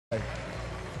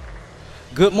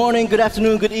Good morning, good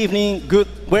afternoon, good evening, good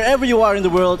wherever you are in the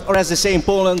world, or as they say in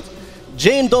Poland,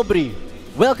 Dzień dobry.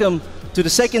 Welcome to the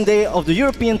second day of the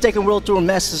European Tekken World Tour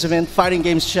Masters event Fighting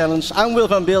Games Challenge. I'm Will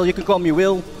van Bill. You can call me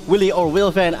Will, Willie, or Will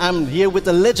Van. I'm here with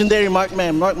the legendary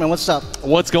Markman. Markman, what's up?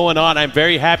 What's going on? I'm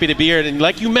very happy to be here. And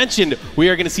like you mentioned, we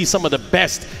are going to see some of the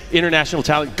best international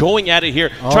talent going at it here,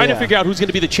 trying to figure out who's going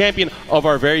to be the champion of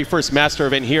our very first master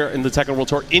event here in the Tekken World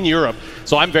Tour in Europe.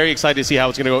 So I'm very excited to see how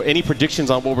it's going to go. Any predictions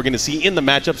on what we're going to see in the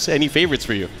matchups? Any favorites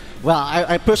for you? Well,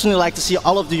 I personally like to see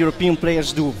all of the European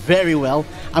players do very well.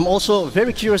 I'm also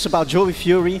very curious about Joey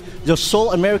Fury, the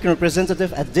sole American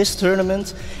representative at this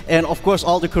tournament, and of course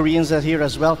all the Koreans are here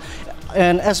as well.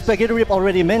 And as Spaghetti Rip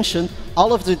already mentioned,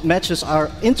 all of the matches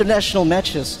are international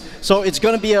matches. So it's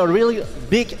going to be a really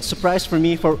big surprise for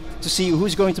me to see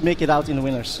who's going to make it out in the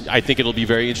winners. I think it'll be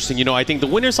very interesting. You know, I think the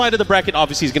winner side of the bracket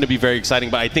obviously is going to be very exciting,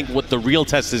 but I think what the real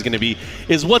test is going to be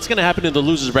is what's going to happen in the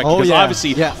losers bracket. Because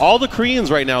obviously all the Koreans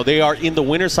right now, they are in the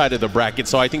winner side of the bracket.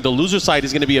 So I think the loser side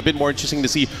is going to be a bit more interesting to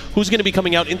see who's going to be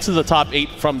coming out into the top 8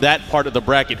 from that part of the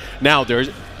bracket. Now,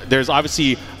 there's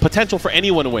obviously potential for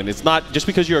anyone to win. It's not just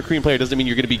because you're a Korean player doesn't mean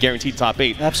you're going to be guaranteed top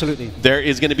 8. Absolutely. There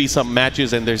is going to be some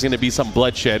matches and there's going to be some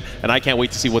bloodshed, and I can't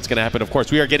wait to see what's going to happen. Of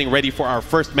course, we are getting ready for our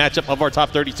first matchup of our top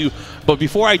 32. But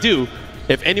before I do,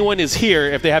 if anyone is here,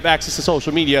 if they have access to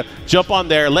social media, jump on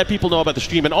there, let people know about the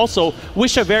stream, and also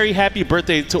wish a very happy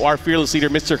birthday to our fearless leader,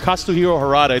 Mr. Katsuhiro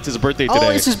Harada. It's his birthday today. Oh,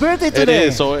 it's his birthday today. It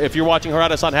is. So if you're watching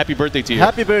Harada-san, happy birthday to you.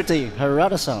 Happy birthday,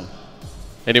 Harada-san.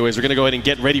 Anyways, we're going to go ahead and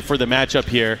get ready for the matchup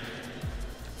here.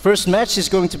 First match is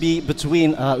going to be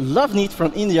between Loveneat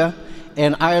from India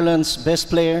and Ireland's best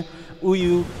player,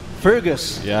 Uyu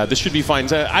Fergus. Yeah, this should be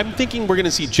fine. I'm thinking we're going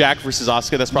to see Jack versus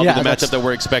Asuka. That's probably the matchup that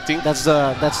we're expecting. That's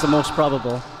the most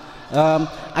probable.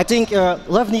 I think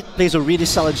Loveneat plays a really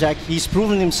solid Jack. He's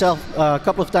proven himself a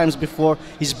couple of times before.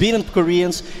 He's beaten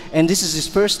Koreans, and this is his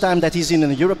first time that he's in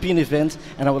a European event,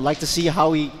 and I would like to see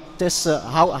how he tests,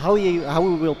 how he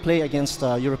will play against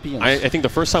Europeans. I think the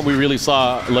first time we really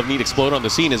saw Loveneat explode on the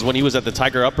scene is when he was at the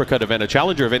Tiger Uppercut event, a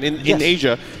challenger event in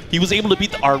Asia. He was able to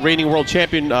beat our reigning world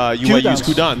champion, UYU's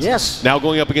Kudans. Yes. Now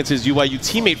going up against his UYU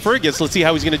teammate Fergus. Let's see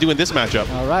how he's going to do in this matchup.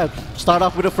 All right. Start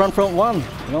off with a front one.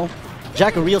 You know,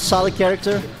 Jack, a real solid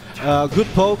character, good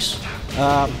pokes.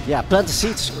 Yeah, plant the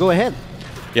seeds. Go ahead.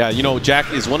 Yeah, you know,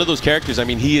 Jack is one of those characters. I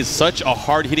mean, he is such a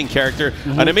hard-hitting character,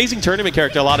 an amazing tournament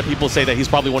character. A lot of people say that he's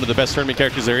probably one of the best tournament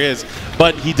characters there is,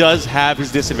 but he does have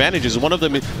his disadvantages. One of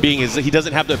them being is that he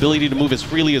doesn't have the ability to move as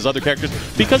freely as other characters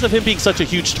because of him being such a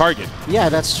huge target. Yeah,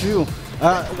 that's true.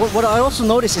 What I also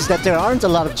noticed is that there aren't a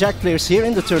lot of Jack players here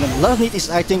in the tournament. Loveneat is,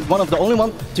 I think, one of the only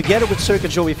one, together with Circuit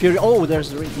Joey Fury. Oh,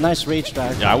 there's a nice rage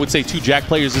drive. Yeah, I would say 2 Jack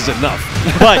players is enough.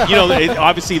 But, you know,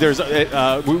 obviously there's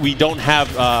we don't have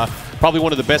probably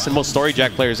one of the best and most storied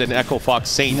Jack players in Echo Fox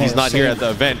Saint. He's not here at the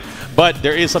event. But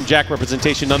there is some Jack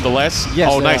representation nonetheless.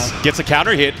 Yes, oh, nice. Gets a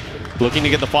counter hit. Looking to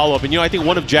get the follow-up. And, you know, I think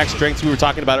one of Jack's strengths we were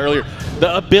talking about earlier,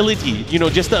 the ability, you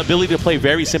know, just the ability to play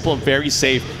very simple and very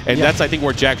safe. And that's, I think,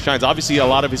 where Jack shines. Obviously, a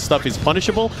lot of his stuff is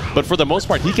punishable, but for the most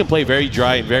part, he can play very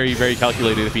dry and very, very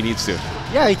calculated if he needs to.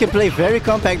 Yeah, he can play very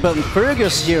compact, but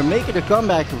Fergus here making a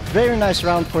comeback. Very nice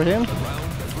round for him.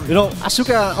 You know,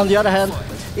 Asuka, on the other hand,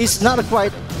 is not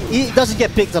he doesn't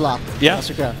get picked a lot. Yeah.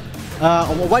 Asuka.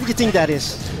 Why do you think that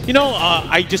is? You know,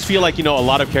 I just feel like, you know, a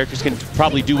lot of characters can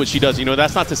probably do what she does. You know,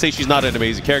 that's not to say she's not an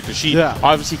amazing character. She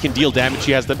obviously can deal damage.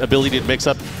 She has the ability to mix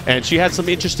up, and she has some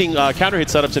interesting counter hit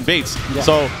setups and baits. Yeah.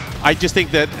 So I just think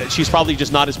that she's probably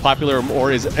just not as popular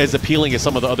or as appealing as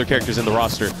some of the other characters in the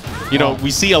roster. You know,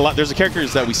 we see a lot. There's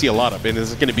characters that we see a lot of, and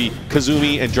there's going to be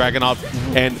Kazumi and Dragunov.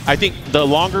 And I think the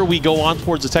longer we go on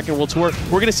towards the Tekken World Tour,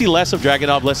 we're going to see less of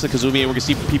Dragunov, less of Kazumi, and we're going to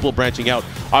see people branching out.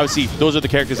 Obviously, those are the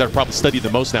characters that are probably studied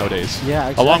the most nowadays. Yeah,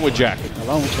 exactly. Along with Jack.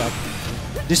 Along with Jack.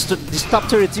 This top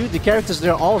 32, the characters,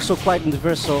 they're also quite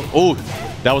diverse. So. Oh,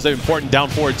 that was an important down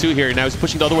forward too here. Now he's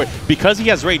pushing the other way. Because he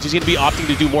has rage, he's going to be opting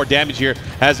to do more damage here,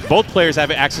 as both players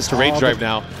have access to rage drive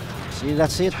now. See,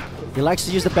 that's it. He likes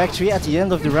to use the back three at the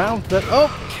end of the round, but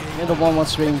in the 1-1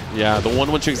 swing. Yeah, the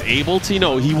 1-1 swing is able to, you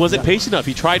know, he wasn't patient enough.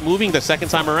 He tried moving the second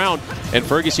time around, and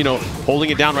Fergus, you know,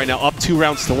 holding it down right now, up 2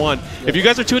 rounds to 1. If you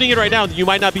guys are tuning in right now, you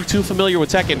might not be too familiar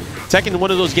with Tekken. Tekken is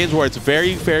one of those games where it's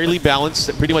very fairly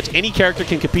balanced. Pretty much any character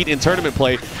can compete in tournament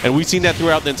play, and we've seen that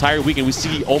throughout the entire week, and we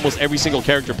see almost every single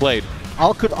character played.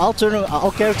 All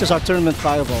characters are tournament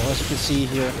viable, as you can see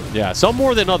here. Yeah, some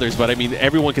more than others, but I mean,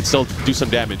 everyone can still do some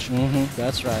damage.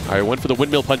 That's right. All right, went for the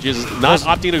windmill punches, not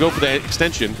opting to go for the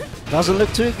extension. Doesn't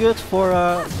look too good for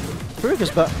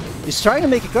Fergus, but he's trying to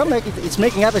make a comeback. It's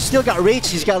making out. He's still got rage.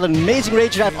 He's got an amazing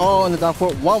rage drive. Oh, and the down for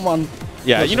 1-1.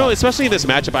 Yeah, you know, especially in this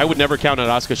matchup, I would never count on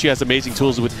Asuka. She has amazing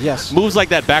tools with moves like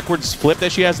that backwards flip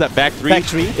that she has, that back three.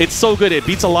 It's so good. It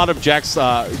beats a lot of Jack's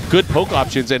good poke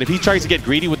options. And if he tries to get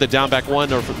greedy with the down back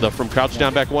one or from crouch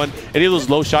down back one, any of those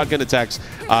low shotgun attacks,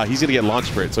 he's going to get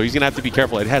launched for it. So he's going to have to be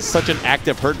careful. It has such an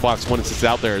active hurt box when it's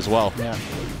out there as well. Yeah.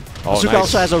 Oh, Asuka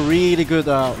also has a really good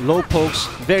low pokes.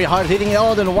 Very hard hitting.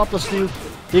 Oh, then a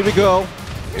 1+2. Here we go.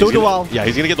 To the wall. Yeah,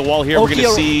 he's going to get the wall here. We're going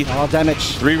to see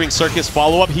damage. 3-ring circus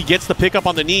follow-up. He gets the pickup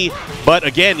on the knee. But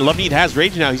again, Loveneat has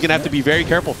rage now. He's going to have to be very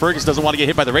careful. Fergus doesn't want to get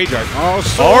hit by the rage art.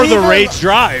 Or the rage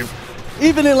drive.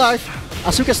 Even in life,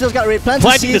 Asuka still got rage.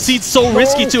 Planting the seed's so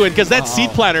risky to it because that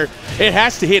seed planter, it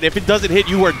has to hit. If it doesn't hit,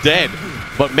 you are dead.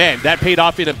 But man, that paid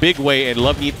off in a big way, and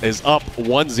Loveneat is up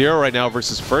 1-0 right now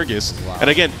versus Fergus. And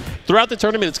again, throughout the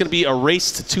tournament, it's going to be a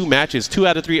race to 2 matches, 2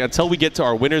 out of 3, until we get to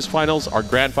our winners finals, our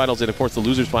grand finals, and of course the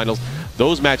losers finals.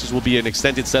 Those matches will be an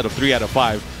extended set of 3 out of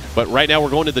 5. But right now we're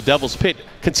going to the Devil's Pit,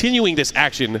 continuing this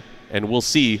action, and we'll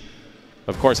see,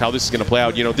 of course, how this is going to play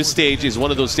out. You know, this stage is one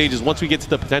of those stages, once we get to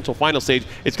the potential final stage,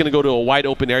 it's going to go to a wide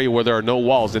open area where there are no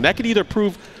walls. And that could either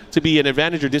prove to be an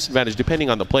advantage or disadvantage depending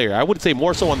on the player. I would say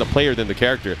more so on the player than the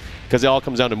character, because it all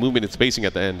comes down to movement and spacing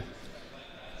at the end.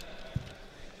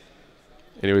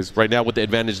 Anyways, right now with the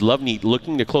advantage, Loveneat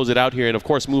looking to close it out here and, of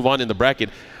course, move on in the bracket.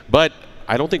 But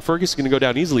I don't think Fergus is going to go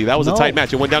down easily. That was a tight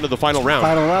match. It went down to the final round.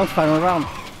 Final round.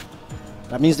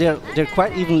 That means they're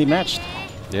quite evenly matched.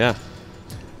 Yeah.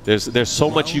 There's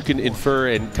so much you can infer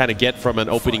and kind of get from an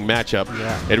opening matchup.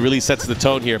 It really sets the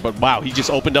tone here. But wow, he just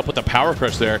opened up with a power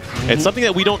crush there. And something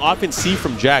that we don't often see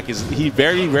from Jack is he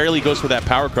very rarely goes for that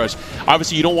power crush.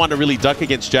 Obviously, you don't want to really duck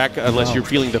against Jack unless you're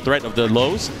feeling the threat of the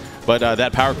lows. But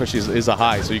that power crush is a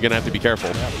high, so you're going to have to be careful.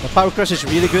 The power crush is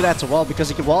really good at the wall because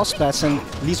he can wall splats and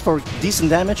leads for decent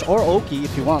damage or Oki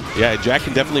if you want. Yeah, Jack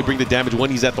can definitely bring the damage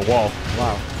when he's at the wall.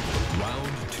 Wow.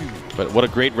 But what a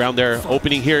great round there.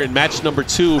 Opening here in match number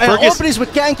 2. Fergus. Openings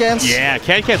with Can-Cans. Yeah,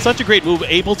 Can-Can, such a great move.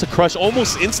 Able to crush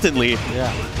almost instantly.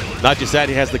 Yeah. Not just that,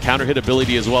 he has the counter hit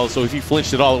ability as well. So if he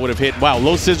flinched at all, it would have hit. Wow,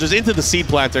 low scissors into the seed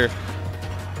planter.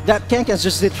 That Can-Cans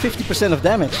just did 50% of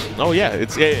damage. Oh, yeah.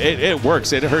 It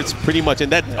works. It hurts pretty much.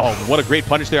 And that, oh, what a great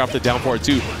punish there off the down forward,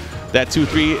 too. That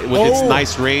 2-3 with its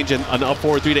nice range and an up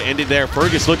 4-3 to end it there.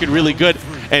 Fergus looking really good.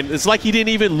 And it's like he didn't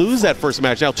even lose that first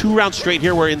match. Now 2 rounds straight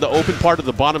here. We're in the open part of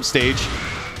the bottom stage.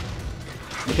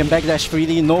 You can backdash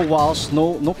freely, no walls,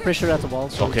 no pressure at the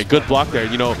walls. So okay, good block there.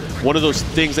 You know, one of those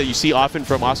things that you see often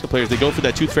from Asuka players, they go for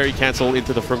that Tooth Fairy cancel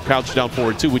into the from crouch down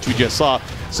forward too, which we just saw.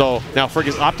 So now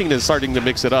Fergus opting to starting to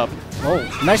mix it up.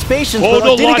 Oh, nice patience,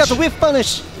 but didn't get the whiff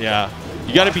punish. Yeah,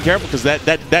 you got to be careful because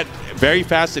that very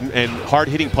fast and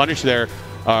hard-hitting punish there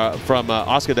from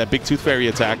Asuka, that big Tooth Fairy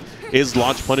attack, is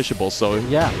launch punishable. So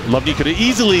yeah, Loveneat could have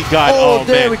easily got. Oh,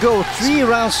 there we go. 3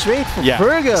 rounds straight for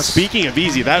Fergus. Speaking of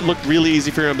easy, that looked really easy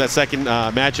for him that second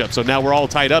matchup. So now we're all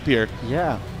tied up here.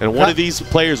 Yeah. And one of these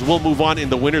players will move on in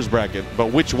the winners bracket.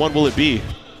 But which one will it be?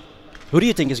 Who do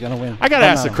you think is gonna win? I gotta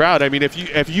ask the crowd. I mean,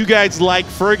 if you guys like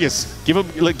Fergus, give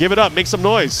it up, make some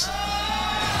noise.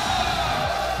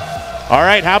 All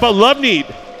right, how about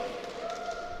Loveneat?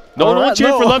 No one will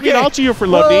cheer for Loveneat. Okay. I'll cheer for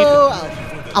Loveneat.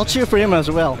 I'll cheer for him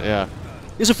as well. Yeah.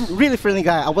 He's a really friendly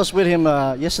guy. I was with him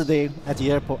yesterday at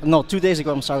the airport. No, 2 days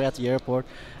ago, I'm sorry, at the airport.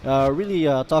 Really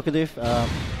talkative.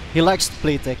 He likes to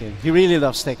play Tekken. He really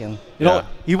loves Tekken. You know,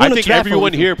 I think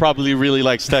everyone here probably really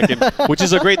likes Tekken, which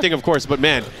is a great thing, of course. But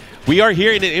man, we are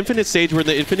here in an infinite stage. We're in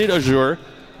the infinite Azure.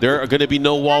 There are going to be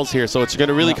no walls here, so it's going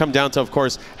to really come down to, of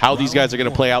course, how these guys are going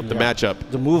to play out the matchup.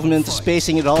 The movement, the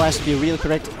spacing, it all has to be real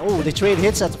correct. Oh, they trade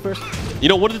hits at the first. You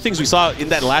know, one of the things we saw in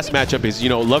that last matchup is, you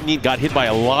know, Loveneat got hit by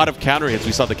a lot of counter hits.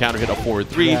 We saw the counter hit up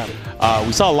 4-3.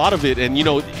 We saw a lot of it, and, you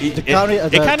know, it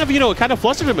kind of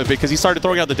flustered him a bit because he started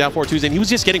throwing out the down 4-2s, and he was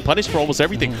just getting punished for almost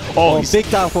everything. Oh, big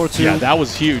down 4-2. Yeah, that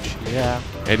was huge. Yeah.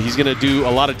 And he's going to do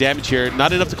a lot of damage here.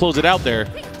 Not enough to close it out there,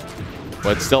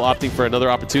 but still opting for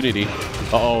another opportunity.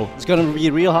 Uh-oh. It's going to be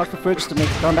real hard for Fergus to make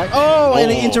the comeback. Oh, and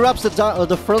he interrupts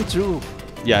the front two.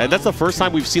 Yeah, and that's the first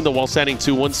time we've seen the wall standing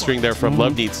 2-1 string there from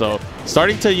Loveneat. So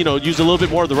starting to, you know, use a little bit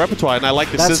more of the repertoire, and I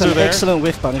like the scissor there. That's an excellent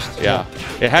whiff punish. Yeah,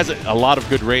 it has a lot of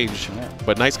good range. Yeah.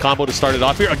 But nice combo to start it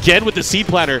off here. Again with the seed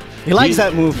planter. He likes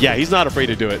that move. Yeah, he's not afraid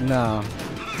to do it. No.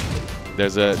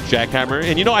 There's a jackhammer.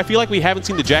 And, you know, I feel like we haven't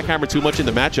seen the jackhammer too much in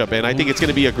the matchup, and I think it's going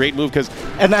to be a great move because...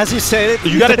 And as you said it...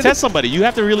 You got to test somebody. You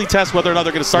have to really test whether or not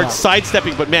they're going to start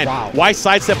sidestepping. But, man, why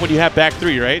sidestep when you have back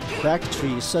 3, right? Back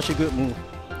 3 is such a good move.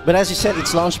 But as you said,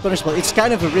 it's launch punishable. It's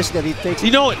kind of a risk that he takes.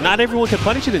 You know, not everyone can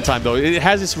punish it in time, though. It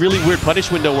has this really weird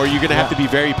punish window where you're going to have to be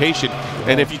very patient.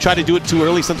 And if you try to do it too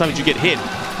early, sometimes you get hit.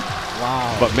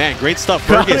 Wow. But, man, great stuff.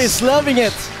 Fergus is loving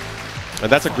it.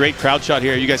 And that's a great crowd shot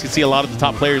here. You guys can see a lot of the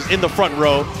top players in the front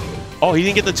row. Oh, he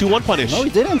didn't get the 2-1 punish. No, he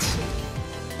didn't.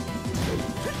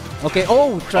 Okay,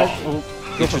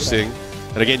 Interesting.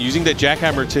 And again, using the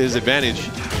jackhammer to his advantage.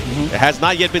 It has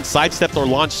not yet been sidestepped or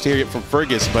launched here from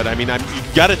Fergus, but I mean,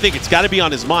 you got to think it's got to be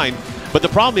on his mind. But the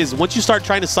problem is, once you start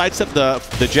trying to sidestep the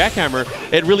jackhammer,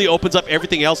 it really opens up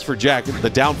everything else for Jack. The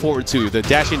down forward two, the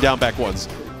dashing down back ones.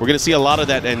 We're going to see a lot of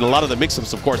that and a lot of the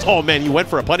mix-ups, of course. Oh, man, he went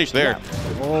for a punish there.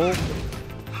 Yeah. Oh.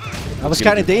 That was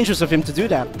kind of dangerous of him to do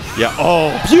that. Yeah.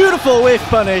 Oh. Beautiful wave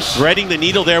punish. Threading the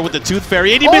needle there with the Tooth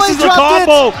Fairy. And he misses the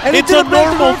combo. It's a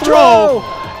normal throw.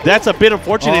 That's a bit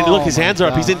unfortunate. Look, his hands are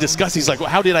up. He's in disgust. He's like, well,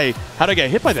 how did I get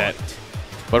hit by that?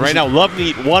 But right now, Love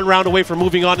Neat, 1 round away from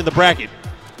moving on in the bracket.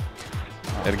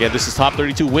 And again, this is top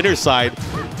 32 winner's side.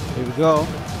 Here we go.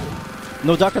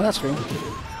 No duck on that screen.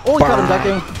 Oh, he caught him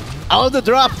ducking. Oh, the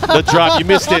drop. The drop. You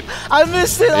missed it. I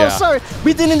missed it. Yeah. I'm sorry.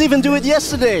 We didn't even do it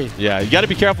yesterday. Yeah, you got to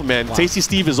be careful, man. Wow. Tasty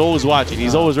Steve is always watching.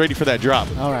 He's always ready for that drop.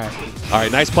 All right. All right,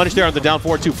 nice punish there on the down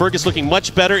forward two. Fergus looking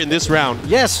much better in this round.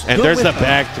 Yes. And there's the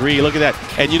back three. Look at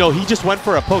that. And, you know, he just went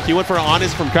for a poke. He went for an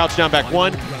honest from crouch down back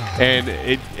one. And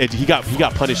he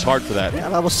got punished hard for that. Yeah,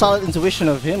 that was solid intuition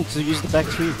of him to use the back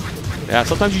three. Yeah,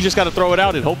 sometimes you just got to throw it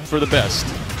out and hope for the best.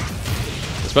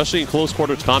 Especially in close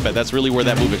quarters combat, that's really where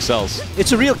that move excels.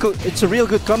 It's a real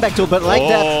good comeback tool, but like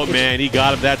that. Oh man, he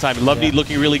got him that time. Love Neat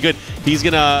looking really good. He's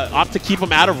gonna opt to keep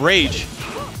him out of rage.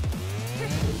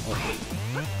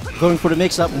 Going for the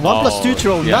mix-up. 1+2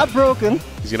 throw, not broken.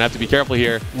 He's gonna have to be careful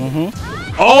here.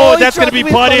 Oh, that's gonna be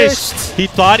punished. He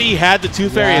thought he had the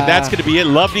Tooth Fairy, and that's gonna be it.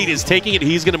 Love Neat is taking it.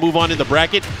 He's gonna move on in the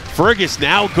bracket. Fergus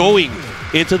now going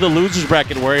into the losers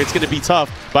bracket where it's going to be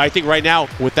tough. But I think right now,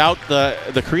 without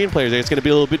the Korean players there, it's going to be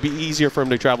a little bit easier for him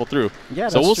to travel through. Yeah,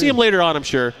 so we'll see him later on, I'm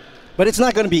sure. But it's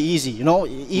not going to be easy, you know.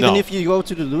 Even if you go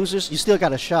to the losers, you still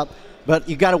got a shot. But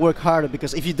you got to work harder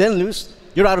because if you then lose,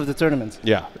 you're out of the tournament.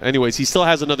 Yeah. Anyways, he still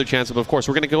has another chance. But of course,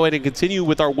 we're going to go ahead and continue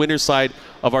with our winner's side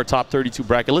of our top 32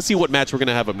 bracket. Let's see what match we're going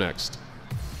to have up next.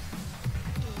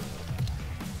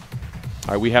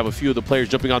 All right, we have a few of the players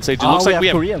jumping on stage. It looks like we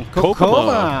have Korean.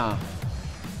 Kokoma.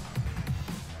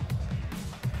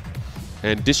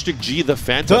 And District G, the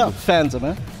Phantom. The Phantom,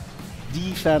 eh?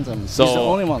 The Phantom. So he's the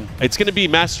only one. It's going to be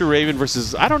Master Raven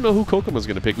versus, I don't know who Kokoma's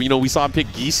going to pick. You know, we saw him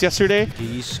pick Geese yesterday.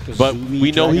 Geese, Kazumi, but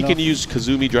we know he can use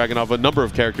Kazumi, Dragunov, a number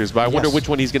of characters. But I wonder which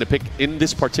one he's going to pick in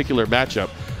this particular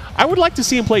matchup. I would like to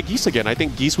see him play Geese again. I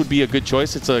think Geese would be a good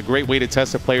choice. It's a great way to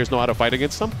test if players know how to fight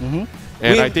against them.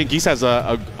 And I think Geese has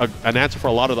an answer for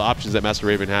a lot of the options that Master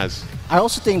Raven has. I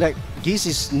also think that Geese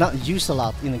is not used a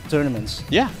lot in the tournaments.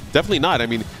 Yeah, definitely not. I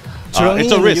mean,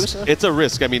 it's a risk. It's a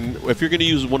risk. I mean, if you're going to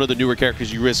use one of the newer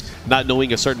characters, you risk not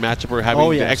knowing a certain matchup or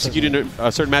having to execute in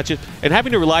a certain matchup. And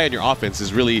having to rely on your offense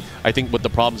is really, I think, what the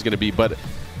problem is going to be. But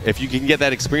if you can get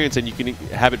that experience and you can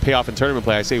have it pay off in tournament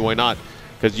play, I say why not?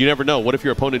 Because you never know. What if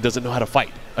your opponent doesn't know how to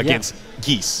fight against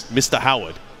Geese, Mr.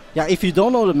 Howard? Yeah, if you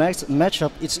don't know the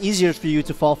matchup, it's easier for you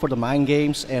to fall for the mind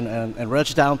games and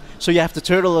rush down. So you have to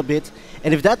turtle a bit.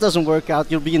 And if that doesn't work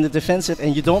out, you'll be in the defensive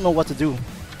and you don't know what to do.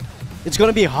 It's going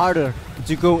to be harder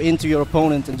to go into your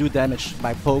opponent and do damage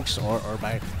by pokes or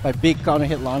by big counter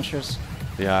hit launchers.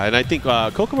 Yeah, and I think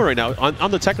Kokoma right now,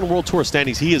 on the Tekken World Tour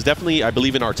standings, he is definitely, I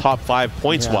believe, in our top 5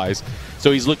 points-wise.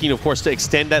 So he's looking, of course, to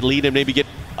extend that lead and maybe get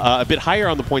a bit higher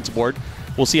on the points board.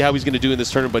 We'll see how he's going to do in this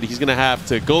tournament, but he's going to have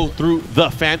to go through the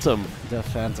Phantom. The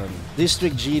Phantom.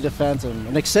 District G, the Phantom.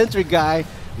 An eccentric guy,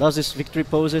 loves his victory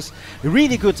poses. A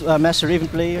really good Master Raven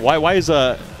player. Why is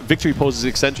victory poses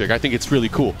eccentric? I think it's really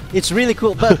cool. It's really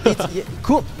cool, but it's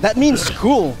cool. That means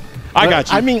cool. I got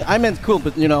you. I meant cool,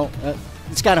 but you know,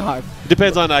 it's kind of hard.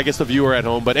 Depends on, I guess, the viewer at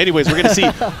home. But anyways, we're going to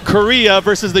see Korea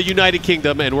versus the United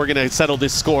Kingdom, and we're going to settle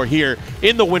this score here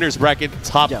in the winner's bracket,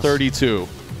 top 32.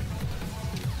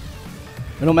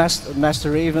 You know, Master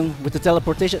Raven with the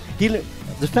teleportation.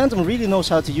 The Phantom really knows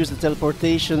how to use the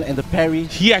teleportation and the parry.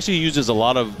 He actually uses a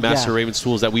lot of Master Raven's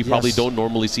tools that we probably don't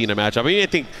normally see in a match. I mean, I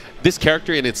think this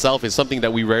character in itself is something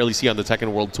that we rarely see on the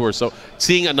Tekken World Tour. So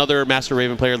seeing another Master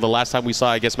Raven player, the last time we saw,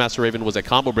 I guess, Master Raven was at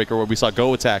Combo Breaker where we saw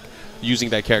Go Attack using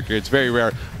that character. It's very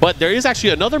rare. But there is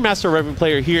actually another Master Raven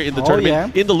player here in the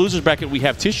tournament. In the losers bracket, we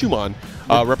have Tishumon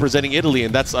representing Italy.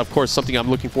 And that's, of course, something I'm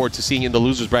looking forward to seeing in the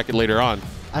losers bracket later on.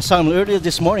 I saw him earlier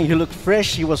this morning. He looked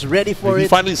fresh. He was ready for it. He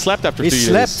finally slept after 3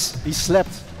 days. He slept.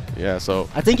 Yeah, so.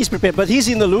 I think he's prepared, but he's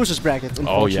in the losers bracket.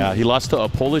 Oh, yeah. He lost to a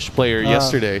Polish player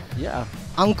yesterday. Yeah.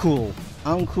 Uncool.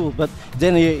 But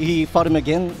then he fought him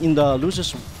again in the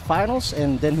losers finals,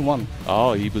 and then he won.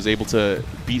 Oh, he was able to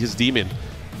beat his demon.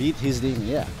 Beat his demon,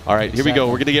 yeah. All right, here we go.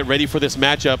 We're going to get ready for this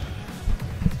matchup.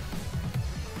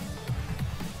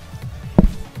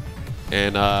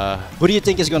 And who do you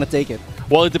think is going to take it?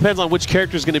 Well, it depends on which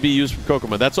character is going to be used for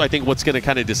Kokoma. That's I think what's going to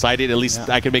kind of decide it. At least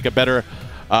I can make a better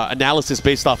analysis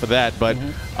based off of that. But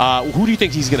who do you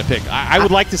think he's going to pick? I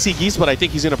would like to see Geese, but I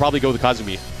think he's going to probably go with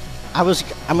Kazumi.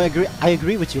 I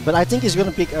agree with you, but I think he's going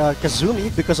to pick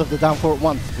Kazumi because of the down forward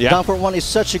 1. Yeah. Down forward 1 is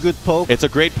such a good poke. It's a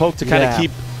great poke to kind of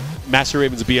keep Master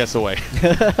Raven's BS away.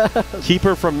 Keep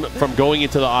her from going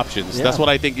into the options. That's what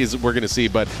I think is we're going to see.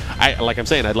 But like I'm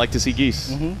saying, I'd like to see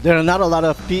Geese. There are not a lot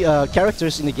of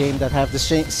characters in the game that have the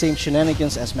same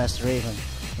shenanigans as Master Raven.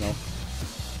 You know?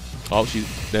 Oh, she's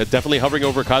definitely hovering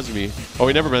over Kazumi. Oh,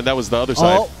 wait, never mind. That was the other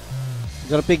side. Oh,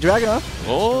 gonna pick Dragunov?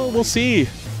 Oh, we'll see.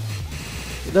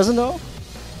 He doesn't know.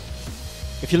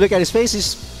 If you look at his face,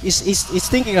 he's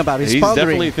thinking about it. He's pondering.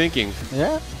 Definitely thinking.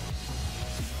 Yeah.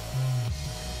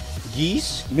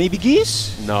 Geese? Maybe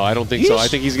Geese? No, I don't think so. I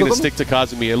think he's going to stick to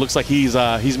Kazumi. It looks like he's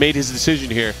made his decision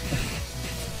here.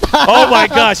 Oh my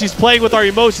gosh, he's playing with our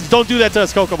emotions. Don't do that to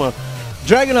us, Kokoma.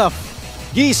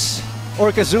 Dragunov, Geese,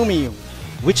 or Kazumi?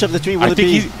 Which of the three will it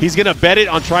be? I think he's going to bet it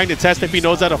on trying to test if he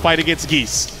knows how to fight against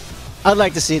Geese. I'd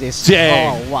like to see this.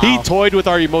 Dang. Oh, wow. He toyed with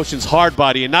our emotions hard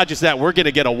body. And not just that, we're going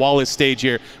to get a Wallace stage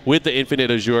here with the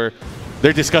Infinite Azure.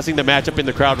 They're discussing the matchup in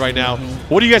the crowd right now.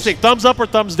 What do you guys think? Thumbs up or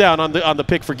thumbs down on the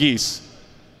pick for Geese?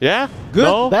 Yeah? Good?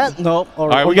 No? Bad? No. All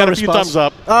right, we got a few thumbs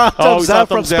up. Thumbs up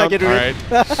from Spaghetti. All right.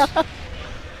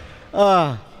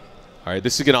 All right,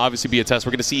 this is going to obviously be a test.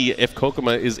 We're going to see if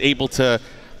Kokoma is able to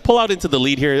pull out into the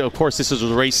lead here. Of course, this is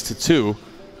a race to 2.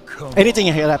 Anything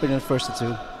can happen in the first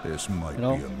to 2. This might be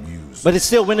amusing. But it's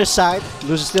still winner's side.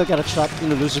 Loser still got a shot in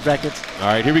the loser bracket. All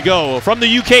right, here we go. From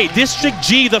the UK, District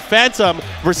G, the Phantom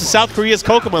versus South Korea's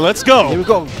Kokoma. Let's go. Here we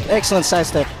go. Excellent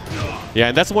sidestep. Yeah,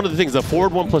 and that's one of the things. The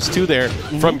forward 1+2 there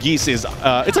from Geese is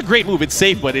it's a great move. It's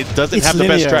safe, but it doesn't have the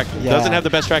best tracking. Doesn't have the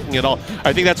best tracking at all.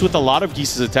 I think that's with a lot of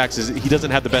Geese's attacks is he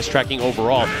doesn't have the best tracking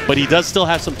overall, but he does still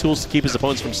have some tools to keep his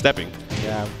opponents from stepping.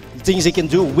 Yeah, things he can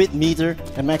do with meter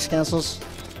and max cancels.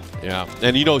 Yeah,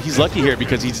 and you know, he's lucky here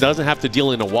because he doesn't have to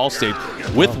deal in a wall stage.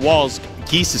 With walls,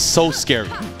 Geese is so scary.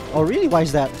 Oh, really? Why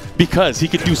is that? Because he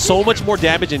can do so much more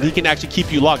damage and he can actually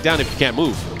keep you locked down if you can't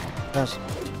move. Yes.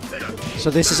 So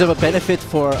this is a benefit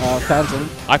for Phantom?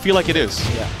 I feel like it is.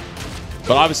 Yeah.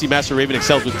 But obviously Master Raven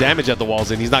excels with damage at the walls,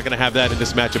 and he's not going to have that in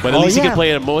this matchup. But at least he can play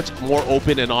a much more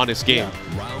open and honest game.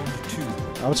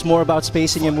 Yeah. Now it's more about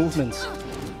spacing and movements.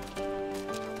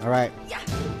 All right.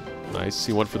 Nice.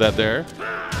 He went for that there.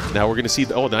 Now we're going to see,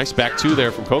 nice back 2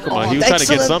 there from Kokoma. Oh, he was trying to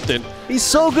get something. He's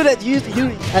so good at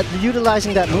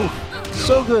utilizing that move.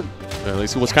 So good.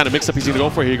 Let's see what kind of mix-up he's going to go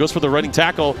for here. He goes for the running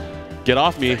tackle. Get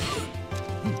off me.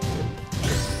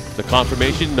 The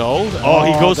confirmation, no. Oh,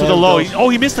 he goes for the low.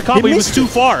 He missed the combo. He was too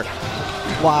far.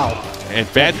 Wow. And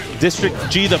District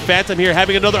G, the Phantom here,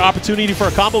 having another opportunity for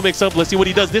a combo mix-up. Let's see what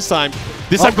he does this time.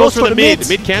 This time goes for the mid.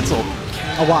 Mid cancel.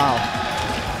 Oh,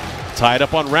 wow. Tied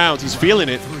up on rounds. He's feeling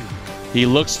it. He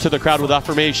looks to the crowd with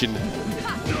affirmation.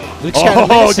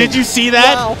 Oh, did you see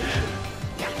that? Wow.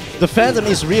 The Phantom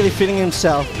is really feeling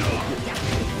himself.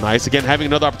 Nice. Again, having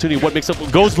another opportunity. What mix-up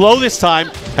goes low this time.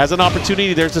 Has an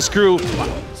opportunity. There's the screw.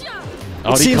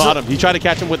 Oh, he caught him. He tried to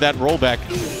catch him with that rollback.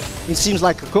 It seems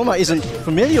like Kokoma isn't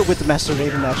familiar with the Master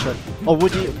Raven matchup. Or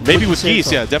would you? Maybe with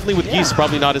Geese, yeah. Definitely with Geese,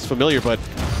 probably not as familiar, but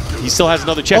he still has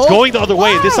another chance. Going the other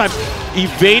way, and this time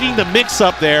evading the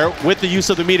mix-up there with the use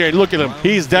of the meter. And look at him.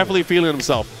 He's definitely feeling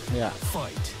himself. Yeah.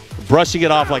 Brushing it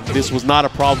off like this was not a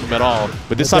problem at all.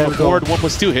 But this time a forward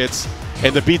 1+2 hits,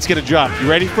 and the beat's going to drop. You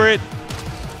ready for it?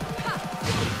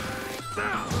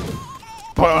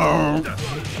 Boom.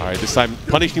 All right, this time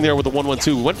punishing there with the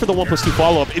 1-1-2. Went for the 1+2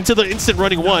 follow-up into the instant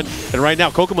running 1. And right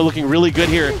now, Kokoma looking really good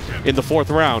here in the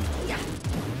 4th round.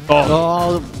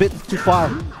 Oh, a bit too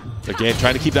far. Again,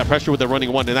 trying to keep that pressure with the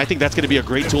running 1. And I think that's going to be a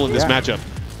great tool in this matchup.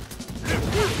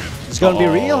 It's going to be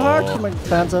real hard for my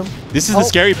Phantom. This is the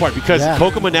scary part because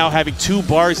Kokoma now having 2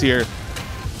 bars here.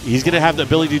 He's going to have the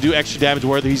ability to do extra damage,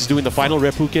 whether he's doing the final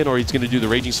Reppuken or he's going to do the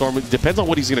Raging Storm. It depends on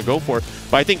what he's going to go for.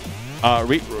 But I think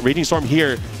Raging Storm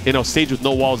here in a stage with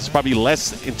no walls is probably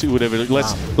less intuitive,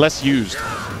 less used.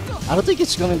 I don't think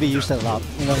it's going to be used a lot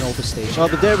in an open stage. Oh,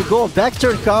 but there we go. Back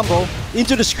turn combo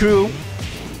into the screw.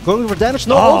 Going for damage.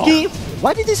 No, Oki.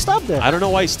 Why did he stop there? I don't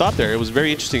know why he stopped there. It was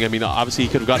very interesting. I mean, obviously he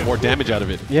could have gotten more damage out of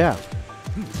it. Yeah.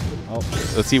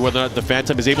 Let's see whether or not the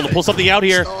Phantom is able to pull something out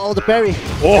here. Oh, the parry.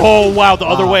 Oh, wow, the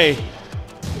other way.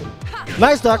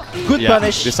 Nice duck. Good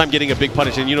punish. This time getting a big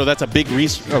punish. And, you know, that's a big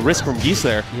risk from Geese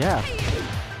there. Yeah.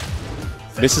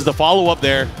 Misses the follow-up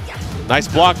there. Nice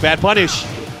block, bad punish.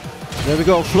 There we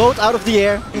go. Float out of the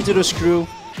air into the screw.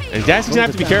 And Dax is going to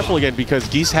have to be careful again because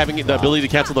Geese having the ability to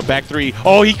cancel the back three.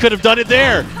 Oh, he could have done it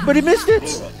there. But he missed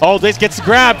it. Oh, this gets the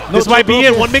grab. No, this might be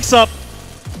it. One mix-up.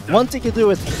 One thing to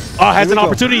do it. Oh, has an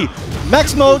opportunity.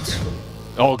 Max mode.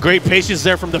 Oh, great patience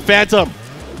there from the Phantom.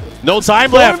 No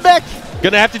time left. Back.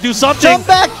 Gonna have to do something. Jump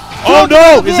back. Oh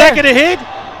no, is that gonna hit?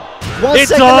 It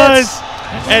does.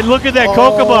 And look at that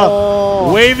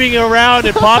Kokoma waving around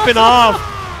and popping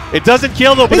off. It doesn't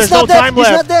kill though, but there's no time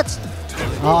left.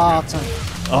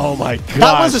 Oh my god.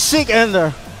 That was a sick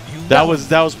ender. That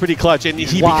was pretty clutch. And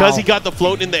because he got the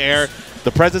float in the air,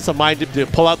 the presence of mind to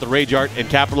pull out the Rage Art and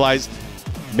capitalize,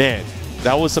 man,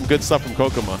 that was some good stuff from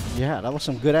Kokoma. Yeah, that was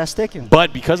some good ass Tekken.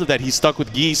 But because of that, he's stuck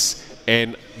with Geese,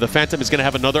 and the Phantom is going to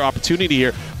have another opportunity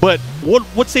here. But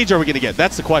what stage are we going to get?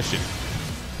 That's the question.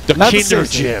 The Kinder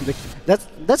Gym.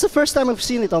 That's the first time I've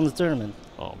seen it on the tournament.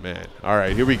 Oh, man. All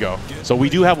right, here we go. So we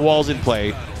do have walls in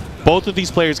play. Both of these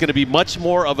players are going to be much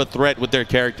more of a threat with their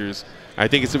characters. I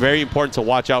think it's very important to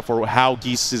watch out for how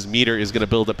Geese's meter is going to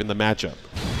build up in the matchup.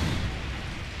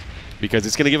 Because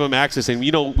it's going to give him access. And,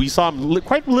 you know, we saw him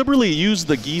quite liberally use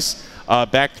the Geese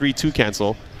back 3-2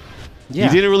 cancel. Yeah.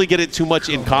 He didn't really get it too much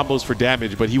in combos for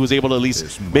damage, but he was able to at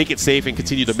least make it safe and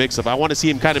continue to mix up. I want to see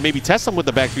him kind of maybe test him with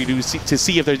the back 3-2 to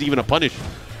see if there's even a punish.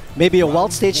 Maybe a wall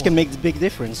stage can make the big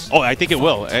difference. Oh, I think it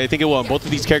will. I think it will. Both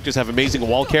of these characters have amazing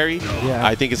wall carry. Yeah.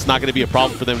 I think it's not going to be a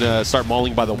problem for them to start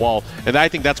mauling by the wall. And I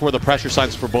think that's where the pressure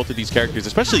signs for both of these characters,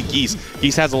 especially Geese.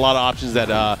 Geese has a lot of options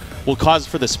that will cause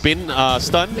for the spin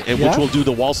stun, and which will do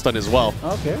the wall stun as well.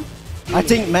 Okay. I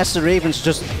think Master Raven's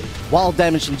just wall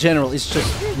damage in general is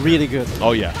just really good.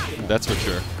 Oh, yeah. That's for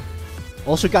sure.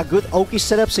 Also got good Oki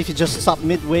setups if you just stop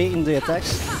midway in the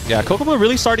attacks. Yeah, Kokoma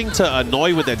really starting to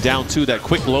annoy with that down two, that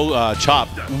quick low chop.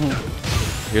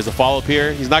 Here's a follow-up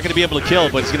here. He's not going to be able to kill,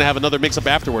 but he's going to have another mix-up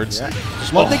afterwards. Yeah.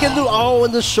 What they can do,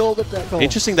 in the shoulder tackle.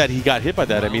 Interesting that he got hit by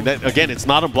that. I mean, that again, it's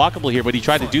not unblockable here, but he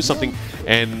tried to do something,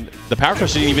 and the power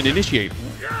crush didn't even initiate.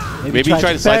 Maybe he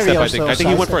tried to sidestep, I think. I think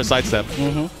he went for a sidestep.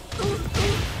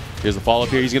 Here's the follow-up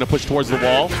here. He's going to push towards the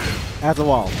wall. At the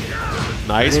wall.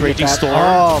 Nice, Raging Storm.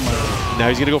 Oh, my. Now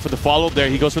he's going to go for the follow-up there.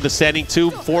 He goes for the standing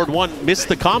 2, forward 1, missed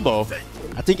the combo.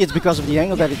 I think it's because of the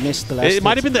angle that it missed the last It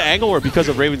might have been the angle or because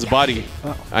of Raven's body.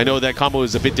 I know that combo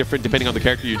is a bit different depending on the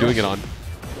character you're doing it on.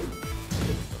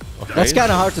 Okay. That's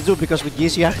kind of hard to do because with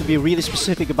Geese you have to be really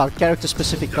specific about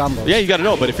character-specific combos. Yeah, you got to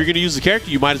know, but if you're going to use the character,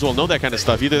 you might as well know that kind of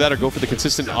stuff. Either that or go for the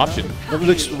consistent option. That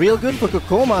looks real good for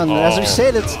Kokoma, and as we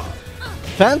said, it's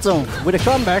Phantom with a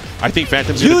comeback. I think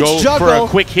Phantom's going to go for a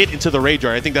quick hit into the Rage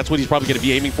Art. I think that's what he's probably going to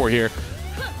be aiming for here.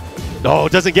 No,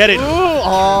 doesn't get it.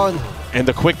 And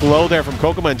the quick low there from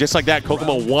Kokoma, and just like that,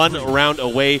 Kokoma 1 round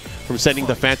away from sending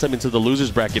the Phantom into the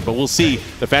loser's bracket. But we'll see.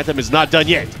 The Phantom is not done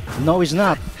yet. No, he's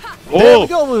not.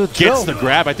 Oh, gets the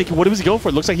grab. I think, what was he going for?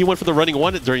 It looks like he went for the running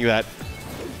one during that.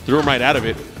 Threw him right out of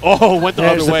it. Oh, went the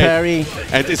other way. Parry.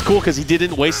 And it's cool because he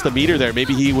didn't waste the meter there.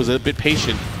 Maybe he was a bit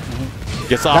patient.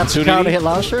 Gets the opportunity. That's counter hit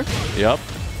launcher. Yep.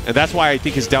 And that's why I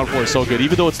think his down 4 is so good.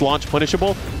 Even though it's launch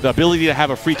punishable, the ability to have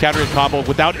a free counter hit combo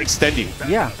without extending.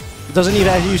 Yeah. It doesn't even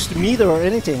have to use the meter or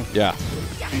anything. Yeah.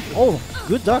 Oh,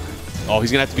 good duck. Oh,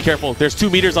 he's going to have to be careful. There's 2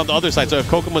 meters on the other side, so if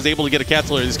Kokoma was able to get a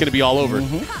canceler, it's going to be all over.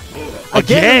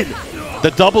 Again!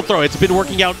 The double throw. It's been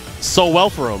working out so well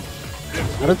for him.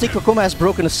 I don't think Kokoma has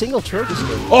broken a single throw this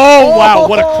game. Oh, wow.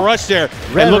 What a crush there.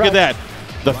 And look at that.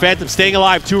 The Phantom staying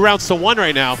alive. 2 rounds to 1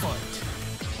 right now.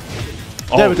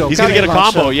 Oh, there we go. He's going to get a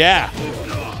combo, yeah.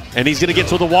 And he's going to get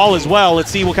to the wall as well.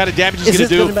 Let's see what kind of damage he's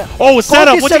going to do. Oh, a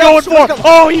setup. What's he going for?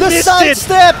 Oh, he missed it.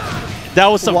 Step. That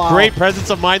was some great presence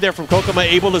of mind there from Kokoma,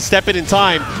 able to step it in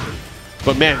time.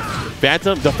 But man,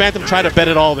 the Phantom tried to bet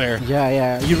it all there.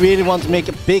 Yeah. You really want to make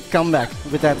a big comeback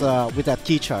with that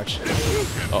key charge.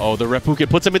 Uh-oh, the Reppuken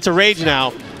puts him into rage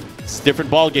now. It's a different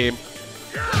ball game.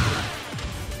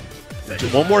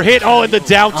 One more hit. Oh, and the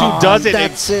down 2 does it.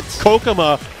 That's it.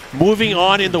 Kokoma moving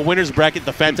on in the winner's bracket,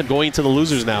 the Phantom going to the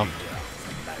losers now.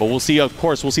 But we'll see, of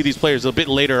course, we'll see these players a bit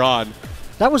later on.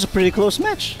 That was a pretty close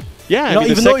match. Yeah, I mean,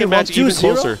 the second match even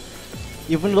closer.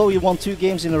 Even though you won 2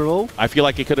 games in a row. I feel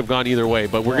like it could have gone either way,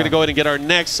 but we're going to go ahead and get our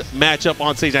next matchup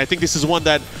on stage. I think this is one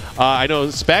that I know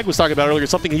Spag was talking about earlier,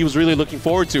 something he was really looking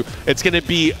forward to. It's going to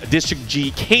be District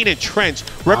G, Kane Trench,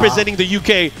 representing the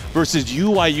UK versus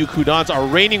UYU Kudans, our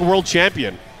reigning world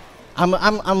champion.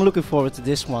 I'm looking forward to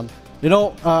this one. You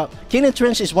know, Kane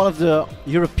Trench is one of the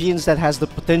Europeans that has the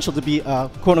potential to be a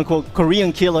quote-unquote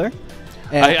Korean killer.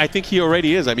 I think he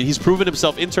already is. I mean, he's proven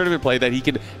himself in tournament play that he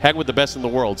can hang with the best in the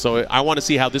world. So I want to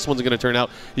see how this one's going to turn out.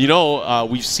 You know,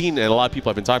 we've seen, and a lot of people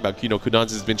have been talking about, you know,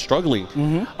 Kudanza has been struggling.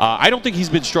 I don't think he's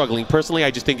been struggling. Personally,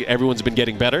 I just think everyone's been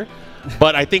getting better.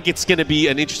 But I think it's going to be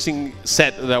an interesting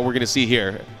set that we're going to see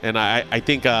here. And I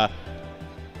think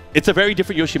it's a very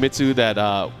different Yoshimitsu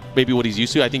that maybe what he's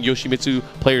used to. I think Yoshimitsu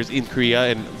players in Korea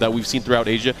and that we've seen throughout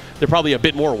Asia, they're probably a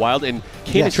bit more wild. And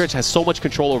Kanan Trench has so much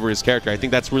control over his character. I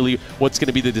think that's really what's going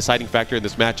to be the deciding factor in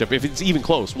this matchup. If it's even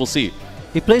close, we'll see.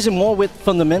 He plays it more with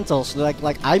fundamentals. Like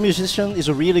iMusician is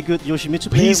a really good Yoshimitsu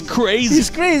player. He's crazy. He's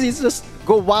crazy. He's just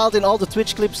go wild in all the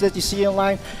Twitch clips that you see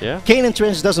online. Yeah. Kanan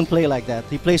Trench doesn't play like that.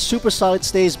 He plays super solid,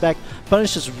 stays back,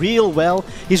 punishes real well.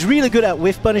 He's really good at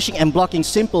whiff punishing and blocking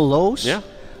simple lows. Yeah.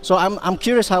 So I'm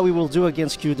curious how he will do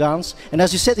against Q-Downs. And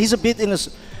as you said, he's a bit in a...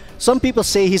 Some people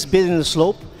say he's a bit in the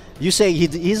slope. You say he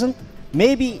isn't.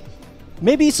 Maybe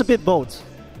it's a bit both.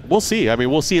 We'll see. I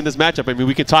mean, we'll see in this matchup. I mean,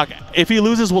 we could talk. If he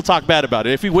loses, we'll talk bad about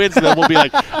it. If he wins, then we'll be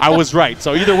like, I was right.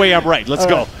 So either way, I'm right. Let's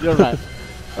go. You're right.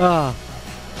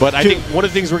 But I think one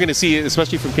of the things we're going to see,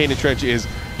 especially from Kanan Trench, is,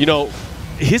 you know,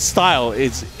 his style,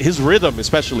 is his rhythm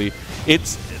especially.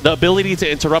 It's the ability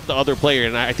to interrupt the other player,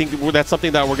 and I think that's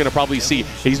something that we're going to probably see.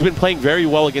 He's been playing very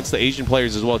well against the Asian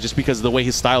players as well, just because of the way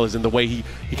his style is and the way he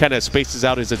kind of spaces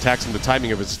out his attacks and the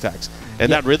timing of his attacks.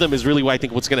 And that rhythm is really, I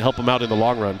think, what's going to help him out in the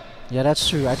long run. Yeah, that's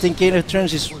true. I think Kanan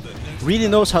Trench really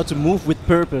knows how to move with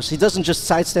purpose. He doesn't just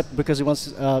sidestep because he wants,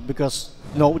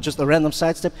 just a random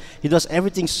sidestep. He does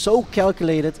everything so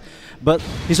calculated. But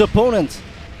his opponent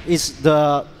is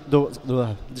the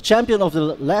champion of the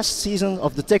last season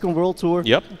of the Tekken World Tour.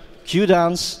 Yep.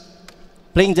 Q-Downs,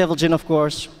 playing Devil Jin, of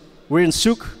course. We're in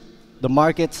Souk, the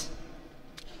market,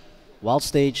 wild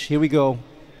stage. Here we go.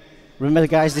 Remember,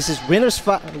 guys, this is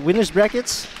winners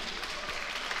brackets.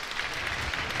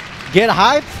 Get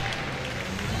hype.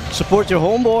 Support your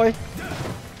homeboy.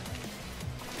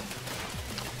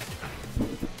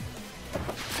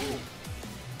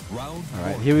 All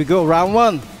right, here we go. Round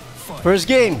one. First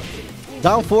game.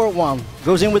 Down 4-1.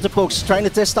 Goes in with the pokes, trying to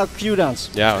test out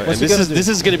Q-Downs. Yeah, and this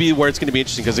is going to be where it's going to be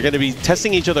interesting because they're going to be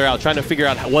testing each other out, trying to figure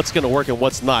out what's going to work and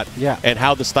what's not, and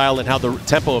how the style and how the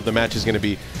tempo of the match is going to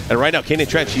be. And right now, Kanan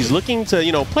Trench, he's looking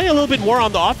to play a little bit more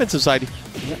on the offensive side.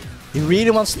 Yeah. He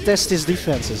really wants to test his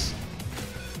defenses.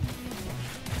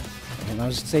 And I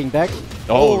was staying back.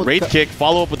 Oh, Wraith kick,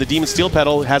 follow up with the Demon Steel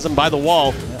Pedal, has him by the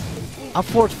wall. Yeah. Up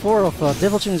forward 4 of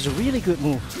Devil Jin is a really good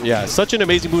move. Yeah, such an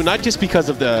amazing move, not just because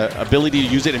of the ability to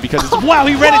use it and because it's... Wow,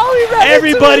 he ran it!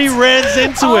 Everybody runs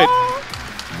into it!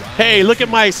 Hey, look at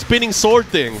my spinning sword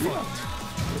thing.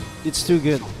 It's too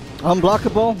good.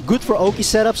 Unblockable, good for Oki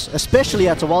setups, especially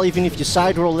at the wall. Even if you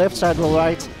side roll left, side roll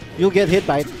right, you'll get hit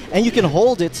by it. And you can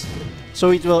hold it,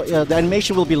 so it will, the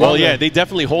animation will be longer. Well, yeah, they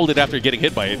definitely hold it after getting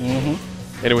hit by it.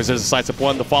 Anyways, there's a sidestep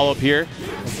one, the follow-up here.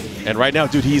 And right now,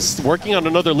 dude, he's working on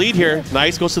another lead here.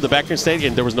 Nice, goes to the back stage,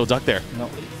 and there was no duck there.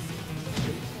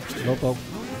 No poke.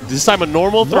 This time a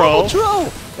normal throw.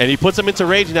 And he puts him into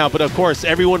rage now, but of course,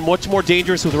 everyone much more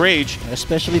dangerous with rage.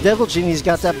 Especially Devil Jin, he's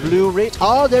got that blue rage.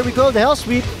 Oh, there we go, the hell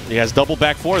sweep. He has double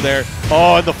back 4 there.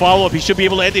 Oh, and the follow-up, he should be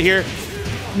able to end it here.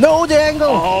 No, the angle.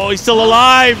 Oh, he's still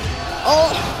alive.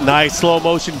 Oh. Nice slow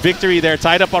motion victory there,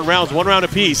 tied up on rounds, 1 round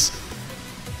apiece.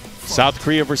 South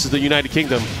Korea versus the United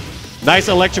Kingdom. Nice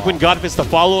electric wind Godfist to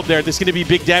follow up there. This is going to be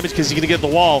big damage because he's going to get the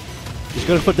wall. He's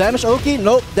going for damage. Okay,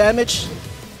 nope, damage.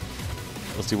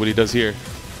 Let's see what he does here.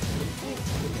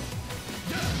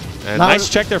 And nice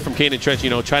check there from Kanan Trench,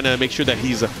 trying to make sure that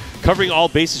he's covering all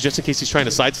bases just in case he's trying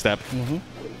to sidestep.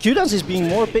 Q-Downs is being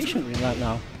more patient right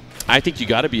now. I think you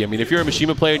got to be. I mean, if you're a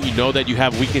Mishima player and you know that you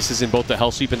have weaknesses in both the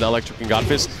Hell Sweep and the Electric and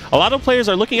Godfist, a lot of players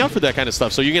are looking out for that kind of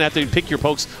stuff. So you're going to have to pick your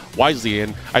pokes wisely.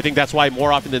 And I think that's why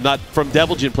more often than not, from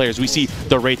Devil Jin players, we see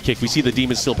the Wraith Kick, we see the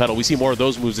Demon Steel Pedal, we see more of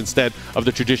those moves instead of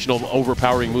the traditional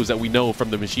overpowering moves that we know from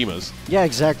the Mishimas. Yeah,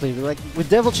 exactly. Like with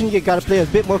Devil Jin, you got to play a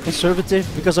bit more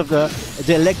conservative because of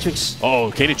the electrics.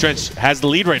 Oh, Kanan Trench has the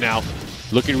lead right now.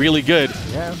 Looking really good.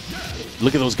 Yeah.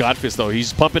 Look at those Godfists, though.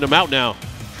 He's pumping them out now.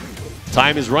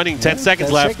 Time is running, 10 seconds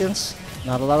 10 left. Seconds.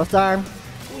 Not a lot of time.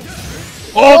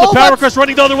 Oh, the Power Crush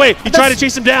running the other way. He tried to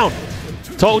chase him down.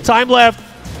 Time left.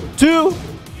 2,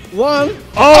 1.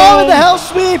 Oh, the Hell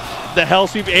Sweep. The Hell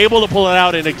Sweep able to pull it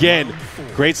out. And again,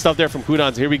 great stuff there from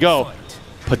Q-Downs. Here we go.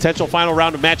 Potential final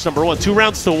round of match number 1. 2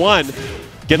 rounds to 1.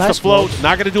 Gets nice the float. float.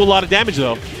 Not going to do a lot of damage,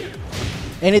 though.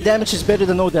 Any damage is better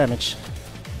than no damage.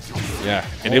 Yeah,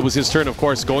 and it was his turn, of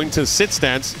course, going to sit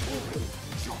stance.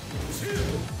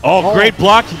 Oh, great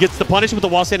block. He gets the punish with the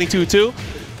wall standing 2-2.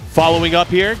 Following up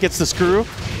here, gets the screw.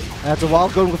 At the wall,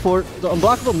 going before the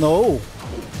unblockable. No.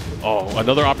 Oh,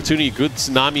 another opportunity. Good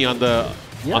tsunami on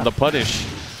the punish.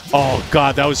 Oh,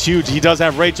 God, that was huge. He does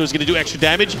have rage, so he's going to do extra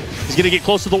damage. He's going to get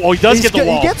close to the wall. He does get the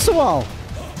wall. He gets the wall.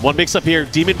 One mix-up here.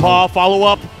 Demon Paw,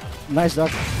 follow-up. Nice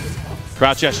duck.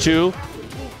 Crouch S2.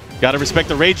 Got to respect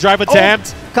the rage drive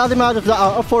attempt. Cut him out of the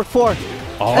up forward 4.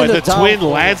 Oh, and the twin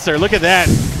Lancer. Look at that.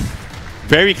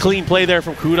 Very clean play there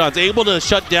from Kudans. Able to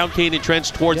shut down Kanan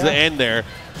Trench towards the end there.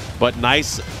 But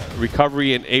nice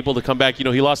recovery and able to come back. You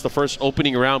know, he lost the first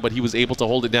opening round, but he was able to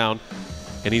hold it down.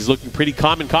 And he's looking pretty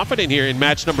calm and confident here in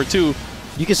match number 2.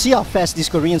 You can see how fast these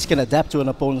Koreans can adapt to an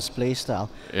opponent's playstyle.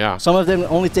 Yeah. Some of them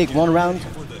only take 1 round.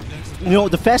 You know,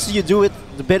 the faster you do it,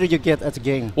 the better you get at the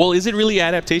game. Well, is it really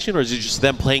adaptation, or is it just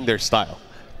them playing their style?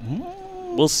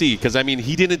 We'll see, because, I mean,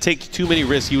 he didn't take too many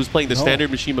risks. He was playing the standard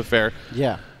Mishima fare.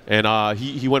 Yeah. And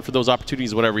he went for those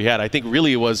opportunities, whatever he had. I think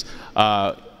really it was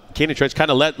Kanan Trench kind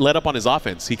of let up on his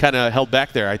offense. He kind of held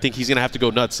back there. I think he's going to have to go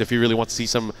nuts if he really wants to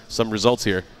see some results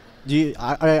here.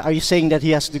 Are you saying that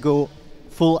he has to go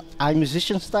full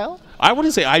iMusician style? I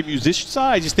wouldn't say iMusician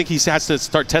style. I just think he has to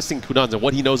start testing Kudans and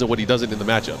what he knows and what he doesn't in the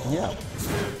matchup. Yeah.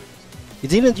 He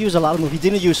didn't use a lot of moves. He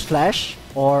didn't use flash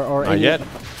or Not yet.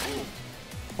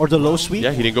 Or the low sweep.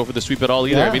 Yeah, he didn't go for the sweep at all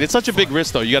either. Yeah. I mean, it's such a big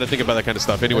risk, though. You got to think about that kind of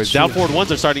stuff. Anyways, down forward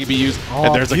ones are starting to be used,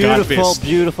 and there's a God Fist.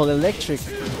 Beautiful electric.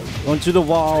 Going to the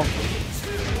wall.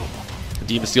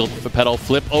 Demon Steel pedal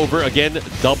flip over again,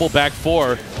 double back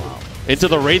 4. Into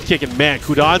the Wraith Kick, and man,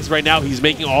 Kudans right now, he's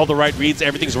making all the right reads.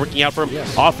 Everything's working out for him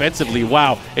offensively.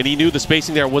 Wow. And he knew the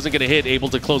spacing there wasn't going to hit, able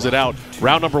to close it out.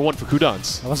 Round number 1 for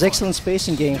Kudans. That was excellent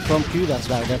spacing game from Kudans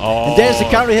back then. And there's the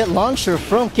counter hit launcher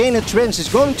from Kanan Trench. He's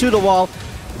going to the wall,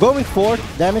 going for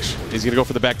damage. He's going to go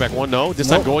for the back 1. No, this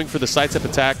time going for the sidestep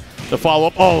attack. The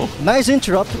follow-up. Oh. Nice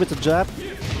interrupt with the jab.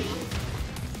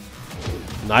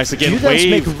 Nice again. Kudans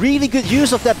make really good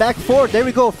use of that back 4. There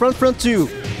we go, front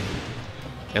 2.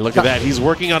 And look at that. He's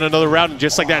working on another round, and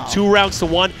just like that, 2 rounds to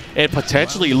 1, and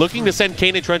potentially looking to send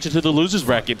Kanan Trench into the loser's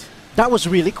bracket. That was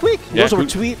really quick. Yeah,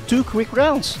 those were 2 quick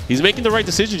rounds. He's making the right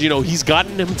decisions. You know, he's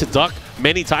gotten him to duck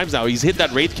many times now. He's hit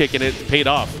that Wraith Kick, and it paid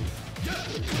off.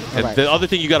 And the other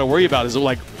thing you got to worry about is,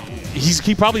 like,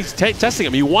 he probably testing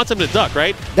him. He wants him to duck,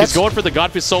 right? He's going for the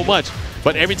God Fist so much,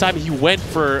 but every time he went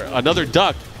for another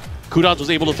duck, Kudans was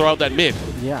able to throw out that mid.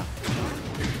 Yeah.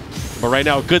 But right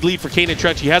now, a good lead for Kanan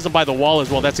Trench. He has him by the wall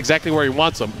as well. That's exactly where he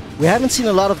wants him. We haven't seen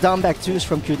a lot of down back 2s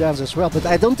from Kudans as well, but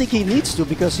I don't think he needs to,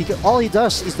 because all he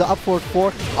does is the up forward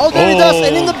 4. Oh, there he does,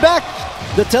 and in the back,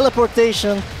 the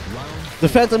teleportation. The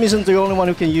Phantom isn't the only one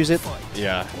who can use it.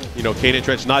 Yeah, you know, Kanan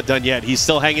Trench not done yet. He's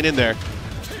still hanging in there.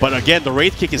 But again, the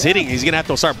Wraith Kick is hitting. He's going to have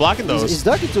to start blocking those. He's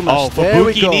ducking too much. Oh,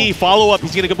 Fubuki knee, follow-up.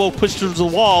 He's going to go push through the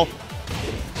wall.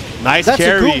 Nice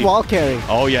carry. That's a good wall carry.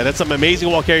 Oh, yeah, that's some amazing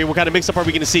wall carry. What kind of mix-up are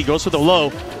we going to see? Goes for the low.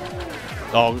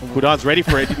 Oh, Kudans ready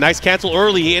for it. Nice cancel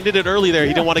early. He ended it early there.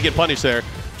 He didn't want to get punished there.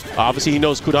 Obviously, he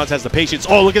knows Kudans has the patience.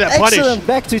 Oh, look at that punish. Excellent.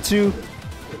 Back to 2.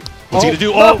 What's he going to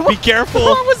do? Oh, be careful.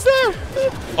 What was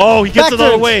there? Oh, he gets it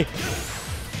all the way.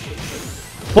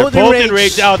 Both in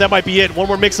rage. Oh, that might be it. One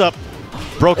more mix-up.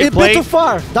 Broken plate. A bit too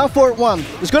far. Down forward 1.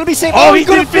 It's going to be safe. Oh, he's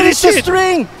going to finish the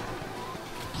string.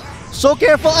 So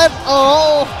careful.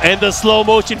 And the slow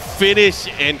motion finish,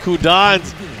 and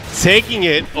Kudans taking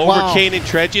it over Kanan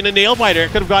Trench in a nail biter.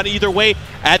 It could have gone either way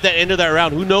at the end of that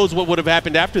round. Who knows what would have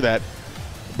happened after that.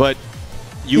 But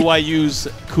UIU's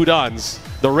Kudans,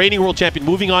 the reigning world champion,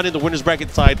 moving on in the winner's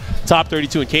bracket side, top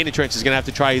 32, and Kanan Trench is going to have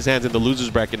to try his hands in the loser's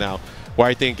bracket now, where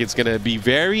I think it's going to be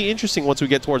very interesting once we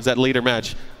get towards that later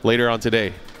match later on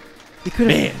today. He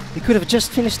could have just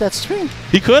finished that string.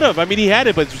 He could have. I mean, he had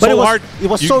it, but it's so hard. It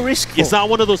was so risky. It's not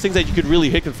one of those things that you could really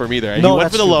hit from either. And no, he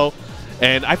went for the low,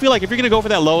 and I feel like if you're going to go for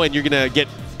that low and you're going to get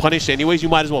punished anyways, you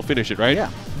might as well finish it, right?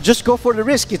 Yeah. Just go for the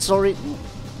risk. It's already...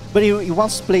 But he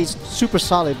wants to play super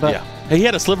solid. But yeah. He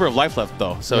had a sliver of life left,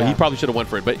 though, so he probably should have went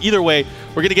for it. But either way,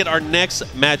 we're going to get our next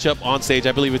matchup on stage.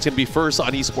 I believe it's going to be first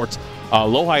on esports,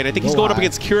 Lohai, and I think he's going up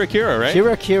against Kira Kira, right?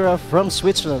 Kira Kira from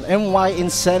Switzerland. NY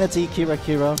Insanity Kira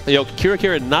Kira. You know, Kira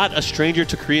Kira, not a stranger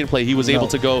to Korean play. He was able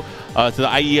to go to the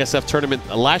IESF tournament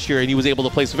last year, and he was able to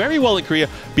place very well in Korea,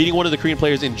 beating one of the Korean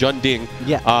players in Junding.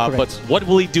 Yeah, but what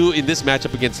will he do in this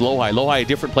matchup against Lohai? Lohai, a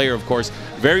different player, of course,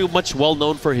 very much well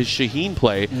known for his Shaheen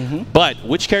play. But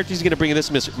which character is he going to bring in this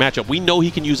matchup? We know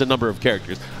he can use a number of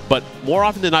characters, but more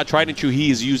often than not, tried and true, he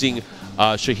is using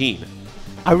Shaheen.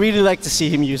 I really like to see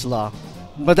him use Law.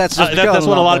 But that's just that's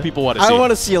what a lot of people want to see. I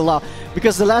want to see a Law.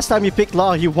 Because the last time he picked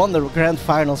Law, he won the grand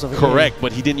finals of it. Correct,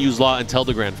 but he didn't use Law until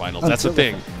the grand finals. That's the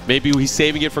thing. Maybe he's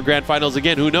saving it for grand finals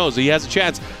again. Who knows? He has a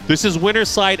chance. This is winner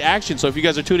side action. So if you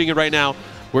guys are tuning in right now,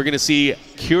 we're going to see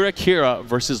Kira Kira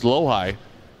versus Lohai.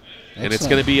 And it's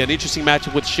going to be an interesting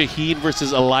matchup with Shaheen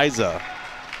versus Eliza.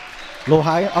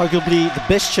 Lohai, arguably the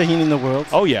best Shaheen in the world.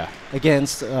 Oh, yeah.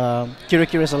 Against Kira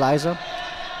Kira's Eliza.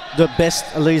 The best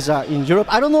Eliza in Europe.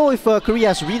 I don't know if Korea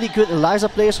has really good Eliza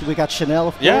players. We got Chanel,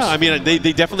 of course. Yeah, I mean, they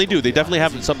definitely do. They definitely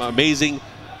have some amazing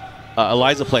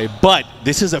Eliza play. But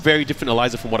this is a very different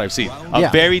Eliza from what I've seen. A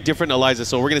very different Eliza.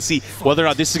 So we're going to see whether or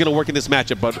not this is going to work in this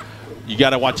matchup. But you got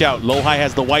to watch out. Lohai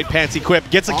has the white pants equipped.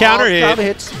 Gets a counter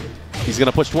hit. He's going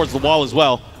to push towards the wall as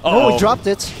well. Oh, he dropped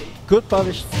it. Good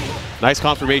punish. Nice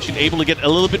confirmation. Able to get a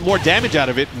little bit more damage out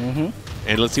of it.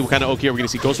 And let's see what kind of Oki we're going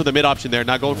to see. Goes for the mid option there.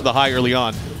 Not going for the high early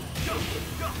on.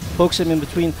 Pokes him in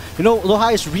between. You know,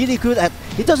 Lohai is really good at...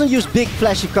 He doesn't use big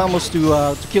flashy combos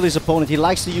to kill his opponent. He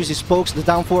likes to use his pokes, the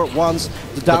down forward ones,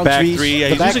 the down threes. Yeah,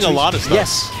 he's using a lot of stuff.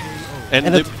 Yes.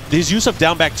 And his use of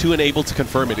down back 2 and able to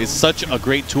confirm it is such a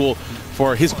great tool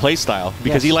for his play style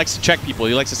because he likes to check people.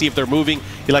 He likes to see if they're moving.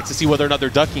 He likes to see whether or not they're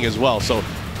ducking as well. So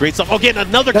great stuff. Oh, getting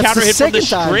another counter hit from the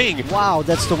string. Wow,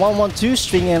 that's the 1-1-2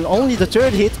 string, and only the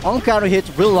third hit on counter hit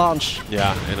will launch.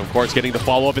 Yeah, and of course getting the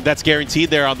follow up, and that's guaranteed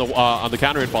there on the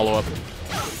counter hit follow up.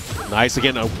 Nice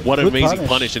again. What an amazing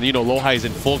punish. And you know, Lohai is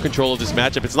in full control of this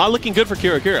matchup. It's not looking good for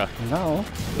Kira Kira. No,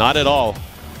 not at all.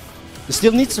 He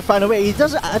still needs to find a way. He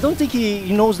doesn't. I don't think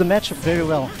he knows the matchup very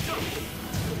well.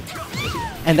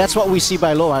 And that's what we see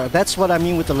by Lohai. That's what I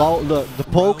mean with the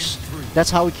pokes.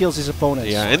 That's how he kills his opponents.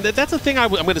 Yeah, and that's the thing I'm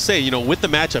going to say. You know, with the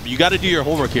matchup, you got to do your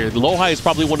homework here. Lohai is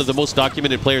probably one of the most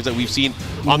documented players that we've seen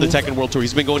on the Tekken World Tour.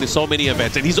 He's been going to so many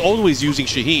events, and he's always using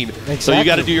Shaheen. Exactly. So you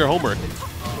got to do your homework.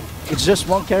 It's just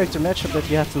one character matchup that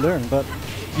you have to learn, but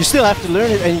you still have to learn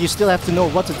it, and you still have to know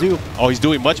what to do. Oh, he's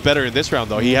doing much better in this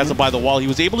round, though. He has him by the wall. He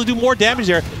was able to do more damage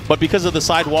there, but because of the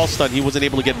side wall stun, he wasn't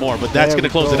able to get more. But that's going to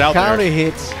close it out there. Counter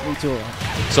hits into it.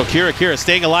 So Kira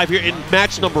staying alive here in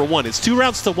match number 1. It's 2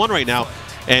 rounds to 1 right now.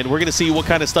 And we're going to see what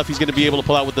kind of stuff he's going to be able to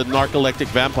pull out with the Narcoleptic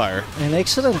Vampire. And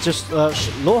excellent, just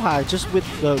Lohai, just with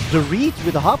the read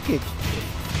with the hop kick.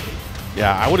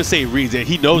 Yeah, I want to say reads it.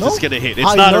 He knows it's going to hit.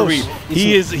 It's not a read.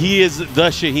 He is the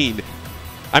Shaheen.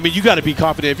 I mean, you got to be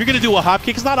confident. If you're going to do a hop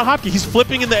kick, it's not a hop kick. He's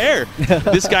flipping in the air.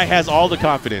 This guy has all the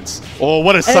confidence. Oh,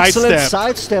 what a sidestep. Excellent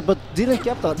sidestep, but didn't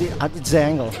get its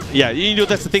angle. Yeah, you know,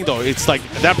 that's the thing, though. It's like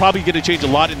that probably going to change a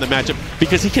lot in the matchup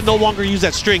because he can no longer use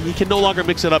that string. He can no longer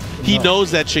mix it up. He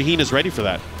knows that Shaheen is ready for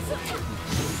that.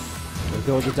 We'll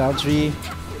go to down 3.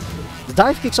 The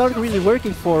dive kicks aren't really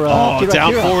working for Kira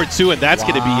down Kira. forward 2, and that's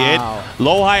going to be it.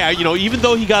 Lohai, you know, even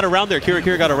though he got around there,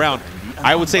 Kira got around,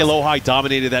 I would say Lohai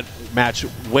dominated that match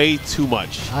way too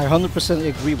much. I 100%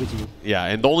 agree with you. Yeah,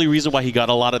 and the only reason why he got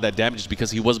a lot of that damage is because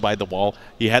he was by the wall.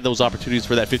 He had those opportunities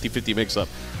for that 50-50 mix-up.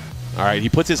 All right, he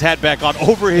puts his hat back on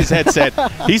over his headset.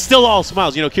 He's still all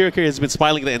smiles. You know, Kira has been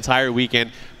smiling the entire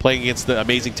weekend playing against the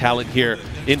amazing talent here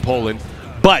in Poland.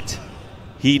 But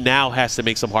he now has to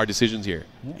make some hard decisions here.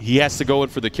 He has to go in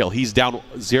for the kill. He's down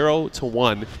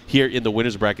 0-1 here in the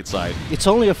winner's bracket side. It's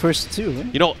only a first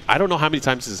 2. You know, I don't know how many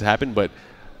times this has happened, but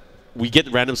we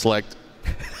get random select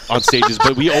on stages,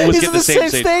 but we always get the same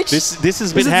stage. This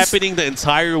has been happening the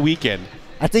entire weekend.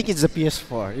 I think it's the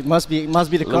PS4. It must be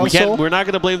the console. We're not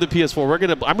going to blame the PS4.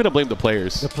 I'm going to blame the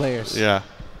players. The players. Yeah.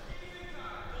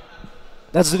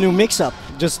 That's the new mix-up.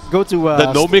 Just go to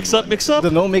the no mix-up. The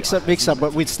no mix-up,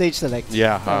 but with stage select.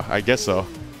 Yeah, I guess so.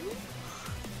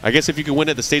 I guess if you can win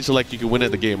at the stage select, you can win at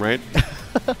the game, right?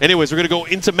 Anyways, we're going to go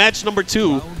into match number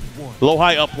 2.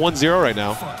 Lohai up 1-0 right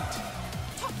now.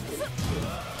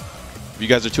 If you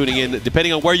guys are tuning in,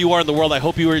 depending on where you are in the world, I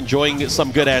hope you are enjoying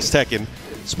some good-ass Tekken.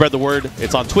 Spread the word.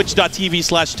 It's on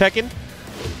twitch.tv/Tekken.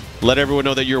 Let everyone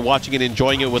know that you're watching and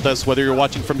enjoying it with us, whether you're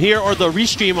watching from here or the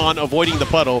restream on Avoiding the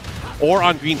Puddle or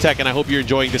on Green Tekken. I hope you're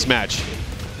enjoying this match.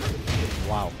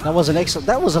 Wow. That was an excellent.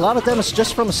 That was a lot of damage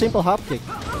just from a simple hop kick.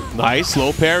 Nice.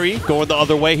 Low parry. Going the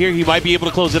other way here. He might be able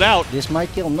to close it out. This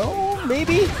might kill. No,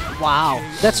 maybe? Wow.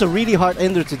 That's a really hard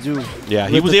ender to do. Yeah,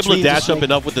 he was able to dash up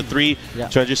enough with the 3,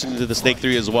 transition into the Snake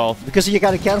 3 as well. Because you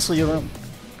got to cancel your run.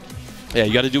 Yeah,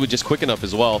 you got to do it just quick enough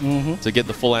as well to get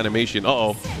the full animation.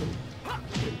 Uh-oh.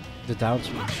 The down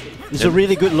 3. It's a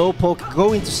really good low poke.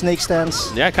 Go into snake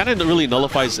stance. Yeah, it kind of really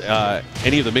nullifies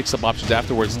any of the mix-up options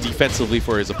afterwards defensively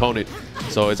for his opponent.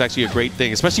 So it's actually a great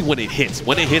thing, especially when it hits.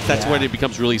 When it hits, that's when it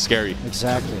becomes really scary.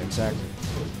 Exactly.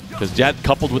 Because that,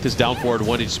 coupled with his down forward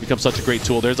 1, it just becomes such a great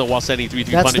tool. There's a Waseni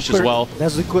 3-3 punish as well.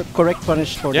 That's the correct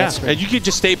punish for that screen. And you can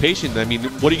just stay patient. I mean,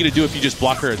 what are you going to do if you just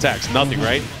block her attacks? Nothing,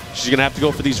 right? She's going to have to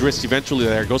go for these risks eventually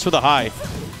there. Goes for the high.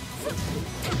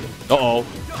 Uh-oh.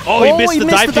 Oh, he missed the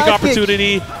dive kick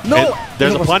opportunity. No. And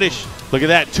there's a punish. Look at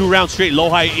that. 2 rounds straight.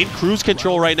 Lohai in cruise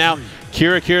control right now.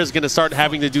 Kira is going to start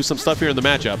having to do some stuff here in the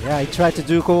matchup. Yeah, he tried to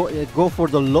go for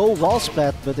the low wall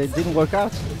splat, but it didn't work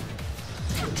out.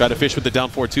 Try to fish with the down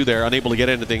 4-2 there, unable to get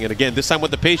anything. And again, this time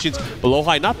with the patience, below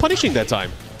high, not punishing that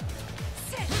time.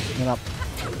 And up.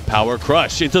 Power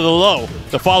crush into the low.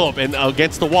 The follow-up and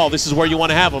against the wall. This is where you want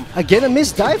to have him. Again, a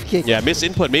missed dive kick. Yeah, miss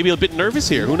input. Maybe a bit nervous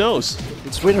here. Who knows?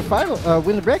 It's winner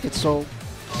bracket, so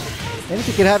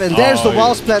anything can happen. And there's the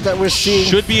wall splat that we're seeing.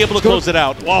 Should be able to close it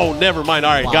out. Whoa, never mind.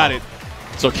 All right, got it.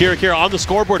 So Kira on the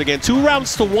scoreboard again. 2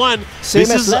 rounds to 1. Same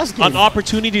this as is last game. An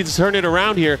opportunity to turn it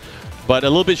around here. But a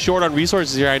little bit short on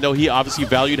resources here. I know he obviously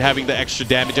valued having the extra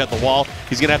damage at the wall.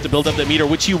 He's going to have to build up the meter,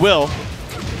 which he will.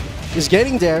 He's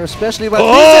getting there, especially when...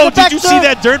 Oh, did you see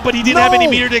that dirt? But he didn't have any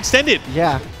meter to extend it.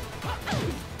 Yeah.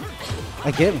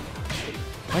 Again.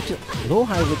 Actually, low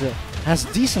high with it has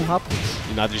decent hopkins.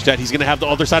 Not just that, he's going to have the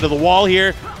other side of the wall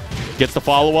here. Gets the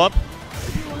follow-up.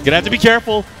 Going to have to be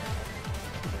careful.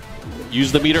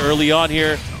 Use the meter early on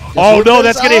here. Oh, no,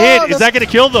 that's going to hit. Is that going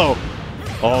to kill, though?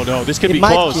 Oh, no, this could be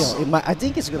close. Kill. I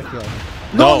think it's going to kill.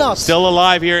 No, still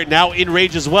alive here. Now in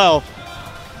rage as well.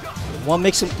 One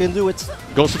makes him can do it.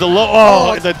 Goes to the low.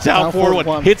 Oh, and the down forward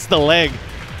one. Hits the leg.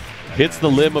 Hits the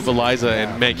limb of Eliza.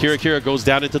 And, man, Kira goes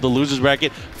down into the losers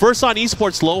bracket. First on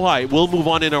esports low high. We'll move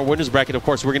on in our winners bracket. Of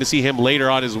course, we're going to see him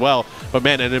later on as well. But,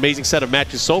 man, an amazing set of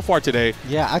matches so far today.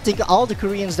 Yeah, I think all the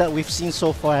Koreans that we've seen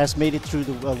so far has made it through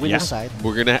the winner's side.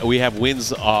 We have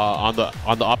wins on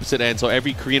the opposite end. So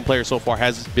every Korean player so far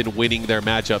has been winning their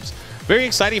matchups. Very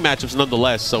exciting matchups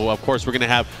nonetheless. So, of course, we're going to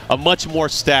have a much more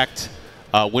stacked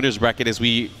winners bracket as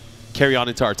we carry on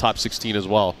into our top 16 as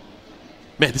well.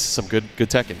 Man, this is some good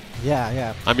Tekken.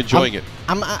 Yeah. I'm enjoying it.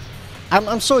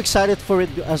 I'm so excited for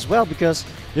it as well because,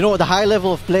 you know, the high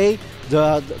level of play,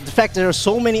 the fact there are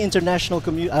so many international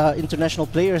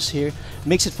players here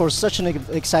makes it for such an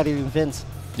exciting event.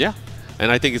 Yeah.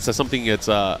 And I think it's something that's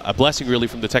a blessing, really,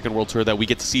 from the Tekken World Tour that we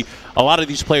get to see a lot of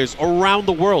these players around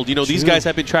the world. You know, these guys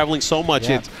have been traveling so much.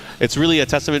 Yeah. It's really a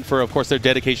testament for, of course, their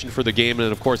dedication for the game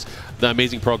and, of course, the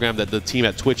amazing program that the team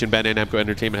at Twitch and Bandai Namco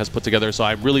Entertainment has put together. So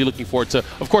I'm really looking forward to,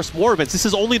 of course, more events. This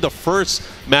is only the first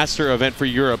master event for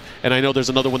Europe, and I know there's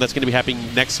another one that's going to be happening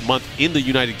next month in the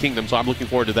United Kingdom, so I'm looking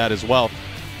forward to that as well.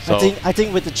 So I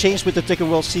think with the change with the Tekken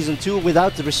World Season 2,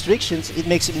 without the restrictions, it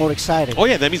makes it more exciting. Oh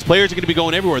yeah, that means players are going to be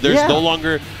going everywhere. There's no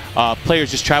longer players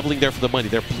just traveling there for the money.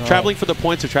 They're traveling for the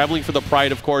points, they're traveling for the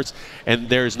pride, of course, and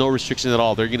there's no restriction at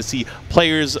all. They're going to see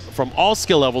players from all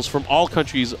skill levels, from all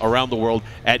countries around the world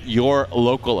at your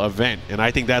local event. And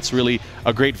I think that's really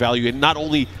a great value. It not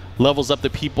only levels up the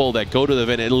people that go to the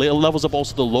event, it levels up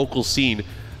also the local scene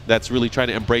that's really trying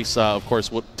to embrace, of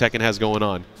course, what Tekken has going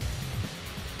on.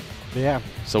 Yeah.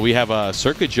 So we have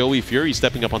Circa Joey Fury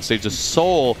stepping up on stage, the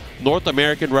sole North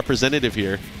American representative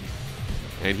here.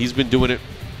 And he's been doing it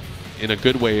in a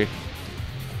good way.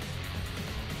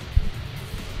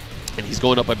 And he's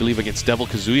going up, I believe, against Devil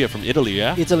Kazuya from Italy,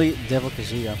 yeah? Italy, Devil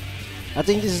Kazuya. I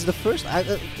think this is the first.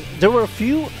 There were a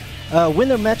few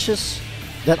winner matches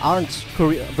that aren't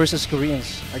versus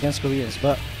Koreans, against Koreans.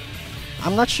 But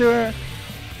I'm not sure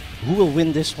who will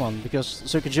win this one because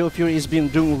Circa Joey Fury has been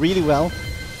doing really well.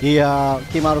 He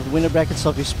came out of the winner brackets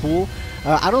of his pool.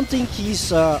 I don't think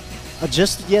he's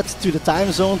adjusted yet to the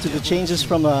time zone, to the changes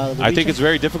from the I think it's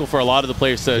very difficult for a lot of the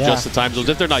players to adjust the time zones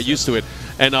if they're not used to it.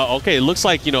 And okay, it looks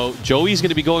like, you know, Joey's going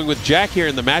to be going with Jack here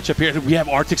in the matchup here. We have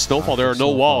Arctic Snowfall. There are no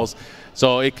walls.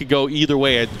 So it could go either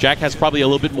way. Jack has probably a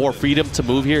little bit more freedom to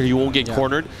move here. He won't get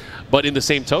cornered. But in the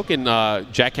same token,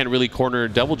 Jack can't really corner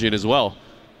Devil Jin as well.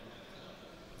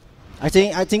 I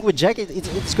think with Jack,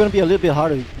 it's going to be a little bit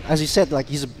harder. As you said, like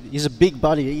he's a big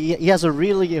body. He has a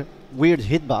really weird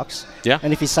hitbox. Yeah.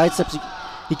 And if he sidesteps,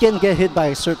 he can get hit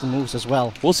by certain moves as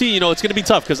well. We'll see. You know, it's going to be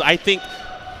tough because I think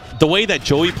the way that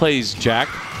Joey plays Jack,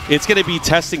 it's going to be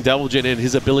testing Devil Jin and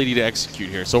his ability to execute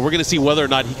here. So we're going to see whether or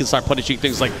not he can start punishing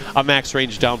things like a max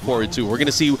range down forward too. We're going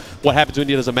to see what happens when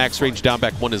he does a max range down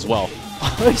back one as well.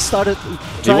 He started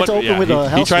trying to open with a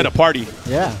hell He tried to party.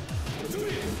 Yeah.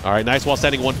 All right, nice while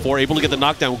standing 1-4, able to get the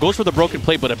knockdown. Goes for the broken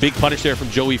plate, but a big punish there from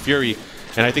Joey Fury.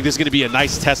 And I think this is going to be a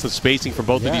nice test of spacing from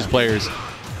both of these players.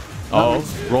 Oh,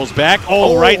 rolls back.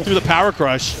 Oh, right through the power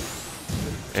crush.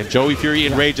 And Joey Fury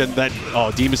in rage, and that,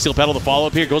 Demon Steel Pedal, the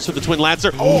follow-up here, goes for the Twin Lancer.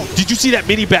 Oh, did you see that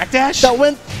mini backdash? That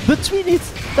went between it.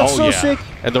 That's so sick.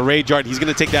 And the Rage Art, he's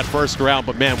going to take that first round.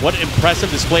 But man, what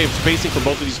impressive display of spacing from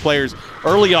both of these players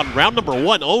early on, round number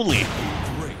 1 only.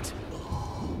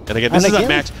 And again, this is a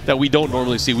match that we don't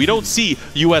normally see. We don't see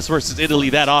U.S. versus Italy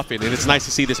that often, and it's nice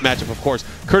to see this matchup, of course,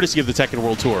 courtesy of the Tekken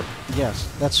World Tour.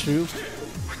 Yes, that's true.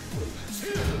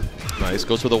 Nice,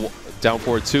 goes for the down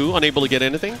forward 2, unable to get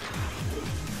anything.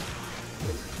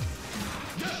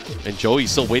 And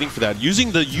Joey's still waiting for that.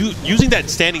 Using that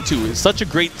standing 2 is such a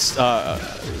great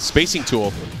spacing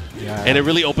tool. Yeah. And it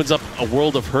really opens up a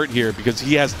world of hurt here because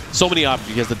he has so many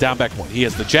options. He has the down back one. He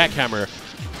has the jackhammer,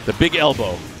 the big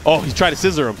elbow. Oh, he's trying to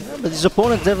scissor him. Yeah, but his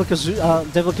opponent, Devil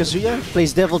Kazuya,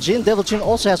 plays Devil Jin. Devil Jin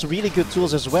also has really good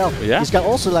tools as well. Yeah. He's got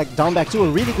also like down back 2, a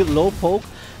really good low poke.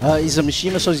 He's a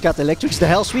machinima, so he's got the electrics, the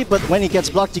hell sweep, but when he gets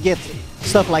blocked, you get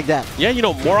stuff like that. Yeah, you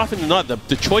know, more often than not,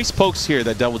 the choice pokes here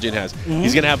that Devil Jin has,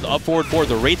 he's going to have the up forward 4,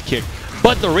 the Wraith Kick.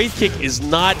 But the Wraith Kick is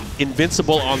not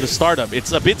invincible on the startup.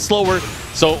 It's a bit slower.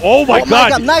 So, oh my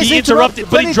God, nice he interrupted,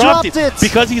 but he dropped it. it.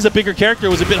 Because he's a bigger character, it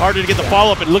was a bit harder to get the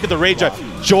follow-up. And look at the rage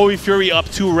drive. Joey Fury up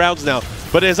 2 rounds now.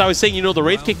 But as I was saying, you know, the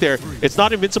Wraith Kick there, it's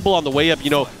not invincible on the way up.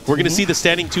 You know, we're going to see the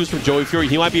standing 2s from Joey Fury.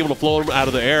 He might be able to float him out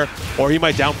of the air, or he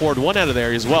might down forward 1 out of the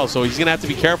air as well. So he's going to have to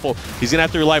be careful. He's going to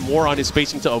have to rely more on his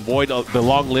spacing to avoid the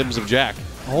long limbs of Jack.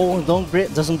 Oh,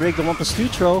 doesn't break the 1+2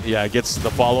 throw. Yeah, gets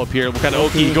the follow-up here. Kind of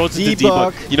okay, he goes into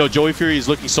debug. You know, Joey Fury is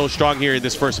looking so strong here in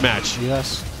this first match.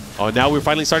 Yes. Oh, now we're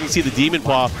finally starting to see the Demon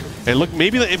Paw. And look,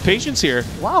 maybe the impatience here.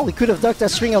 Wow, he could have ducked that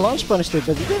swing and launch punish there,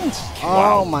 but he didn't.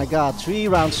 Wow. Oh my God, 3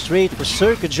 rounds straight for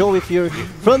Circa Joey Fury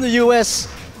from the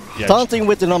US. Yeah, taunting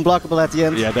with an unblockable at the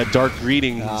end. Yeah, that dark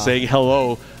greeting saying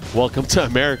hello, welcome to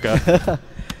America.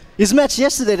 His match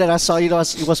yesterday that I saw, you know,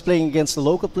 he was playing against a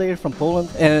local player from Poland,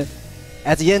 and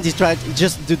at the end he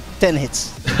just did 10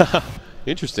 hits.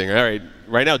 Interesting. All right.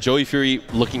 Right now, Joey Fury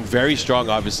looking very strong,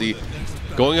 obviously.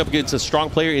 Going up against a strong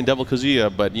player in Devil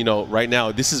Kazuya, but, you know, right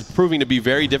now, this is proving to be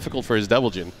very difficult for his Devil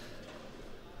Jin.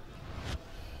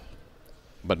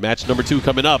 But match number 2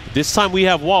 coming up. This time we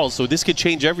have walls, so this could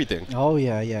change everything. Oh,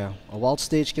 yeah, yeah. A wall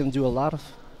stage can do a lot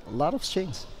of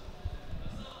things.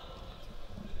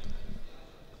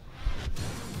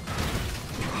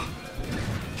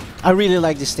 I really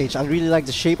like this stage. I really like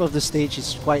the shape of the stage.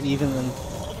 It's quite even, and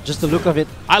just the look of it.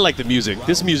 I like the music.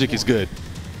 This music is good.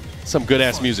 Some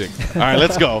good-ass music. All right,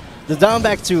 let's go. The down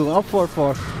back 2, up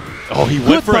 4-4. Oh, he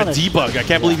went for a debug. I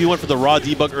can't believe he went for the raw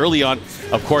debug early on.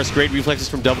 Of course, great reflexes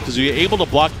from Devil Kazuya. Able to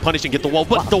block, punish, and get the wall.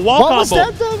 But the wall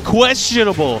combo,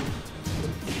 questionable.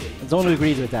 I don't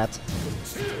agree with that.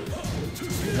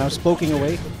 Now poking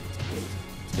away.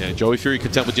 Yeah, Joey Fury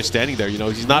content with just standing there. You know,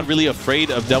 he's not really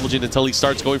afraid of Devil Jin until he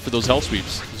starts going for those hell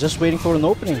sweeps. Just waiting for an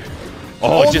opening.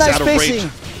 Oh, just nice out of spacing.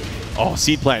 range. Oh,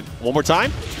 seed plant. One more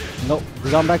time? No, the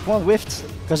down back 1 whiffed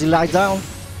because he lied down.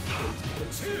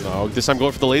 Oh, this time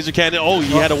going for the laser cannon. Oh,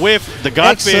 he had a whiff. The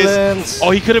God Fizz.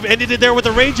 Oh, he could have ended it there with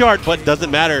the rage art, but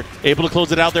doesn't matter. Able to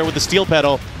close it out there with the steel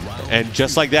pedal. And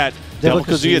just like that, Devil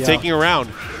Kazuya taking a round.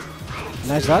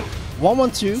 Nice that.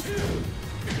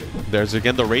 1-1-2. There's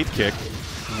again the Wraith Kick.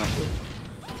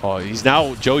 Oh, he's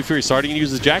now, Joey Fury starting to use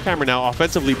his jackhammer now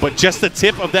offensively, but just the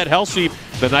tip of that hell sweep.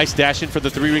 The nice dash in for the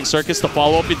 3-ring circus to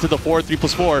follow up into the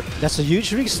 3+4. That's a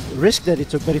huge risk that he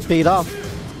took, but it paid off.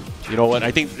 You know what? I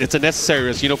think it's a necessary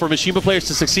risk. You know, for Mishima players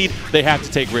to succeed, they have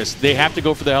to take risks. They have to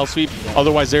go for the hell sweep.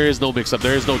 Otherwise, there is no mix-up.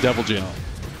 There is no Devil Jin.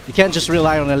 You can't just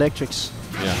rely on electrics.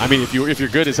 Yeah, I mean, if you're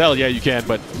good as hell, yeah, you can,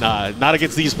 but not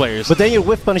against these players. But then your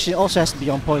whiff punishing also has to be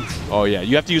on point. Oh, yeah.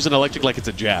 You have to use an electric like it's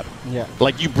a jab. Yeah.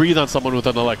 Like you breathe on someone with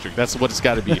an electric. That's what it's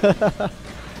got to be.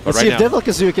 Let's see if Devil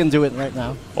Kazuya can do it right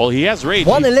now. Well, he has rage.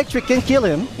 One electric can kill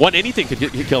him. One anything could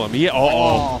kill him.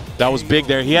 That was big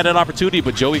there. He had an opportunity,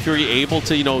 but Joey Fury able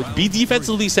to, you know, be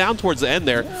defensively sound towards the end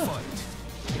there. Yeah.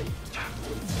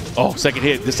 Oh, second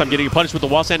hit. This time getting punished with the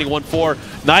wall standing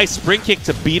 1-4. Nice spring kick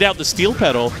to beat out the steel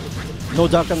pedal. No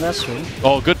duck on that swing.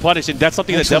 Oh, good punish, and that's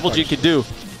something that Devil Jin can do.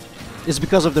 It's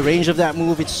because of the range of that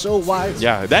move. It's so wide.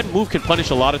 Yeah, that move can punish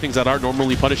a lot of things that aren't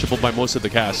normally punishable by most of the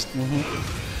cast.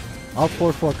 Out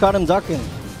 4-4. Caught him ducking.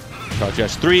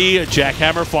 Crouch 3,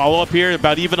 jackhammer follow-up here,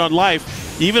 about even on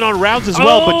life. Even on rounds as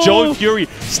well, but Joey Fury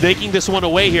snaking this one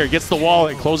away here. Gets the wall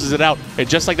and closes it out. And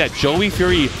just like that, Joey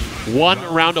Fury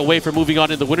 1 round away from moving on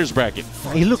in the winner's bracket.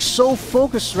 He looks so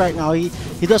focused right now. He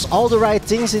does all the right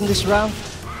things in this round.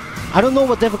 I don't know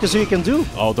what Devil Kazuya can do.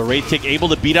 Oh, the Wraith Kick able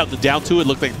to beat out the down 2, it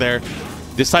looked like there.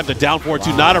 This time the down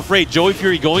 4-2, not afraid. Joey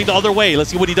Fury going the other way. Let's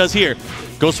see what he does here.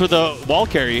 Goes for the wall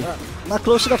carry. Not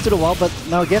close enough to the wall, but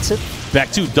now gets it.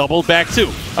 Back 2, double back 2.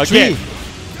 Again.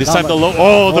 This time the low.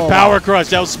 Oh, the power crush.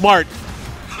 That was smart.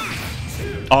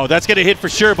 Oh, that's going to hit for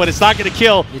sure, but it's not going to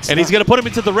kill. And he's going to put him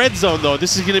into the red zone, though.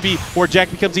 This is going to be where Jack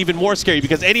becomes even more scary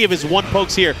because any of his 1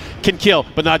 pokes here can kill.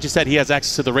 But not just that, he has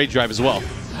access to the rage drive as well.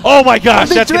 Oh my gosh,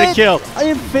 that's going to kill. I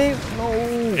am no.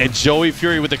 And Joey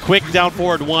Fury with a quick down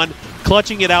forward 1,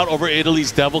 clutching it out over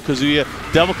Italy's Devil Kazuya.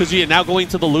 Devil Kazuya now going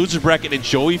to the loser bracket, and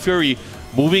Joey Fury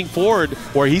moving forward,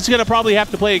 where he's going to probably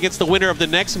have to play against the winner of the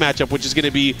next matchup, which is going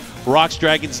to be Rock's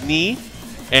Dragon's Knee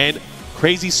and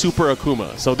Crazy Super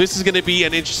Akuma. So this is going to be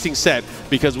an interesting set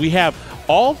because we have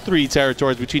all three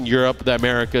territories between Europe, the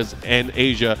Americas, and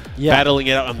Asia battling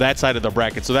it out on that side of the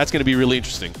bracket. So that's going to be really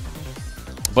interesting.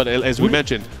 But as we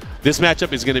mentioned, this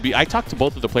matchup is going to be... I talked to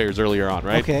both of the players earlier on,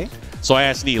 right? Okay. So I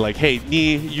asked Nee, like, hey,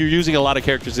 Nee, you're using a lot of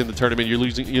characters in the tournament. You're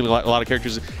using a lot of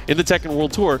characters in the Tekken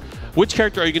World Tour. Which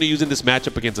character are you going to use in this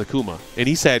matchup against Akuma? And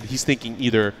he said he's thinking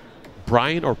either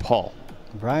Brian or Paul.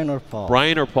 Brian or Paul.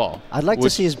 Brian or Paul. I'd like to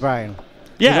see his Brian.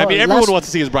 Yeah, you know, I mean, everyone wants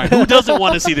to see his Brian. Who doesn't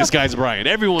want to see this guy's Brian?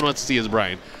 Everyone wants to see his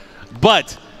Brian.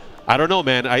 But I don't know,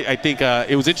 man. I think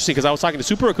it was interesting because I was talking to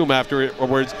Super Akuma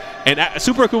afterwards, and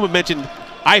Super Akuma mentioned,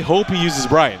 I hope he uses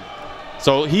Brian.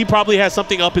 So he probably has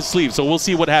something up his sleeve, so we'll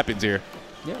see what happens here.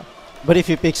 Yeah. But if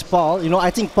he picks Paul, you know,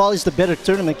 I think Paul is the better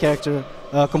tournament character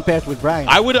compared with Brian.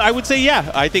 I would say,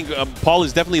 yeah. I think Paul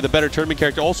is definitely the better tournament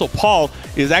character. Also, Paul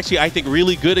is actually, I think,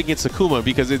 really good against Akuma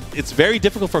because it's very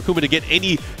difficult for Akuma to get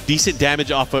any decent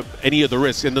damage off of any of the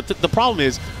risks. And the problem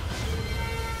is,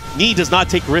 Nee does not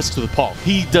take risks with Paul.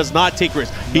 He does not take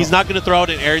risks. No. He's not going to throw out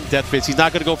an errant death fist. He's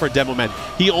not going to go for a demo man.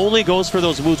 He only goes for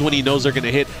those moves when he knows they're going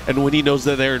to hit and when he knows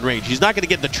that they're in range. He's not going to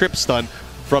get the trip stun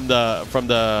from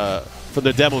the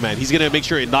demo man. He's going to make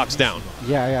sure it knocks down.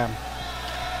 Yeah.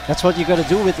 That's what you got to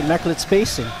do with immaculate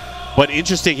spacing. But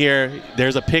interesting here,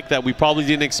 there's a pick that we probably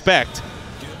didn't expect.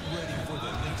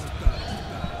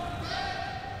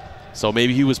 So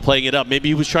maybe he was playing it up. Maybe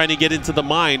he was trying to get into the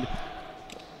mine.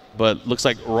 But looks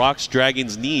like Rock's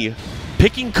Dragon's Knee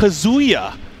picking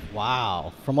Kazuya.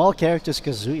 Wow. From all characters,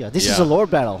 Kazuya. This is a lore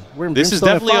battle. This is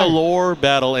definitely a lore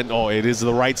battle, and oh, it is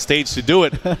the right stage to do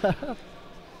it.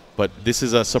 But this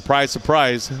is a surprise,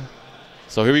 surprise.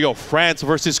 So here we go. France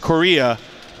versus Korea.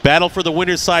 Battle for the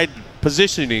winner's side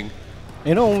positioning.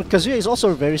 You know, Kazuya is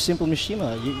also a very simple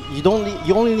Mishima.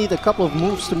 You only need a couple of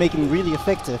moves to make him really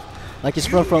effective. Like his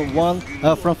front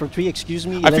three, excuse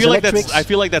me. I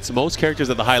feel like that's most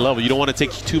characters at the high level. You don't want to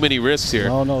take too many risks here.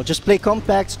 No. Just play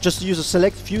compact. Just use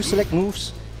few select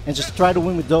moves, and just try to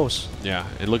win with those. Yeah,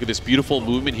 and look at this beautiful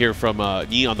movement here from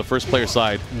Nee on the first player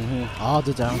side. Oh,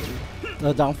 the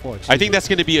down four. I think that's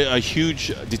going to be a huge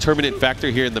determinant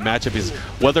factor here in the matchup is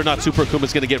whether or not Super Akuma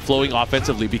is going to get flowing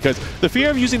offensively because the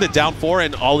fear of using the down four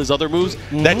and all his other moves,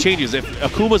 that changes. If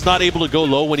Akuma's not able to go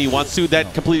low when he wants to,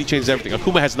 that completely changes everything.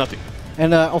 Akuma has nothing.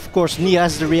 And of course, Nee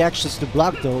has the reactions to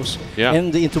block those,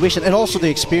 and the intuition, and also the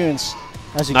experience.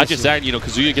 Not just that, you know,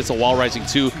 Kazuya gets a wall rising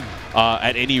too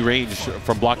at any range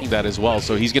from blocking that as well.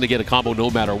 So he's going to get a combo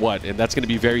no matter what, and that's going to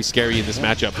be very scary in this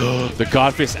matchup. The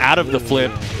Godfist out of the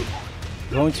flip.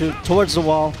 Going towards the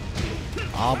wall.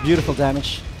 Oh, beautiful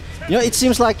damage. You know, it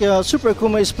seems like Super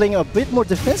Akuma is playing a bit more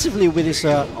defensively with his,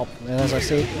 as I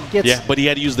say, but he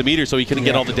had to use the meter, so he couldn't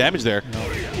get all the damage there.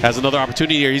 Has another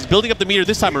opportunity here. He's building up the meter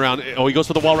this time around. Oh, he goes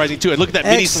for the wall rising too. And look at that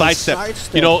mini sidestep.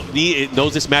 You know, Nee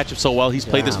knows this matchup so well. He's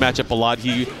played this matchup a lot.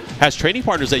 He has training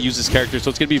partners that use this character, so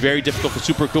it's going to be very difficult for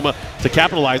Super Akuma to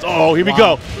capitalize. Oh, here we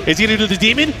go. Is he going to do the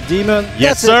demon? Demon.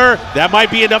 Yes, sir. That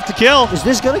might be enough to kill. Is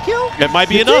this going to kill? It might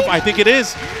be enough. I think it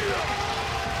is.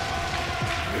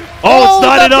 Oh, it's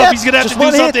not enough. He's going to have to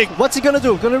do something. What's he going to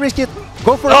do? Going to risk it?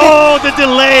 Go for it. Oh, the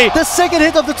delay. The second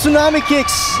hit of the tsunami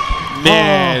kicks.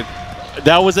 Man,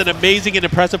 that was an amazing and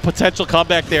impressive potential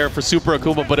comeback there for Super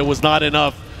Akuma, but it was not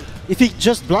enough. If he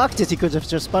just blocked it, he could have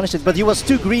just punished it, but he was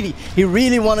too greedy. He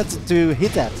really wanted to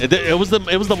hit that. It was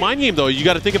the mind game, though. You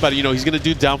got to think about it. You know, he's going to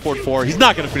do down forward 4. He's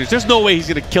not going to finish. There's no way he's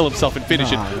going to kill himself and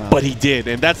finish it, but he did.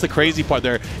 And that's the crazy part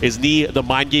there is Nee, the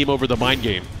mind game over the mind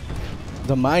game.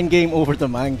 The mind game over the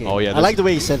mind game. Oh, yeah. I like the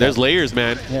way he said that. There's layers,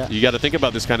 man. Yeah. You got to think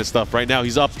about this kind of stuff. Right now,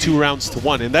 he's up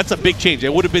 2-1, and that's a big change.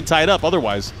 It would have been tied up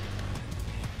otherwise.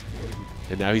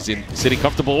 And now he's sitting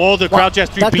comfortable. Oh, the crouch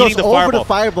S3 beating the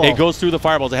fireball. It goes through the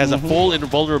fireballs. It has a full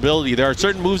invulnerability. There are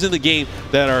certain moves in the game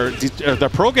that are they're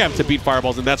programmed to beat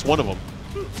fireballs, and that's one of them.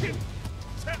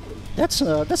 That's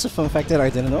a fun fact that I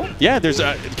didn't know. Yeah, there's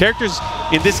characters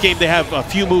in this game, they have a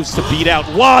few moves to beat out.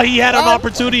 Wow, he had an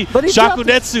opportunity.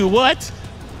 Shakunetsu, what?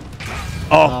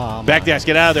 Oh, backdash,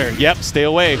 get out of there. Yep, stay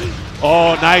away.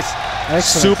 Oh, nice. Excellent.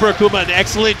 Super Akuma, an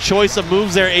excellent choice of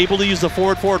moves there, able to use the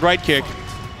forward right kick.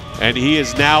 And he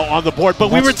is now on the board.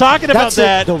 But we were talking about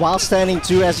that. The while standing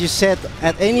too, as you said,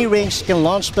 at any range can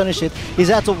launch punish it. He's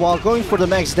at the wall, going for the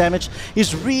max damage.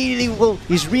 He's really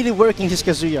working his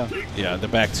Kazuya. Yeah, the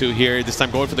back two here. This time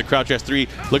going for the crouch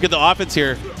S3. Look at the offense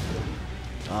here.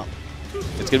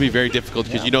 It's going to be very difficult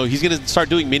because, you know, he's going to start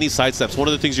doing mini sidesteps. One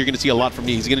of the things you're going to see a lot from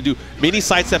me, he's going to do mini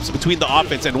sidesteps between the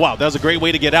offense. And wow, that was a great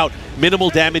way to get out. Minimal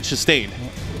damage sustained.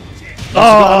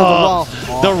 Oh,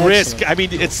 the risk. I mean,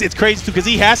 it's crazy too because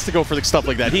he has to go for the stuff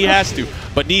like that. He has to.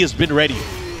 But Nee has been ready.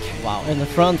 Wow, and the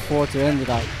front four to end it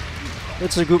out.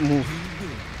 It's a good move.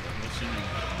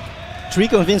 3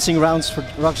 convincing rounds for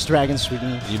Rox Dragon's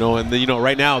knee. You know, and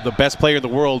right now, the best player in the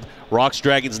world, Rox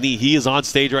Dragon's knee, he is on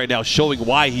stage right now showing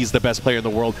why he's the best player in the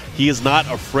world. He is not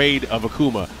afraid of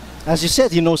Akuma. As you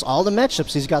said, he knows all the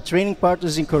matchups. He's got training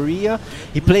partners in Korea.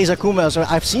 He plays Akuma as well.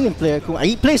 I've seen him play Akuma.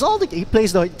 He plays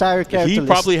the entire character He list.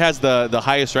 probably has the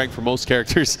highest rank for most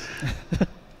characters.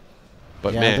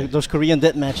 But yeah, man, those Korean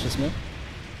death matches, man.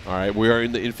 All right, we are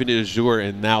in the Infinite Azure,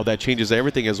 and now that changes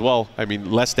everything as well. I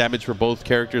mean, less damage for both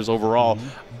characters overall.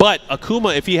 But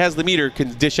Akuma, if he has the meter,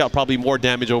 can dish out probably more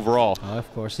damage overall.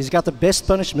 Of course. He's got the best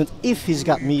punishment if he's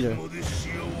got meter.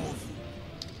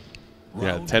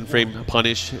 Yeah, 10-frame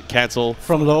punish, cancel.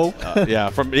 From low?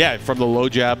 From the low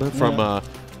jab, from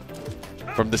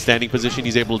the standing position,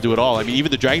 he's able to do it all. I mean,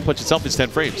 even the Dragon Punch itself is 10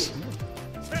 frames.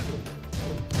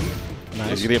 Nice.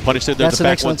 He's going to get punished there. There's the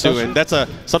back one too. And that's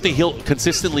something he'll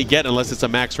consistently get unless it's a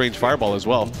max range fireball as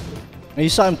well. And you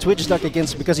saw him twitch duck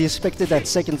against because he expected that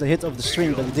second hit of the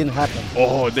string, but it didn't happen.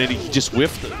 Oh, and then he just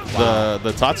whiffed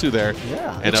the Tatsu there.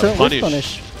 Yeah, and a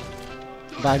punish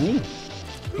by me.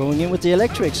 Going in with the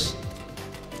electrics.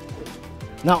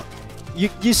 Now,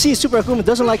 you see Super Akuma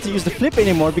doesn't like to use the flip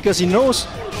anymore because he knows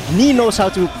Knee knows how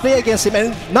to play against him,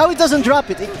 and now he doesn't drop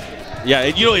it. Yeah,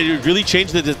 and it really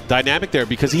changed the dynamic there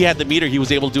because he had the meter. He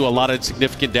was able to do a lot of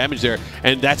significant damage there,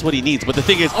 and that's what he needs. But the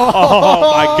thing is,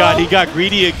 oh my God, he got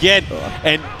greedy again.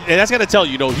 And that's got to tell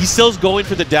you, he's still going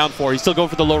for the down 4. He's still going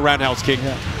for the low roundhouse kick.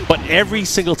 Yeah. But every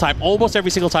single time, almost every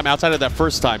single time outside of that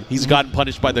first time, he's gotten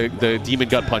punished by the demon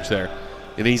gut punch there.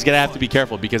 And he's going to have to be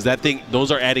careful because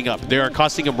those are adding up. They are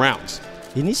costing him rounds.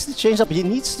 He needs to change up. He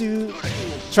needs to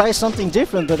try something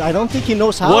different, but I don't think he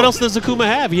knows how. What else does Akuma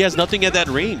have? He has nothing at that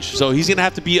range. So he's going to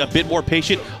have to be a bit more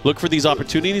patient, look for these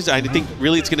opportunities. I think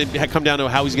really it's going to come down to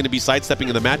how he's going to be sidestepping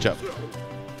in the matchup.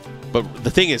 But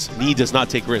the thing is, Knee does not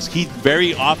take risks. He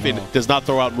very often does not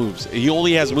throw out moves. He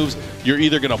only has moves, you're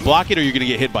either going to block it or you're going to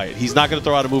get hit by it. He's not going to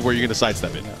throw out a move where you're going to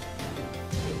sidestep it.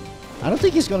 I don't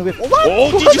think he's going to be. Oh,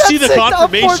 did you see the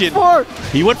confirmation?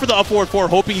 He went for the up forward 4,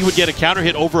 hoping he would get a counter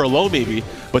hit over a low maybe.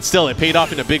 But still, it paid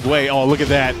off in a big way. Oh, look at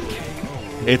that.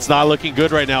 It's not looking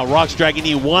good right now. Rox Dragon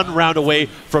Knee 1 round away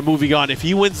from moving on. If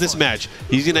he wins this match,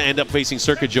 he's going to end up facing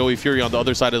Circa Joey Fury on the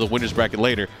other side of the winner's bracket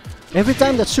later. Every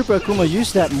time that Super Akuma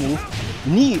used that move,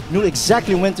 Knee knew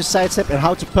exactly when to sidestep and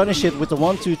how to punish it with the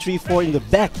 1, 2, 3, 4 in the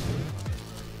back.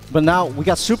 But now we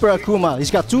got Super Akuma.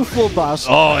 He's got 2 full bars.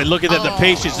 Oh, and look at that, the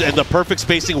patience and the perfect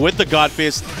spacing with the God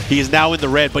Fist. He is now in the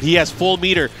red, but he has full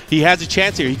meter. He has a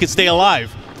chance here. He can stay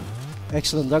alive.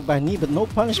 Excellent duck by Knee, but no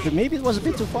punishment. Maybe it was a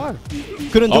bit too far.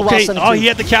 Couldn't do okay. Oh, he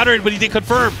had the counter in, but he didn't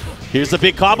confirm. Here's the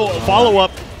big combo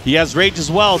follow-up. He has rage as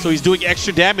well, so he's doing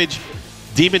extra damage.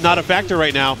 Demon not a factor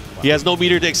right now. He has no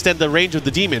meter to extend the range of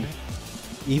the demon.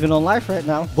 Even on life right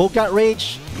now. Both got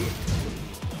rage.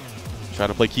 Trying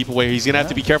to play keep away. He's going to have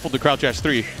to be careful to crouch dash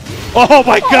 3. Oh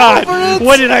my God!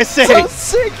 What did I say? That was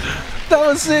sick. That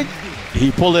was sick.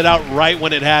 He pulled it out right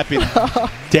when it happened.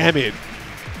 Damn it.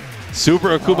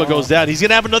 Super Akuma goes down. He's going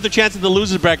to have another chance in the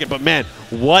loser's bracket, but man,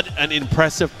 what an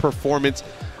impressive performance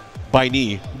by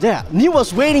Knee. Yeah, Knee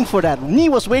was waiting for that. Knee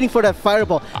was waiting for that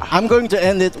fireball. I'm going to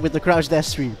end it with the crouch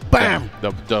dash 3. Bam!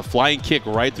 The flying kick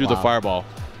right through the fireball.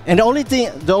 And the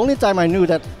only time I knew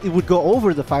that it would go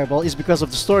over the fireball is because of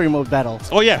the story mode battles.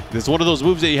 Oh yeah, it's one of those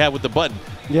moves that you have with the button.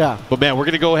 Yeah. But man, we're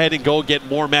going to go ahead and go get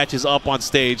more matches up on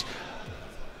stage.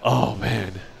 Oh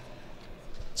man.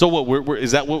 So what?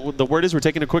 Is that what the word is? We're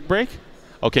taking a quick break?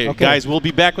 Okay, guys, we'll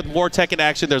be back with more Tekken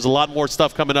action. There's a lot more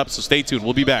stuff coming up, so stay tuned.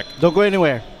 We'll be back. Don't go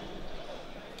anywhere.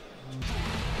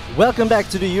 Welcome back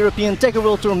to the European Tekken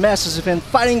World Tour Masters event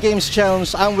Fighting Games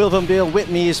Challenge. I'm Will Van Beel, with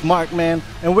me is Mark Man,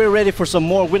 and we're ready for some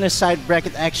more winner's side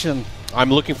bracket action. I'm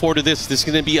looking forward to this. This is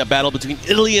going to be a battle between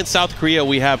Italy and South Korea.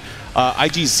 We have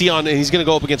IG Sion, and he's going to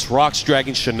go up against Rox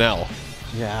Dragon Chanel.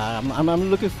 Yeah, I'm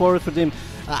looking forward for them.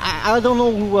 I don't know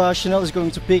who Chanel is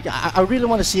going to pick. I really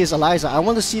want to see his Eliza. I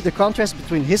want to see the contrast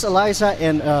between his Eliza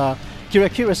and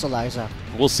Kira's Eliza.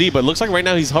 We'll see, but it looks like right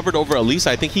now he's hovered over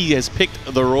Elisa. I think he has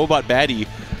picked the robot baddie.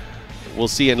 We'll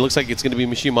see, and it looks like it's going to be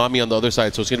Mishimami on the other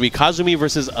side. So it's going to be Kazumi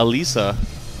versus Elisa.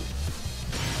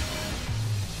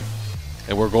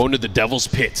 And we're going to the Devil's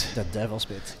Pit. The Devil's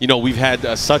Pit. You know, we've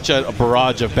had such a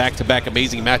barrage of back-to-back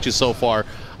amazing matches so far.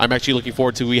 I'm actually looking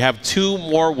forward to. We have 2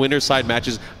 more winner's side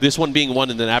matches. This one being one,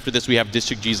 and then after this we have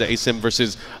District G's ASIM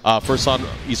versus First Son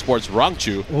Esports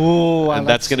Rangchu. Ooh, and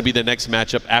that's going to be the next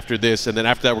matchup after this. And then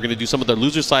after that, we're going to do some of the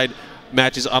loser side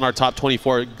matches on our top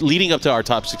 24, leading up to our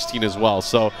top 16 as well.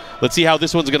 So let's see how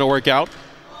this one's going to work out.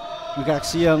 We got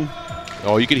Sion.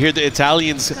 Oh, you can hear the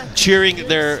Italians cheering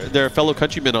their fellow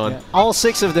countrymen on. Yeah, all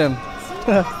 6 of them.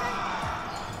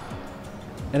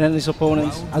 And then his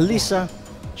opponent, Alisa,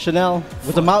 Chanel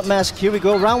with the mount mask. Here we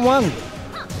go, round 1.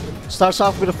 Starts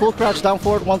off with a full crouch down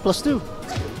forward, 1+2.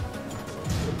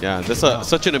 Yeah, that's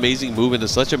such an amazing move and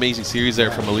such an amazing series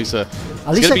there from Alisa.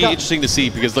 It's going to be interesting to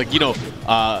see because, like, you know,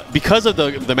 because of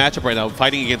the matchup right now,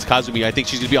 fighting against Kazumi, I think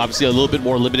she's going to be obviously a little bit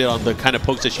more limited on the kind of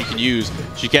pokes that she can use.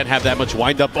 She can't have that much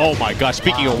wind-up. Oh, my gosh.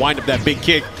 Speaking of wind-up, that big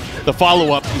kick, the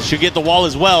follow-up, she'll get the wall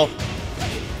as well.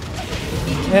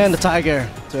 And the Tiger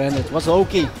to end it. What's the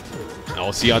Oki?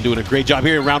 Oh, Sion doing a great job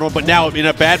here in round 1, but now in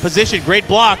a bad position. Great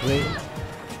block.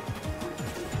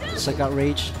 Check out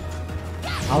Rage.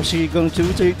 How's she going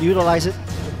to utilize it?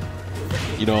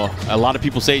 You know, a lot of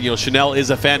people say, you know, Chanel is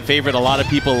a fan favorite. A lot of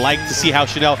people like to see how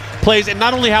Chanel plays, and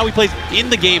not only how he plays in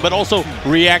the game, but also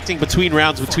reacting between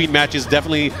rounds, between matches.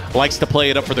 Definitely likes to play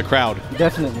it up for the crowd.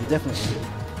 Definitely, definitely.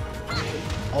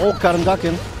 Oh, got him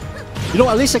ducking. You know,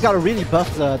 Alisa got really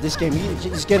buffed this game.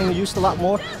 He's getting used a lot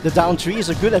more. The down 3 is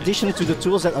a good addition to the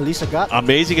tools that Alisa got.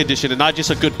 Amazing addition, and not just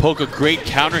a good poke, a great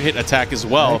counter hit attack as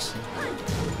well. Nice.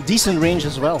 Decent range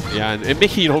as well. Yeah, and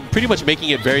making, you know, pretty much making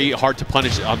it very hard to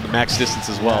punish on the max distance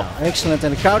as well. Yeah, excellent,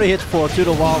 and a counter hit to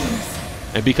the wall.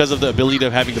 And because of the ability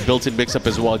of having the built-in mix-up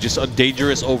as well, just a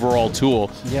dangerous overall tool.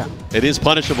 Yeah. It is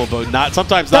punishable, but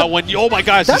sometimes not when you, oh my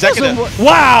gosh, that doesn't work.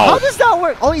 Wow! How does that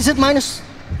work? Oh, is it minus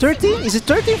 13? Is it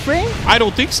 13 frame? I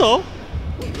don't think so.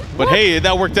 But hey,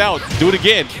 that worked out. Do it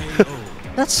again.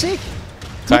 That's sick.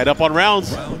 Tied up on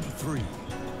rounds.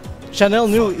 Chanel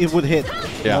knew it would hit.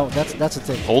 Yeah. No, that's a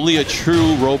thing. Only a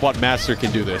true robot master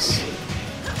can do this.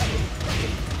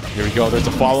 Here we go. There's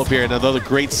a follow-up here. Another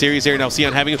great series here. Now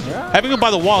Sion having him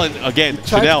by the wall. And again,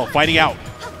 Chanel fighting out.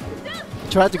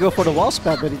 Tried to go for the wall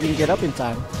spat, but he didn't get up in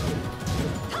time.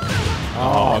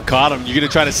 Oh, caught him. You're going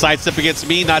to try to sidestep against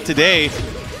me? Not today.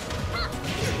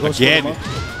 Again.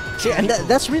 See, and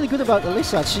that's really good about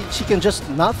Alisa. She can just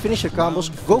not finish her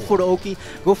combos, go for the Oki,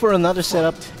 go for another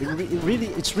setup.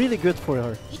 It's really good for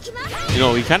her. You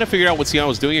know, he kind of figured out what Sion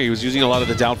was doing here. He was using a lot of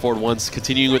the down forward ones,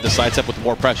 continuing with the sidestep with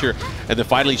more pressure, and then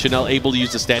finally Chanel able to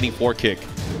use the standing 4 kick.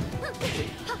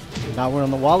 Now we're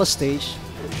on the Wallace stage.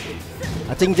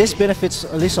 I think this benefits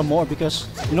Alisa more because,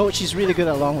 you know, she's really good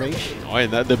at long range. Oh,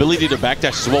 and the ability to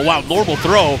backdash as well. Wow, normal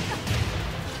throw.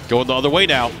 Going the other way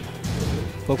now.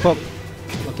 Poke.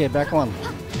 Okay, back one.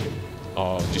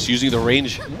 Oh, just using the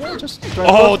range. Yeah, just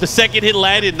the second hit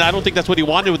landed, and I don't think that's what he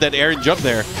wanted with that air and jump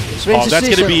there. Oh, that's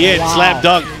going to be it. Wow. Slam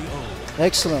dunk.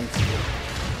 Excellent.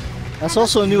 That's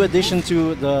also a new addition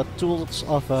to the tools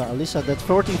of Alisa. That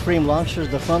 14-frame launcher,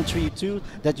 the front 3-2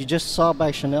 that you just saw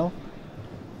by Chanel.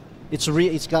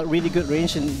 It's got really good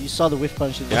range, and you saw the whiff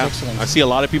punish. It was excellent. I see a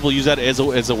lot of people use that as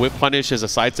a whip punish, as a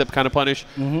sidestep kind of punish.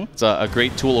 It's a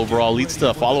great tool overall. Leads to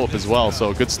a follow-up as well,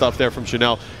 so good stuff there from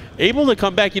Chanel. Able to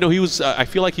come back, you know, he was, I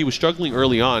feel like he was struggling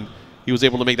early on. He was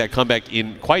able to make that comeback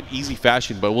in quite easy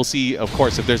fashion, but we'll see, of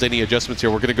course, if there's any adjustments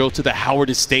here. We're going to go to the Howard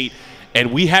Estate,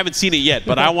 and we haven't seen it yet,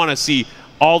 but I want to see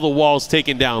all the walls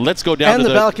taken down. Let's go down to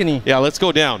the balcony. Yeah, let's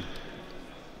go down.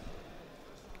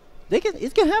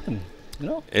 It can happen. You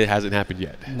know? It hasn't happened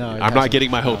yet. No, I'm not getting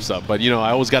my hopes up, but you know,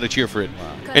 I always got to cheer for it.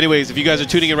 Wow. Anyways, if you guys are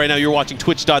tuning in right now, you're watching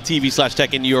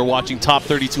twitch.tv/Tekken. You are watching Top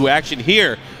 32 action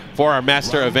here for our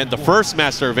Master event, the first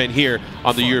Master event here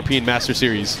on the European Master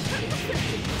Series.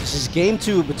 This is game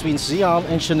 2 between Sion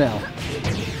and Chanel.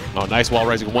 Oh, nice wall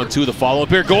rising 1-2. The follow-up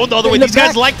here. Going the other way. These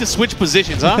guys like to switch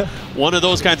positions, huh? One of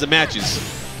those kinds of matches.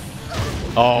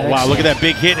 Oh, excellent. Wow. Look at that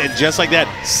big hit. And just like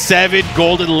that, 7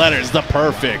 golden letters. The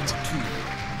perfect.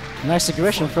 Nice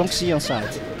aggression from Sion's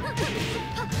side.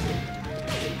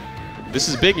 This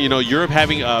is big. You know, Europe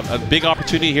having a big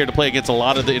opportunity here to play against a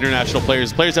lot of the international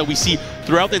players that we see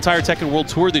throughout the entire Tekken World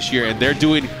Tour this year, and they're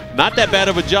doing not that bad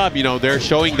of a job. You know, they're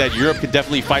showing that Europe can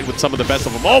definitely fight with some of the best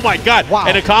of them. Oh my God! Wow.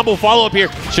 And a combo follow-up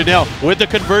here. Chanel with the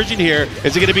conversion here.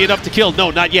 Is it going to be enough to kill? No,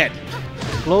 not yet.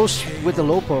 Close with the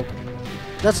low poke.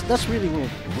 That's really good.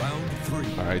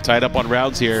 All right, tied up on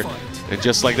rounds here, and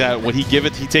just like that, when he give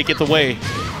it, he take it away.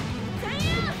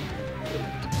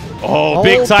 Oh,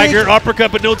 big tiger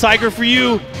uppercut, but no tiger for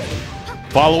you.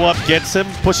 Follow-up gets him,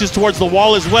 pushes towards the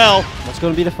wall as well. What's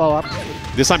going to be the follow-up?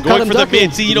 This time going for the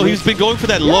mid. See, you know, he's been going for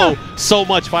that low so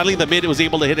much. Finally, the mid was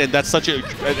able to hit it, and that's such an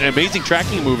amazing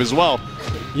tracking move as well.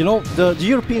 You know, the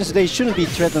Europeans, they shouldn't be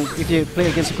threatened if they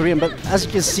play against a Korean, but as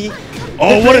you can see...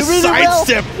 Oh, what a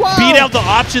sidestep! Wow. Beat out the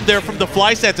option there from the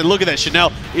fly stance, and look at that.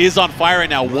 Chanel is on fire right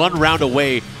now, 1 round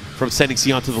away from sending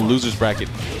Sion to the loser's bracket.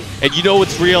 And you know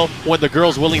it's real when the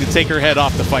girl's willing to take her head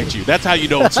off to fight you. That's how you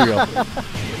know it's real.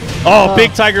 Oh,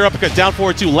 big tiger uppercut, down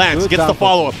forward 2, lands, gets the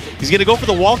follow-up. He's going to go for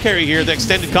the wall carry here, the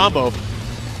extended combo.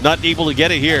 Not able to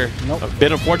get it here. Nope. A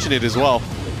bit unfortunate as well.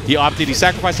 he opted, he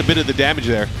sacrificed a bit of the damage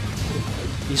there.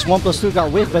 His 1+2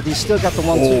 got whiffed, but he still got the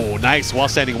 1-2. Oh, nice. While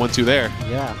standing 1-2 there.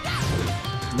 Yeah.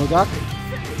 Mogak.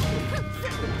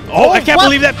 Oh, I can't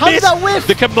believe that How did missed. that whiff?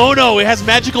 The kimono, it has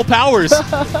magical powers.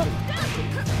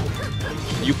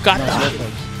 You got that.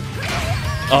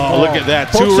 Oh, look at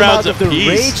that. 2 rounds of the peace.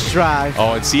 rage drive.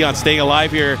 Oh, and Sion staying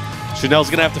alive here. Chanel's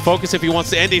going to have to focus if he wants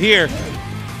to end it here.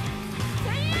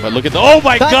 But look at the... Oh,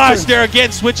 my gosh. They're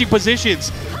again switching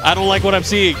positions. I don't like what I'm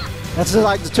seeing. That's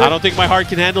like the turn. I don't think my heart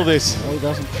can handle this. No, he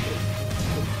doesn't.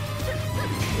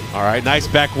 All right, nice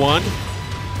back 1.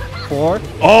 4.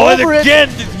 Oh, and again,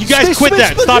 you guys quit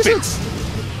that. Stop it. Positions.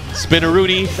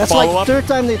 Spinneroonie, That's follow like up. the 3rd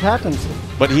time it happened.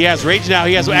 But he has rage now.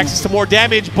 He has access to more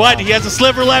damage, but he has a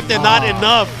sliver left and not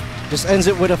enough. Just ends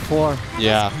it with a 4.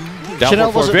 Yeah.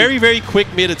 Down 4. Very, very quick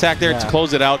mid-attack there to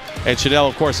close it out. And Chanel,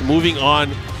 of course, moving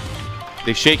on.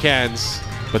 They shake hands.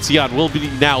 But Sion will be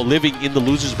now living in the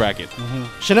loser's bracket.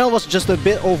 Chanel was just a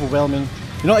bit overwhelming.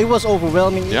 You know, it was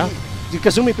overwhelming. Yeah. The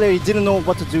Kazumi player, he didn't know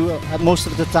what to do at most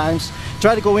of the times.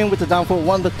 Tried to go in with the down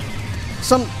 4-1, but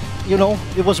you know,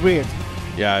 it was weird.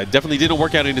 Yeah, it definitely didn't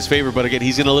work out in his favor, but again,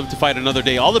 he's going to live to fight another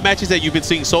day. All the matches that you've been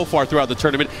seeing so far throughout the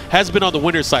tournament has been on the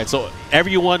winner's side. So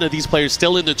every one of these players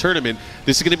still in the tournament.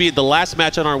 This is going to be the last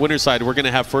match on our winner's side. We're going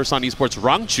to have first on esports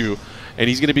Rangchu, and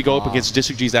he's going to be going up against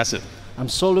District G's Essen. I'm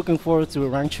so looking forward to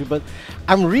Rangchu, but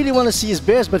I really want to see his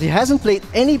bears, but he hasn't played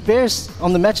any bears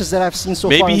on the matches that I've seen so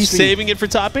far. Maybe he's saving it for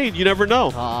top 8. You never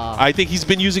know. I think he's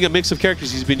been using a mix of characters.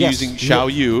 He's been using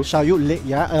Xiao Yu. Xiao Yu,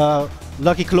 yeah.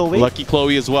 Lucky Chloe. Lucky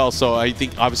Chloe as well. So I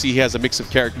think obviously he has a mix of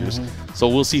characters. So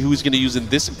we'll see who's going to use in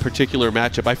this particular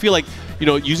matchup. I feel like, you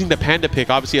know, using the Panda pick,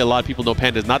 obviously a lot of people know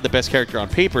Panda is not the best character on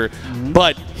paper,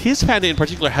 but his Panda in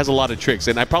particular has a lot of tricks,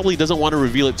 and I probably doesn't want to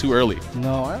reveal it too early.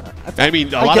 No, I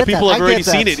mean, a lot of people have already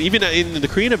seen it. Even in the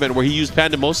Korean event where he used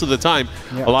Panda most of the time,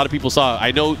 a lot of people saw it.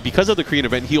 I know because of the Korean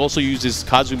event, he also uses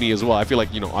Kazumi as well. I feel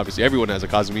like, you know, obviously everyone has a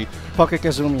Kazumi. Pocket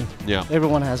Kazumi. Yeah.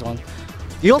 Everyone has one.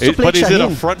 He also played But is Shaheen.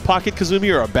 it a front pocket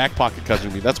Kazumi or a back pocket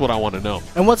Kazumi? That's what I want to know.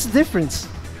 And what's the difference?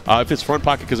 If it's front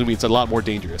pocket Kazumi, it's a lot more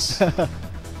dangerous.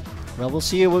 Well, we'll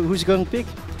see who's going to pick.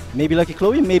 Maybe Lucky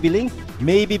Chloe, maybe Ling,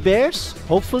 maybe Bears,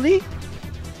 hopefully.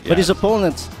 But his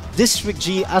opponent, District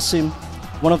G Asim,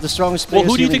 one of the strongest players.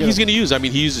 Well, who do you think he's going to use? I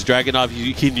mean, he uses Dragunov.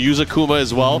 He can use Akuma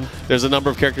as well. There's a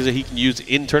number of characters that he can use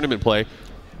in tournament play.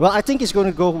 Well, I think he's going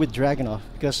to go with Dragunov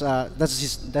because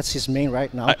that's his main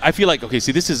right now. I feel like, okay,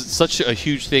 see, this is such a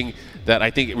huge thing that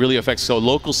I think it really affects. So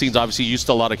local scenes obviously used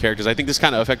to a lot of characters. I think this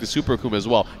kind of affected Super Akuma as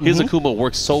well. His Akuma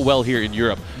works so well here in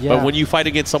Europe. But when you fight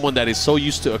against someone that is so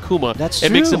used to Akuma,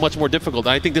 it makes it much more difficult.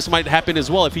 And I think this might happen as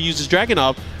well if he uses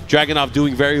Dragunov. Dragunov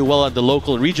doing very well at the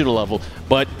local and regional level.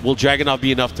 But will Dragunov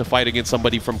be enough to fight against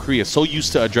somebody from Korea so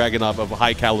used to a Dragunov of a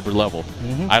high caliber level?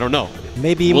 I don't know.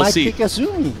 Maybe he might pick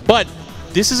Azumi. But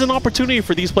this is an opportunity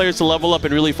for these players to level up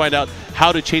and really find out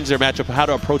how to change their matchup, how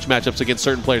to approach matchups against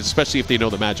certain players, especially if they know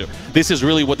the matchup. This is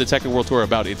really what the Tekken World Tour are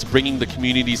about. It's bringing the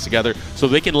communities together so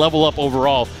they can level up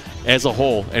overall as a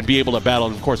whole and be able to battle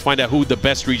and, of course, find out who the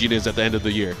best region is at the end of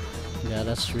the year. Yeah,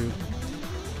 that's true.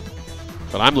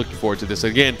 But I'm looking forward to this.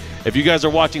 Again, if you guys are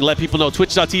watching, let people know.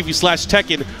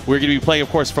 Twitch.tv/Tekken. We're going to be playing, of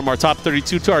course, from our top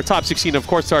 32 to our top 16, of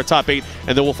course, to our top 8.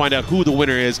 And then we'll find out who the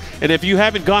winner is. And if you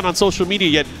haven't gone on social media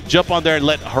yet, jump on there and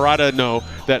let Harada know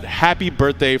that happy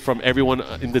birthday from everyone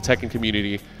in the Tekken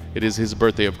community. It is his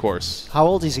birthday, of course. How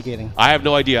old is he getting? I have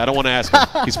no idea. I don't want to ask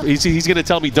him. he's going to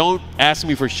tell me, don't ask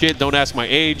me for shit. Don't ask my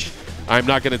age. I'm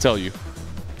not going to tell you.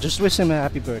 Just wish him a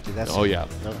happy birthday. That's it. Yeah.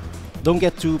 No. Don't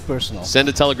get too personal. Send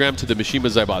a telegram to the Mishima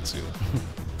Zaibatsu.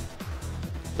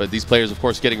 But these players, of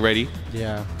course, getting ready.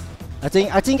 Yeah. I think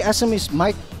SMEs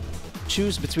might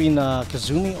choose between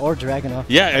Kazumi or Dragunov.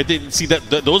 Yeah, I didn't see that.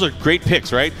 Those are great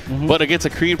picks, right? But against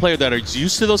a Korean player that is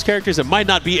used to those characters, it might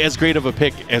not be as great of a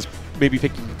pick as maybe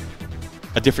picking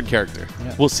a different character.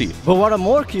 Yeah. We'll see. But what I'm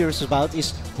more curious about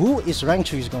is who is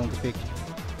Rangchu is going to pick.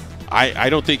 I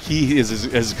don't think he is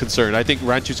as concerned. I think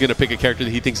Ranchu's going to pick a character that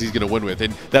he thinks he's going to win with,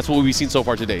 and that's what we've seen so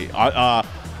far today.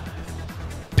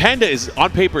 Panda is,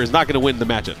 on paper, is not going to win the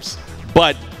matchups,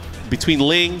 but between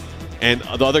Ling and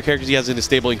the other characters he has in his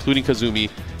stable, including Kazumi,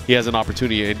 he has an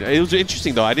opportunity. And it was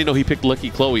interesting, though. I didn't know he picked Lucky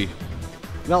Chloe.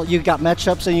 Well, you got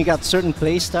matchups and you got certain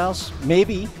play styles.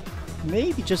 Maybe,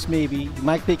 just maybe, you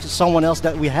might pick someone else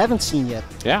that we haven't seen yet.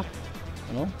 Yeah.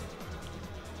 You know?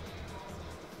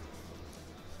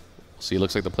 See, it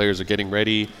looks like the players are getting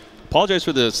ready. Apologize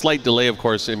for the slight delay, of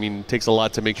course. I mean, it takes a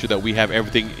lot to make sure that we have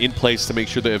everything in place to make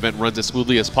sure the event runs as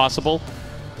smoothly as possible.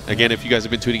 Again, if you guys have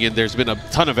been tuning in, there's been a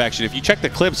ton of action. If you check the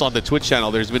clips on the Twitch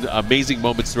channel, there's been amazing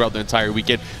moments throughout the entire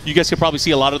weekend. You guys can probably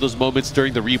see a lot of those moments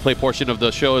during the replay portion of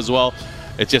the show as well.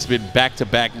 It's just been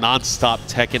back-to-back, non-stop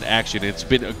Tekken action. It's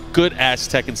been a good-ass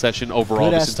Tekken session overall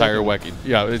this entire weekend.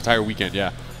 Yeah, entire weekend.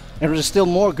 Yeah. And there's still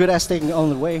more good-ass Tekken on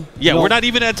the way. Yeah, we're not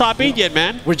even at top 8 yet,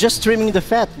 man. We're just trimming the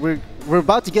fat. We're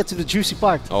about to get to the juicy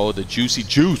part. Oh, the juicy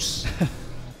juice.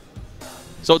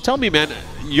 So tell me, man,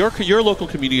 your local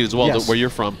community as well, yes. where you're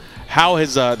from, how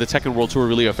has the Tekken World Tour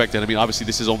really affected? I mean, obviously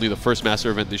this is only the first master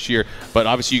event this year, but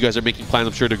obviously you guys are making plans,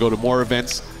 I'm sure, to go to more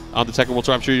events on the Tekken World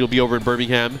Tour. I'm sure you'll be over in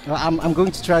Birmingham. I'm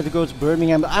going to try to go to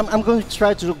Birmingham. I'm going to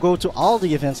try to go to all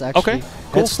the events, actually. Okay,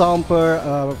 cool. Head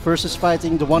Stomper, Versus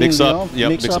Fighting, the one in Lyon.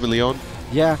 Mix up in Lyon.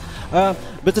 Yeah,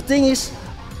 but the thing is,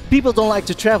 people don't like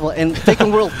to travel, and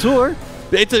Tekken World Tour...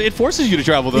 It forces you to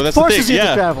travel, though. That's the thing. It forces you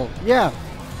to travel, yeah.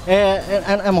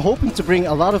 And I'm hoping to bring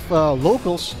a lot of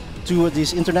locals to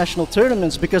these international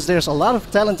tournaments, because there's a lot of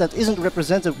talent that isn't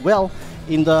represented well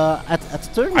in at the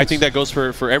tournaments. I think that goes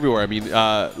for everywhere. I mean,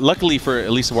 luckily for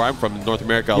at least where I'm from in North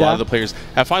America, a lot of the players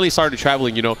have finally started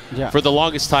traveling. You know, for the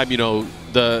longest time, you know,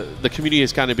 the community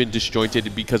has kind of been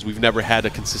disjointed because we've never had a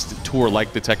consistent tour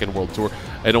like the Tekken World Tour.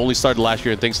 It only started last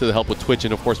year, and thanks to the help with Twitch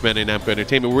and of course Bandai Namco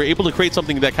Entertainment, we were able to create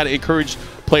something that kind of encouraged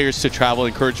players to travel,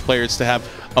 encouraged players to have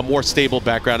a more stable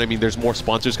background. I mean, there's more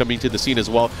sponsors coming to the scene as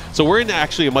well. So we're in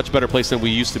actually a much better place than we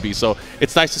used to be. So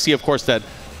it's nice to see, of course, that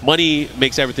money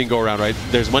makes everything go around, right?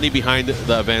 There's money behind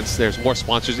the events. There's more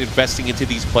sponsors investing into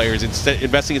these players,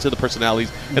 investing into the personalities,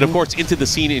 and of course into the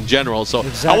scene in general. So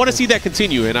I want to see that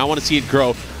continue, and I want to see it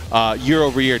grow year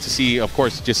over year to see, of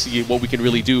course, just see what we can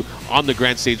really do on the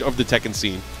grand stage of the Tekken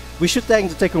scene. We should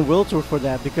thank the Tekken World Tour for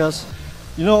that, because,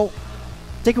 you know,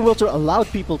 Tekken World Tour allowed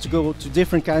people to go to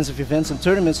different kinds of events and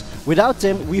tournaments. Without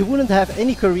them, we wouldn't have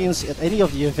any Koreans at any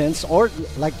of the events, or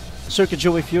like Circuit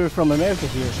Joey Fury from America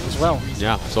here as well.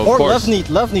 Yeah, so or of course.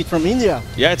 Love Neat from India.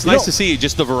 Yeah, it's nice to see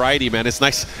just the variety, man. It's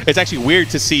nice. It's actually weird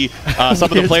to see some of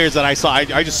the players that I saw.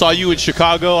 I just saw you in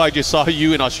Chicago. I just saw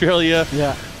you in Australia.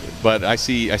 Yeah. But I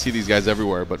see these guys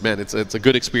everywhere. But man, it's a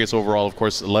good experience overall. Of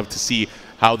course, I'd love to see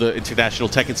how the international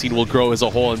Tekken scene will grow as a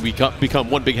whole and become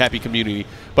one big happy community.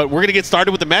 But we're gonna get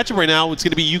started with the matchup right now. It's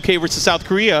gonna be UK versus South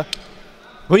Korea.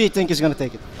 Who do you think is gonna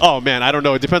take it? Oh man, I don't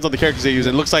know. It depends on the characters they use.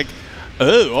 It looks like,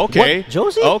 oh, okay. What?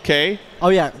 Josie? Okay. Oh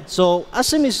yeah. So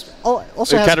Asim is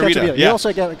also has Katarina. Yeah. He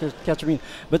also got Katarina.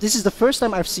 But this is the first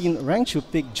time I've seen Rangchu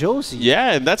pick Josie.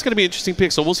 Yeah, and that's going to be an interesting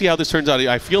pick. So we'll see how this turns out.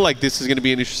 I feel like this is going to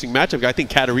be an interesting matchup. I think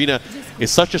Katarina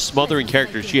is such a smothering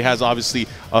character. She has obviously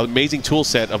an amazing tool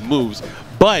set of moves.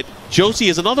 But Josie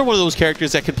is another one of those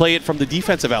characters that can play it from the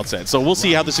defensive outset. So we'll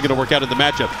see how this is going to work out in the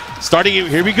matchup. Starting,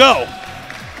 here we go.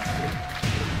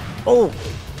 Oh.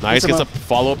 Nice. Gets a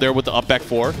follow-up there with the up back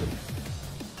 4.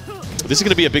 This is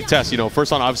going to be a big test, you know.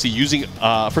 First on, obviously, using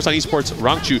first on esports,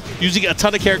 Rangchu, using a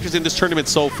ton of characters in this tournament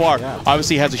so far. Yeah.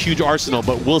 Obviously, has a huge arsenal,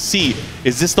 but we'll see.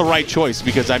 Is this the right choice?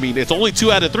 Because I mean, it's only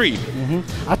 2 out of 3.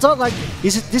 I thought like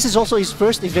this is also his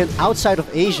first event outside of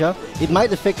Asia. It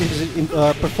might affect his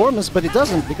performance, but it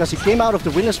doesn't, because he came out of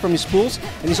the winners from his pools,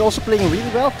 and he's also playing really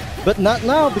well. But not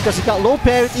now, because he got low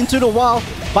parried into the wall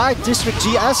by District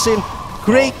G Asim.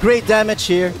 Great damage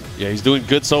here. Yeah, he's doing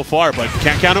good so far, but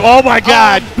can't count him. Oh my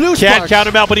God! Can't count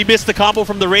him out, but he missed the combo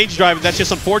from the rage drive. That's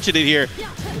just unfortunate here.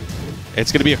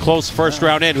 It's going to be a close first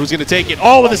round end. Who's going to take it?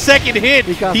 Oh, with a second hit,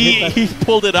 he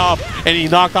pulled it off, and he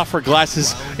knocked off her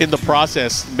glasses in the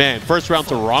process. Man, first round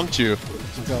to Rangchu.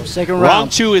 Second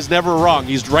round. Rangchu is never wrong.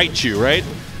 He's right, Chu, right?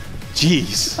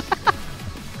 Jeez.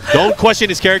 Don't question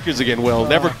his characters again, Will.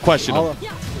 Never question them.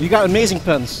 You got amazing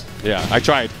puns. Yeah, I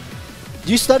tried.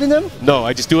 Do you study them? No,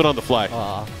 I just do it on the fly.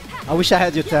 I wish I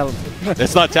had your talent.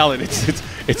 It's not talent.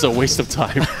 It's a waste of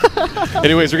time.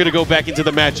 Anyways, we're going to go back into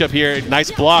the matchup here.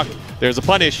 Nice block. There's a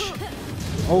punish.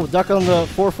 Oh, duck on the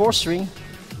 4-4 string.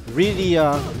 Really,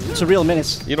 it's a real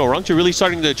menace. You know, Rangchu really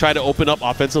starting to try to open up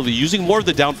offensively, using more of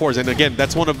the down 4s. And again,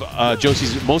 that's one of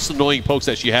Josie's most annoying pokes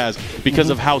that she has because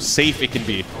of how safe it can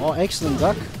be. Oh, excellent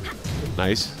duck.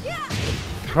 Nice.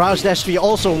 Crouch dash 3,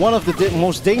 also one of the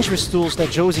most dangerous tools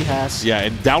that Josie has. Yeah,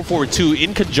 and down forward 2,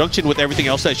 in conjunction with everything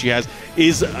else that she has,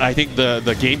 is, I think,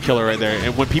 the game killer right there.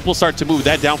 And when people start to move,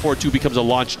 that down forward 2 becomes a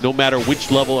launch no matter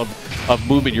which level of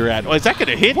movement you're at. Oh, is that going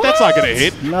to hit? What? That's not going to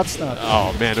hit. That's not.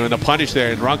 Oh, man, and a punish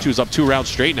there, and Rangchu's up 2 rounds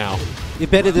straight now. He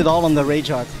betted it all on the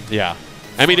Rage Art. Yeah.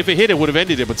 I mean, if it hit, it would have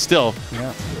ended it, but still.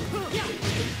 Yeah.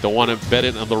 Don't want to bet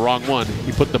it on the wrong one.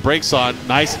 He put the brakes on.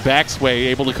 Nice back sway,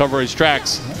 able to cover his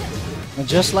tracks. And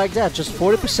just like that, just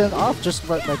 40% off, just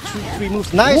by 2-3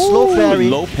 moves. Nice low parry.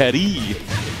 Low parry.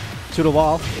 To the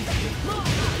wall.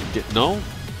 No.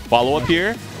 Follow up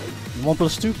here.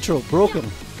 1+2 throw, broken.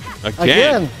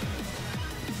 Again.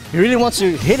 He really wants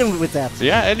to hit him with that.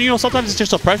 Yeah, and you know, sometimes it's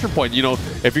just a pressure point. You know,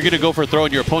 if you're going to go for a throw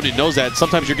and your opponent knows that,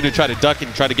 sometimes you're going to try to duck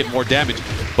and try to get more damage.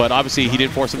 But obviously, he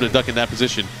didn't force him to duck in that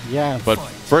position. Yeah. But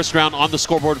first round on the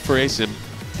scoreboard for Asim.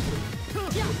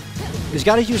 He's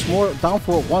got to use more down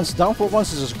forward ones. Down forward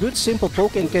ones is a good, simple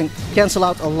poke and can cancel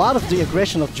out a lot of the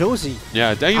aggression of Josie.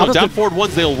 Yeah, you know, down forward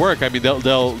ones, they'll work. I mean, they'll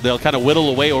kind of whittle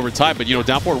away over time. But, you know,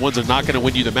 down forward ones are not going to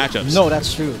win you the matchups. No,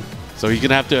 that's true. So he's going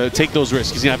to have to take those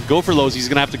risks. He's going to have to go for lows. He's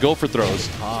going to have to go for throws.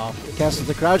 Cancels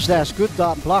the crouch dash. Good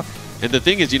block. And the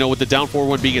thing is, you know, with the down forward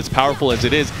one being as powerful as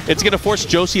it is, it's going to force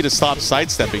Josie to stop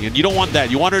sidestepping. And you don't want that.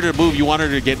 You want her to move. You want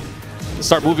her to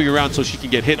start moving around so she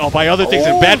can get hit by other things.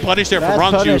 And bad punish there from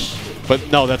Rangju. But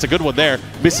no, that's a good one there.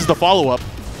 Misses the follow-up.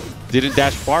 Didn't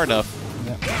dash far enough.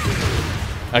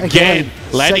 Yeah. Again,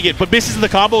 landing it. But misses the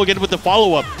combo again with the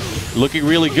follow-up. Looking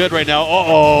really good right now.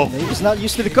 Uh-oh. He's not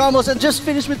used to the combos and just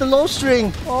finished with the low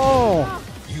string. Oh.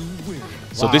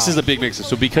 So this is a big mix.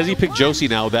 So because he picked Josie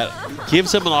now, that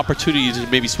gives him an opportunity to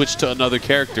maybe switch to another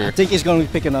character. I think he's going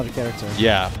to pick another character.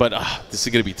 Yeah, but this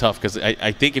is going to be tough because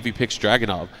I think if he picks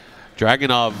Dragunov,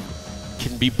 Dragunov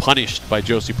can be punished by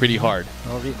Josie pretty hard.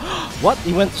 What?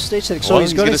 He went to stage setting. So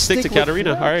he's going to stick to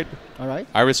Katarina. All right. All right.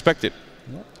 I respect it.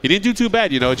 Yeah. He didn't do too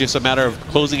bad, you know, just a matter of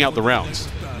closing out the rounds.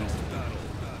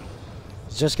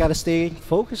 Just got to stay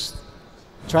focused.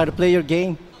 Try to play your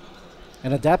game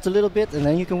and adapt a little bit, and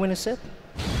then you can win a set.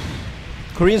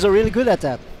 Koreans are really good at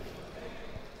that.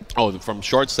 Oh, from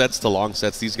short sets to long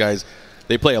sets, these guys,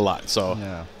 they play a lot. So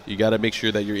you got to make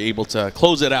sure that you're able to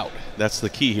close it out. That's the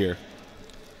key here.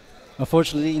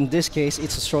 Unfortunately, in this case,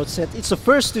 it's a short set. It's the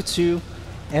first to 2,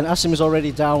 and Asim is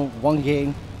already down 1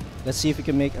 game. Let's see if we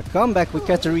can make a comeback with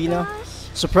Katarina.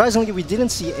 Surprisingly, we didn't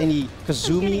see any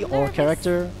Kazumi or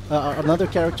another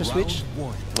character switch.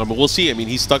 We'll see. I mean,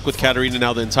 he's stuck with Katarina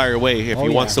now the entire way. If he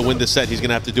wants to win this set, he's going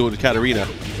to have to do it with Katarina.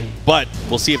 But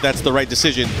we'll see if that's the right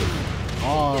decision.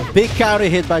 Oh, big counter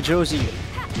hit by Josie.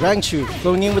 Rangchu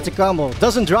going in with the combo.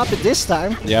 Doesn't drop it this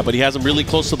time. Yeah, but he has him really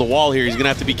close to the wall here. He's going to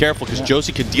have to be careful because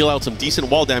Josie can deal out some decent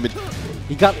wall damage.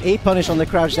 He got a punish on the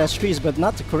crouch dash trees, but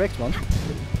not the correct one.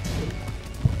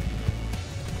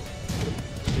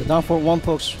 The down for 1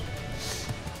 pokes.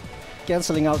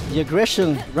 Canceling out the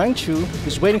aggression. Rangchu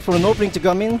is waiting for an opening to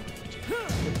come in.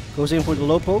 Goes in for the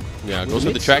low poke. Yeah, goes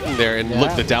for the tracking there, and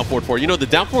look, the down forward 4. You know, the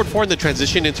down forward 4 and the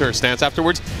transition into her stance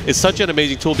afterwards is such an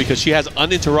amazing tool because she has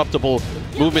uninterruptible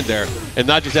movement there. And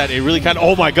not just that, it really kind of,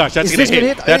 oh my gosh, that's going to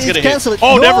hit. That's going to hit.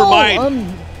 Oh, no, never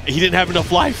mind. He didn't have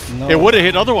enough life. No. It would have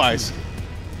hit otherwise.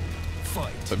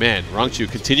 But man, Rangchu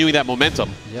continuing that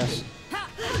momentum. Yes.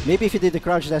 Maybe if he did the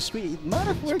crouch dash 3, it might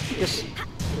have worked because,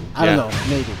 I don't know,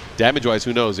 maybe. Damage-wise,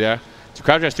 who knows, yeah? So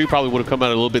crouch dash 3 probably would have come out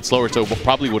a little bit slower, so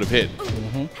probably would have hit.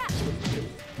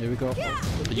 Here we go.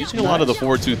 Using a lot of the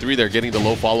 4-2-3 there, getting the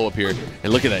low follow-up here.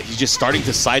 And look at that. He's just starting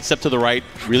to sidestep to the right,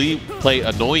 really play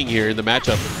annoying here in the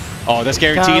matchup. Oh, that's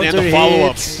guaranteed, and the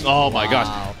follow-up. Oh, my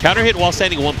gosh. Counter hit while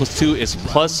standing 1+2 is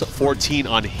plus 14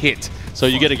 on hit. So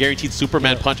you get a guaranteed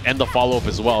Superman punch and the follow-up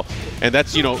as well. And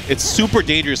that's, you know, it's super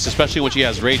dangerous, especially when she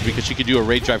has rage, because she can do a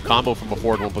rage drive combo from a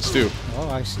forward 1+2. Oh,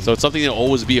 I see. So it's something to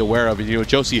always be aware of. And, you know,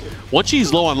 Josie, once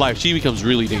she's low on life, she becomes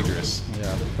really dangerous.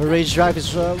 Yeah. Her rage drive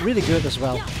is really good as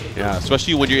well. Yeah,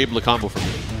 especially when you're able to combo from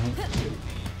it.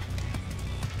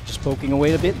 Just poking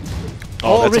away a bit.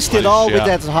 Oh, risked it all with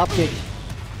that hop kick.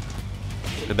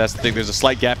 And that's the thing, there's a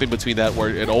slight gap in between that where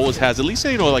it always has at least,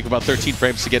 you know, like about 13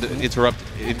 frames to get it interrupt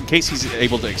in case he's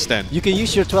able to extend. You can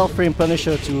use your 12-frame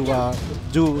punisher to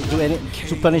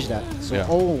punish that.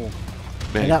 So,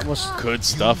 man, that was good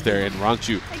stuff there. And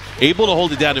Rangchu able to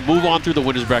hold it down and move on through the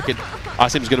winner's bracket.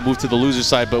 Asim's going to move to the loser's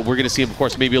side, but we're going to see him, of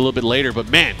course, maybe a little bit later. But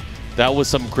man, that was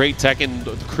some great Tekken.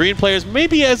 The Korean players,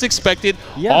 maybe as expected,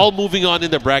 all moving on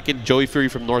in the bracket. Joey Fury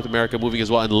from North America moving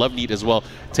as well, and Love Neat as well,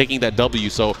 taking that W.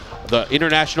 So the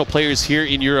international players here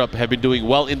in Europe have been doing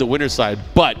well in the winner's side,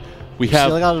 but we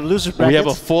have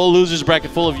a full losers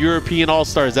bracket full of European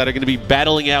all-stars that are going to be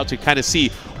battling out to kind of see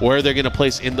where they're going to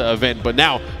place in the event. But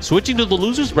now, switching to the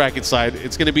losers bracket side,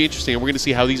 it's going to be interesting, and we're going to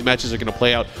see how these matches are going to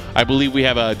play out. I believe we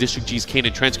have District G's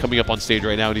Kanan Trench coming up on stage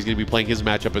right now, and he's going to be playing his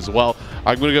matchup as well.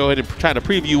 I'm going to go ahead and try to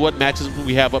preview what matches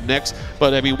we have up next.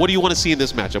 But, I mean, what do you want to see in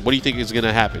this matchup? What do you think is going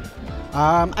to happen?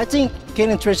 I think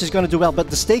Kanan Trench is going to do well,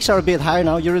 but the stakes are a bit higher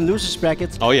now. You're in losers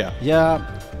bracket. Oh, yeah.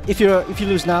 Yeah. If you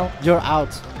lose now, you're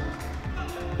out.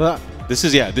 But this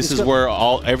is where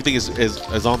everything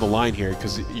is on the line here,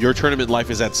 because your tournament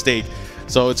life is at stake.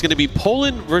 So it's going to be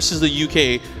Poland versus the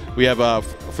UK. We have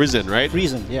Friesen, right?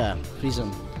 Friesen, yeah,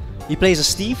 Friesen. He plays a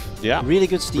Steve. Yeah. Really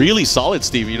good Steve. Really solid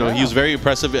Steve. You know, Yeah. he was very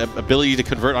impressive. Ability to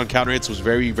convert on counter hits was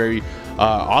very, very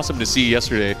awesome to see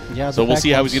yesterday. Yeah, so we'll see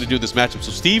how he's ones. going to do this matchup.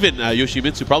 So Steve and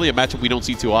Yoshimitsu, probably a matchup we don't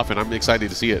see too often. I'm excited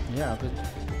to see it. Yeah, but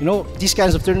you know, these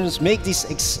kinds of tournaments make these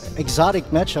exotic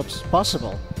matchups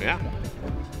possible. Yeah.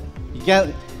 You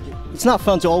can't. It's not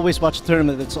fun to always watch a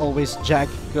tournament that's always Jack,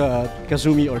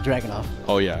 Kazumi, or Dragunov.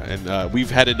 Oh yeah, and we've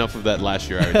had enough of that last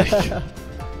year, I think.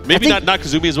 Maybe not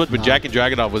Kazumi as much, but Jack and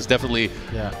Dragunov was definitely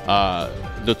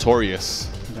notorious.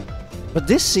 Yeah. But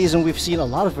this season we've seen a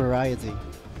lot of variety,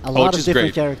 a lot of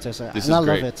different characters, and I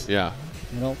love it. Yeah.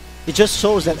 You know, it just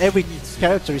shows that every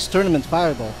character is tournament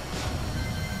viable.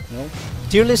 You know,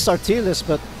 tier lists are tier lists,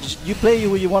 but you play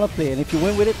who you want to play, and if you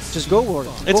win with it, just go for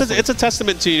it. It's a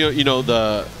testament to you know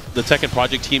the Tekken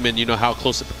project team and you know how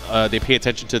close they pay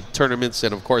attention to tournaments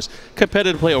and of course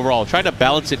competitive play overall. Trying to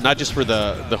balance it not just for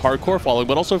the hardcore following,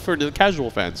 but also for the casual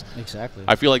fans. Exactly.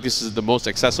 I feel like this is the most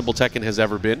accessible Tekken has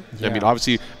ever been. Yeah. I mean,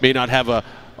 obviously may not have a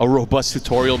robust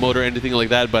tutorial mode or anything like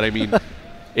that, but I mean.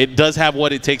 It does have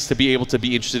what it takes to be able to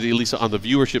be interested, at least on the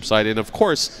viewership side, and of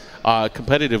course,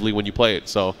 competitively when you play it.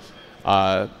 So,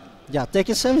 yeah,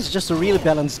 Tekken 7 is just a really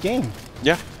balanced game.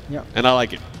 Yeah, and I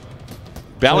like it.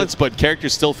 Balanced, but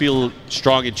characters still feel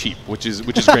strong and cheap, which is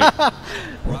great.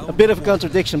 A bit of a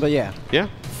contradiction, but yeah. Yeah.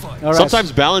 All right.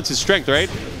 Sometimes balance is strength, right?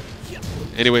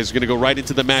 Anyways, we're gonna go right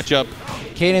into the matchup.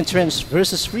 Kane and Trench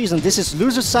versus Friesen. This is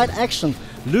loser side action.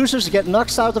 Losers get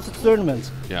knocked out of the tournament.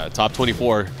 Yeah, top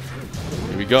 24.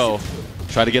 Here we go.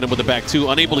 Try to get him with the back two.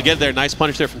 Unable to get there. Nice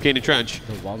punish there from Kane and Trench.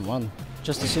 The 1-1.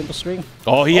 Just a simple string.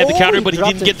 Oh, he had the counter, but he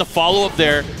didn't it. get the follow-up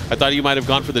there. I thought he might have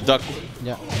gone for the duck.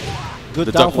 Yeah. Good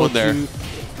the down duck one there.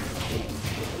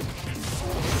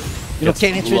 You know,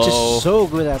 Kane and Trench is so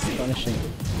good at punishing.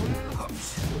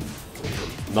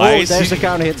 Nice. Oh, there's the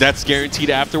counter hit. That's guaranteed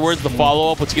afterwards. The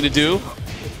follow-up, what's he going to do?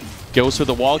 Goes for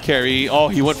the wall carry. Oh,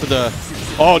 he went for the...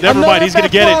 Oh, never mind. He's going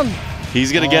to get it.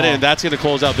 He's going to get it, and that's going to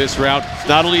close out this round.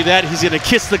 Not only that, he's going to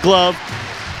kiss the glove,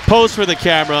 pose for the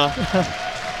camera.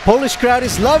 Polish crowd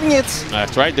is loving it.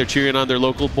 That's right. They're cheering on their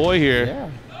local boy here. Yeah.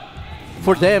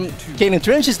 For them, Kane and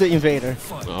Trench is the invader.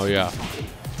 Oh, yeah.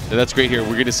 And that's great here.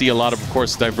 We're going to see a lot of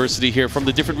course, diversity here from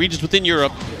the different regions within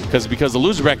Europe because the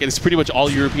loser bracket is pretty much all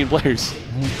European players.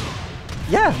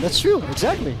 Yeah, that's true.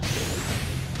 Exactly.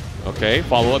 Okay,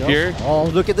 follow up here. Oh,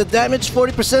 look at the damage.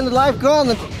 40% life gone.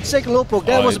 And second low poke.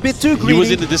 That was a bit too greedy. He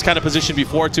was in this kind of position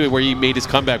before, too, where he made his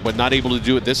comeback, but not able to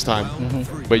do it this time.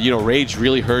 But, you know, rage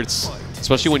really hurts,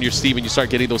 especially when you're Steve and you start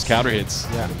getting those counter hits.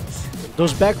 Yeah.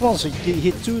 Those back ones, he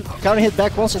hit two counter hit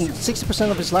back ones, and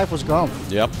 60% of his life was gone.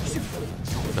 Yep.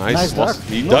 Nice duck.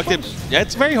 He ducked him. Yeah,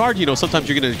 it's very hard, you know. Sometimes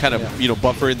you're going to kind of, you know,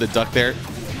 buffer in the duck there.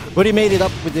 But he made it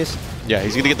up with this. Yeah,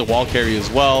 he's going to get the wall carry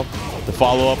as well. The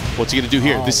follow-up, what's he going to do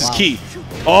here? This is key.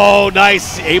 Oh,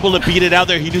 nice. Able to beat it out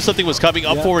there. He knew something was coming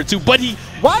up forward, too. But he...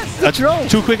 What? The throw.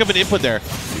 Too quick of an input there.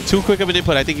 Too quick of an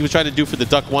input. I think he was trying to do for the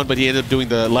duck one, but he ended up doing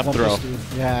the left throw.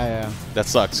 Yeah. That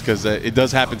sucks, because it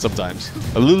does happen sometimes.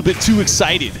 A little bit too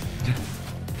excited.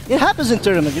 It happens in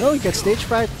tournament, you know, you get stage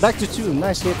fright. Back to two,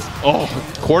 nice hit. Oh,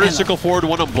 quarter circle forward,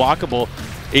 one unblockable.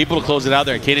 Able to close it out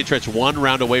there. Kane and Trench 1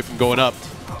 round away from going up.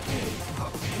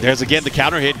 There's again the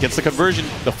counter hit, gets the conversion.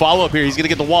 The follow-up here, he's going to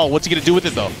get the wall. What's he going to do with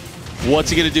it, though? What's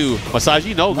he going to do?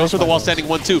 Masaji? No, goes for the wall standing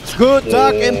 1-2. Good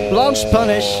duck and plunge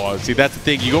punish. See, that's the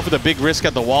thing. You go for the big risk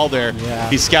at the wall there. Yeah.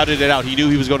 He scouted it out. He knew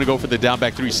he was going to go for the down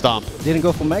back 3 stomp. Didn't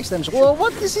go for max damage. Well,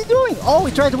 what is he doing? Oh,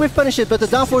 he tried to whip punish it, but the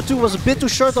down 4-2 was a bit too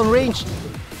short on range.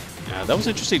 Yeah, that was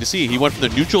interesting to see. He went for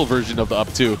the neutral version of the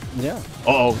up 2. Yeah.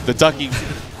 Uh-oh, the ducking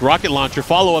rocket launcher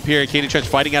follow-up here. Kane and Trench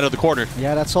fighting out of the corner.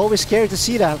 Yeah, that's always scary to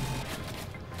see that.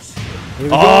 Here we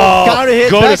go. Counter hit,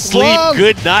 go to sleep. One.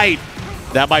 Good night.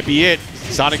 That might be it.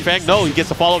 Sonic Fang? No, he gets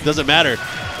the follow-up. Doesn't matter.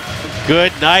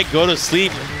 Good night. Go to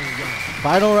sleep.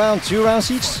 Final round, 2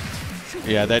 rounds each.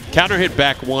 Yeah, that counter hit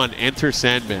back 1. Enter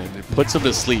Sandman. It puts him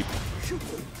to sleep.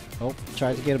 Oh,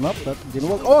 tried to get him up, but didn't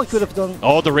work. Oh, he could have done.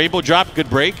 Oh, the rainbow drop. Good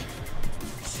break.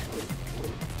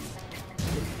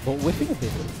 But whipping a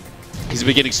bit. He's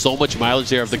been getting so much mileage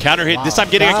there of the counter hit. Wow. This time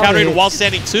getting a counter hit while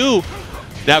standing 2.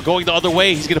 Now going the other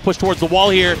way. He's going to push towards the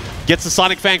wall here. Gets the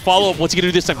Sonic Fang follow-up. What's he going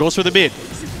to do this time? Goes for the mid.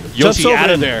 Yoshi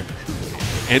out of there.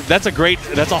 And that's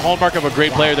a hallmark of a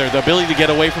great player there. The ability to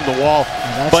get away from the wall.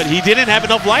 But he didn't have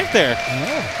enough life there.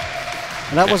 Yeah.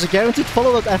 And that was a guaranteed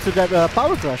follow-up after that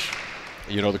power crush.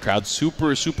 You know, the crowd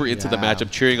super into the matchup,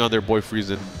 cheering on their boy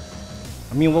Friesen.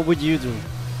 I mean, what would you do?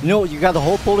 You know, you got the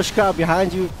whole Polish crowd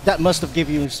behind you. That must have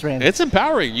given you strength. It's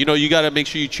empowering. You know, you got to make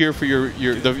sure you cheer for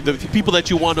the people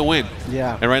that you want to win.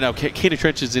 Yeah. And right now, Kaden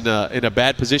Trench is in a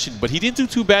bad position, but he didn't do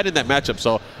too bad in that matchup.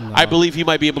 So I believe he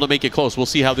might be able to make it close. We'll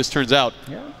see how this turns out.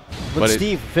 Yeah. But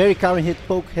Steve, very counter hit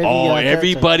poke heavy. Oh,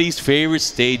 everybody's favorite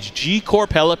stage, G-Corp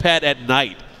helipad at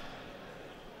night.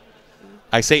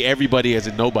 I say everybody as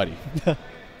in nobody.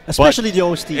 Especially the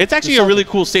OST. It's actually a really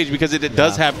cool stage because it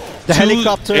does have the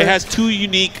helicopter. It has 2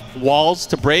 unique walls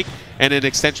to break and an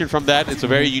extension from that. It's a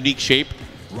very unique shape.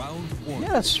 Yeah,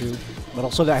 that's true. But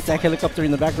also the attack helicopter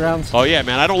in the background. Oh yeah,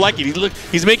 man, I don't like it.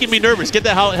 He's making me nervous. Get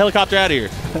that helicopter out of here.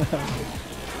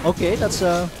 Okay, that's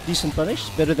a decent punish.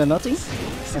 Better than nothing,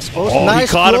 I suppose. Oh, nice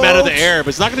he caught him out of the float. air, but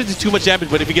it's not going to do too much damage.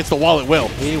 But if he gets the wall, it will.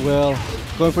 He will.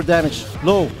 Going for damage.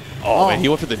 Low. Oh, man, he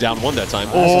went for the down 1 that time.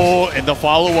 Oh, and the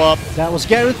follow-up. That was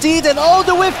guaranteed, and oh,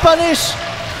 the whip punish.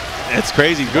 That's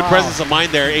crazy. Good presence of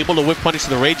mind there, able to whip punish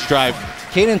the rage drive.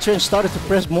 Kaden Trench started to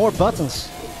press more buttons.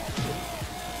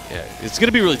 Yeah, it's going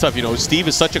to be really tough. You know, Steve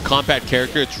is such a compact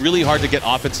character. It's really hard to get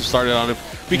offensive started on him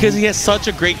because he has such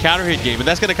a great counter hit game, and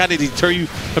that's going to kind of deter you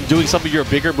from doing some of your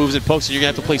bigger moves and pokes, and you're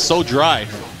going to have to play so dry.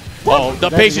 Oh, the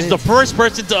patience, the first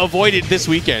person to avoid it this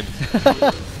weekend.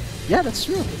 Yeah, that's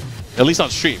true. At least on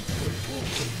stream.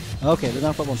 Okay, the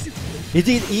down one.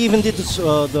 He even did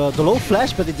the low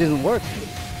flash, but it didn't work.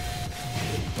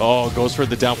 Oh, goes for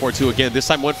the down 4-2 again. This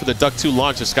time went for the duck 2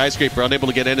 launch. The skyscraper unable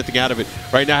to get anything out of it.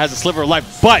 Right now has a sliver of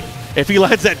life, but if he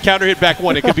lands that counter hit back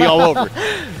 1, it could be all over.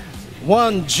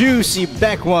 One juicy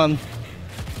back 1.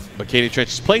 But Kaden Trench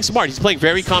is playing smart. He's playing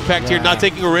very compact here, not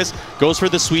taking a risk. Goes for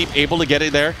the sweep, able to get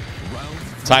it there.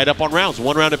 Tied up on rounds,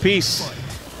 1 round apiece.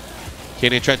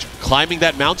 Kaden Trench climbing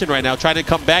that mountain right now, trying to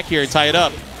come back here and tie it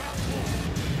up.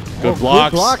 Good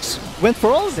blocks. Good blocks. Went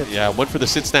for all of it. Yeah, went for the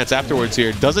sit stance afterwards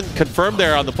here. Doesn't confirm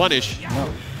there on the punish.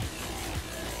 No.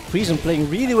 Friesen playing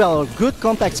really well. Good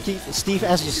compact, Steve,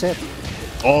 as you said.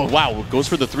 Oh, wow. Goes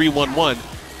for the 3-1-1.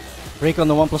 Break on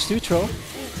the 1+2 throw.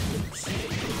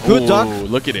 Good duck.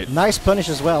 Look at it. Nice punish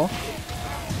as well.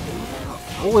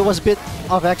 Oh, it was a bit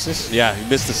off axis. Yeah, he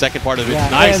missed the second part of it. Yeah,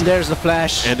 Nice. and there's the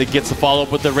flash. And it gets the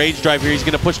follow-up with the rage drive here. He's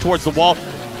going to push towards the wall.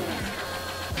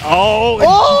 Oh,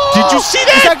 did you see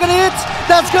that? Is that going to hit?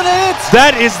 That's going to hit.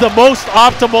 That is the most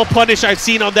optimal punish I've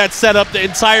seen on that setup the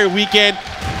entire weekend.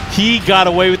 He got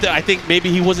away with it. I think maybe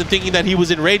he wasn't thinking that he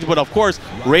was in rage, but of course,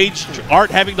 rage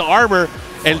Art having the armor,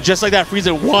 and just like that,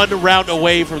 Friesen 1 round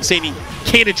away from sending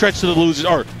Kaden Trench to the losers,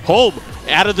 or home,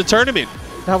 out of the tournament.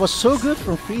 That was so good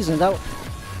from Friesen.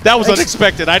 That was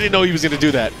unexpected. I didn't know he was going to do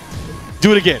that.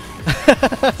 Do it again.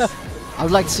 I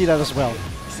would like to see that as well.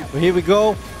 But here we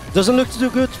go. Doesn't look too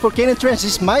good for Kaden Trench.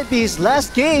 This might be his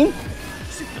last game.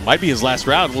 It might be his last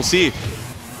round. We'll see.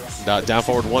 Down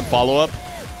forward 1 follow-up.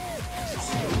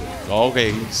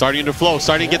 Okay, starting to flow,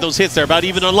 starting to get those hits. They're about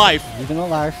even on life. Even on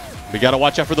life. We got to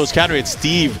watch out for those counter hits.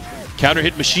 Steve, counter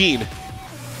hit machine.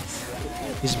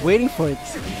 He's waiting for it.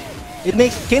 It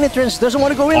makes Kaden Trench doesn't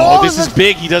want to go in. Oh, this is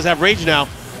big. He does have rage now.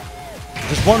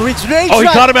 Just one reach rage. Oh, he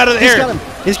caught him out of the air. Got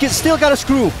him. He's still got a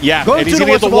screw. Yeah, going and he's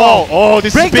going to to get the wall. Oh,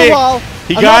 this Break is big. The wall.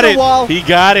 He got it. Wall. He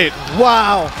got it.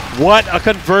 Wow. What a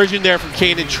conversion there from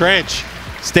Kaden Trench.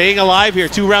 Staying alive here,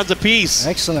 2 rounds apiece.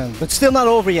 Excellent, but still not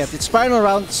over yet. It's final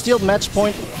round, still match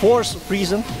point for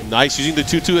Friesen. Nice, using the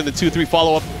 2-2 and the 2-3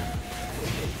 follow-up.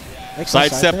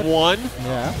 Side step 1.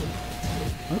 Yeah.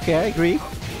 Okay, I agree.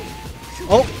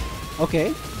 Oh,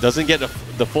 okay. Doesn't get the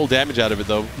full damage out of it,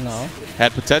 though. No.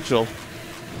 Had potential.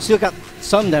 Still got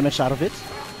some damage out of it.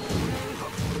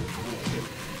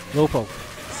 Low poke.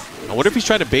 I wonder if he's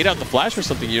trying to bait out the flash or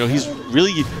something. You know, he's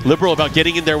really liberal about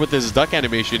getting in there with his duck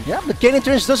animation. Yeah, but Kaden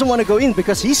Trench doesn't want to go in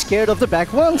because he's scared of the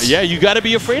back ones. Yeah, you got to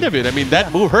be afraid of it. I mean,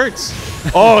 that move hurts.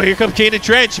 Oh, here comes Kaden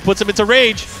Trench. He puts him into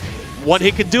rage. 1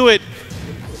 hit can do it.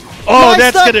 Oh,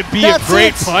 nice, that's going to be a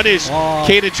great punish. Oh.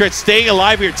 Kaden Trench staying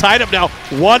alive here, tied up now,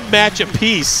 1 match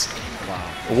apiece. Wow.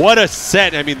 What a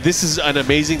set. I mean, this is an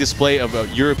amazing display of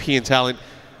European talent.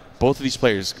 Both of these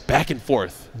players back and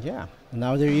forth. Yeah,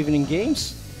 now they're even in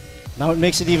games. Now it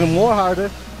makes it even more harder.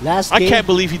 Last I game, can't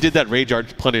believe he did that rage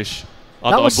art punish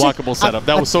on the unblockable setup.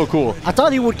 That was so cool. I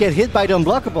thought he would get hit by the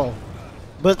unblockable.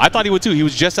 But I thought he would too. He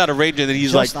was just out of range, and then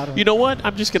he's like, Just you know what?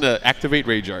 I'm just going to activate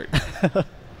rage art.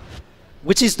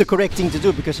 which is the correct thing to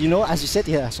do because, you know, as you said,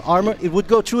 he has armor. It would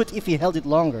go through it if he held it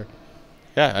longer.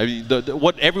 Yeah, I mean,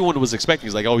 what everyone was expecting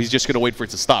is like, oh, he's just going to wait for it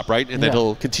to stop, right? And then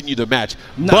he'll continue the match.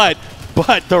 No.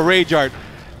 But the rage art,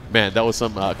 man, that was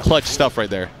some clutch stuff right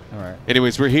there. All right.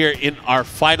 Anyways, we're here in our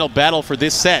final battle for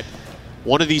this set.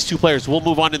 One of these 2 players will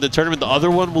move on in the tournament. The other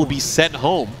one will be sent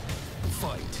home.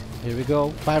 Here we go.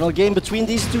 Final game between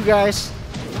these 2 guys.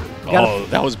 Oh,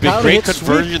 that was big. Great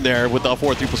conversion there with the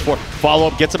 4 3+4.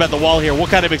 Follow-up, gets him at the wall here. What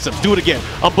kind of mix-up? Do it again.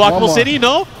 Unblockable City,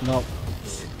 no? No.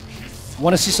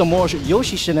 Want to see some more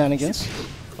Yoshi shenanigans.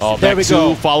 Oh, there we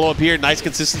go. Follow-up here. Nice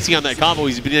consistency on that combo.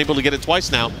 He's been able to get it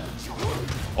twice now.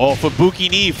 Oh, Fubuki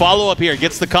knee. Follow-up here.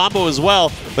 Gets the combo as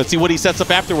well. Let's see what he sets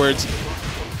up afterwards.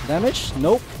 Damage?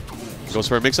 Nope. Goes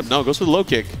for a mix-up? No, goes for the low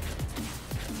kick.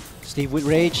 Steve with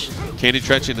rage. Candy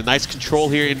Trench in a nice control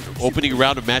here in opening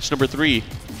round of match number 3.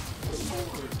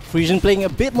 Friesen playing a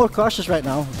bit more cautious right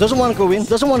now. Doesn't want to go in,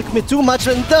 doesn't want to commit too much,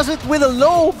 and does it with a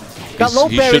low. Got low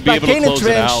parried by Candy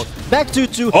Trench. Back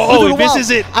to Oh, he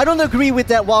misses it. I don't agree with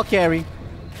that wall carry.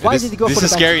 Why did he go for the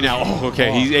This is scary now. Oh,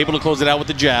 okay. He's able to close it out with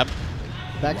the jab.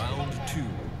 Back.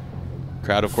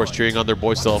 Crowd, of course, cheering on their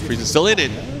boy still. Friesen still in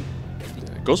it.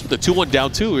 Goes with the 2-1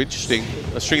 down 2. Interesting.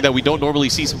 A string that we don't normally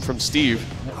see from Steve.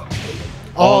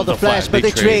 Oh, the flash, but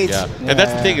they trade. Yeah. And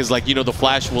that's the thing is, like, you know, the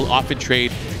flash will often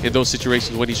trade in those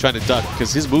situations when he's trying to duck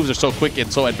because his moves are so quick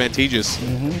and so advantageous.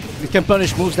 You can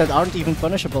punish moves that aren't even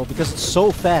punishable because it's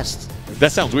so fast.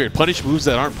 That sounds weird. Punish moves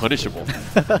that aren't punishable.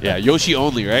 Yeah, Yoshi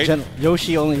only, right?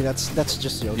 Yoshi only. That's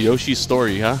just Yoshi. Yoshi's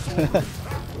story, huh?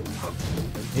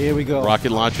 Here we go.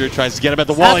 Rocket launcher tries to get him at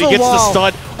the wall. He gets the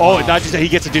stun. Oh, and not just that, he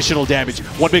gets additional damage.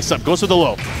 One mix up. Goes for the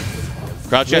low.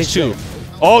 Crouch S2.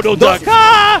 Oh, no duck.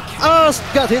 Ah!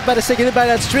 Got hit by the second hit by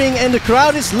that string, and the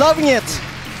crowd is loving it.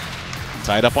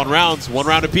 Tied up on rounds. 1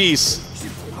 round apiece.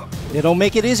 They don't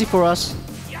make it easy for us.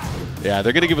 Yeah,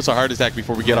 they're going to give us a heart attack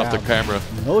before we get off the camera.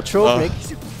 No throw break.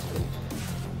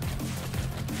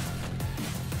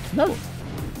 No.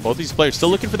 Both these players still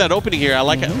looking for that opening here. I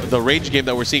like the range game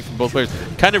that we're seeing from both players.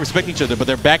 Kind of respecting each other, but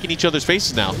they're back in each other's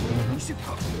faces now.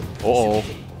 Uh-oh.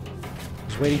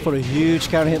 Just waiting for a huge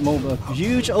counter hit moment. A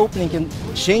huge opening can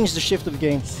change the shift of the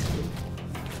game.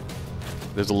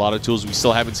 There's a lot of tools we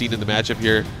still haven't seen in the matchup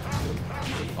here.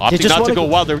 Opting not to go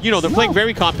wild. They're, you know, they're playing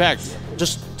very compact.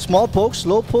 Just small pokes,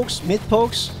 low pokes, mid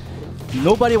pokes.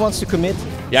 Nobody wants to commit.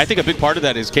 Yeah, I think a big part of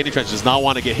that is Candy Trench does not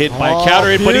want to get hit by a counter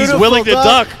hit, but he's willing to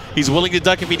duck. He's willing to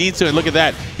duck if he needs to, and look at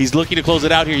that. He's looking to close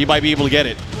it out here. He might be able to get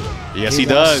it. Yes, he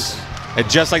does. And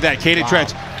just like that, Candy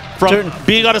Trench, from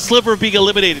being on a sliver of being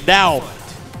eliminated, now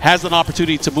has an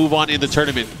opportunity to move on in the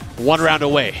tournament, 1 round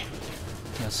away.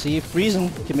 Let's see if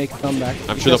Friesen can make a comeback.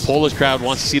 I'm sure the Polish crowd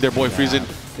wants to see their boy Friesen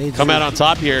come out on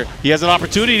top here. He has an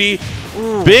opportunity,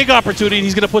 big opportunity.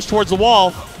 He's going to push towards the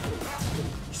wall.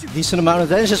 Decent amount of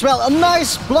damage as well. A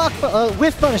nice block,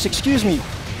 whiff punish, excuse me.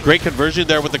 Great conversion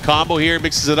there with the combo here.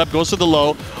 Mixes it up, goes for the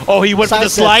low. Oh, he went for the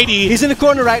slidey. He's in the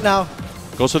corner right now.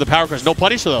 Goes for the power crush. No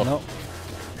punish though. No.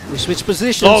 They switch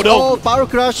positions. Oh, no. Oh, power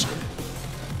crush.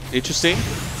 Interesting.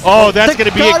 Oh, that's going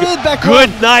to be a good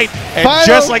night. And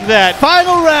just like that.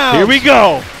 Final round. Here we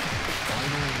go.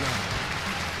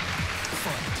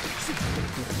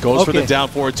 Goes for the down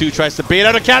forward 2, tries to bait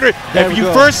out a counter.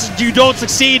 If you don't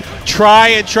succeed, try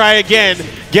and try again.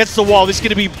 Gets the wall. This is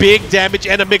going to be big damage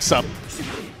and a mix-up.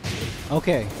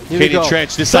 Okay, here we go.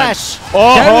 Trench this Flash. time.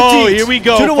 Oh, here we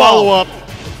go. Follow-up.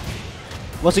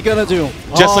 What's he going to do?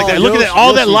 Just like that. Look at that.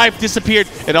 All that life disappeared.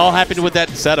 It all happened with that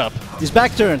setup. He's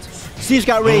back turned. Steve's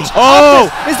got rage. Oh!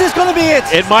 Is this going to be it?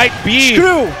 It might be.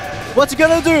 Screw. What's he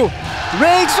going to do?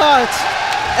 Rage art.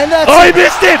 And that's he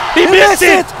missed it! He missed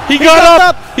it! He got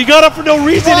up! He got up for no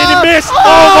reason and he missed! Oh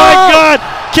my god!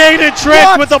 Candy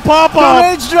Trench with the pop-off!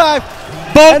 Rage drive!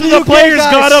 Both of the players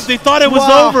got up. They thought it was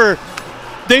over.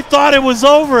 They thought it was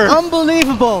over.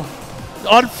 Unbelievable.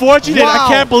 Unfortunate. I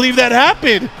can't believe that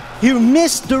happened. He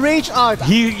missed the rage art.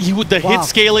 The hit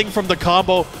scaling from the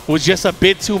combo was just a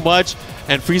bit too much,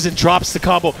 and Friesen drops the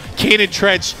combo. Candy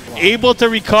Trench able to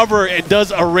recover and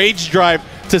does a rage drive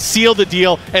to seal the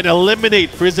deal and eliminate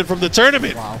Friesen from the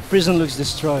tournament. Wow, Friesen looks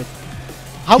destroyed.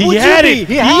 How would he had it.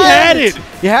 He had it.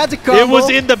 He had the combo. It was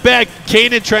in the bag.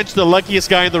 Candy Trench, the luckiest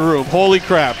guy in the room. Holy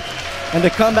crap. And the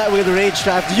comeback with the rage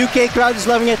drive. The UK crowd is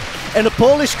loving it, and the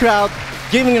Polish crowd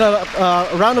giving it a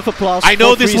round of applause. I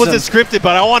know this wasn't scripted,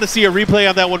 but I want to see a replay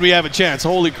on that when we have a chance.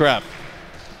 Holy crap.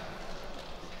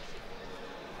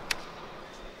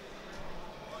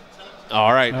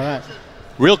 All right.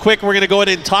 Real quick, we're going to go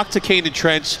ahead and talk to Candy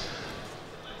Trench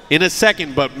in a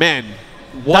second, but man,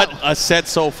 what a set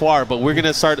so far. But we're going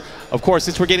to start, of course,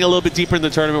 since we're getting a little bit deeper in the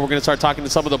tournament, we're going to start talking to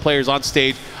some of the players on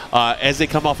stage as they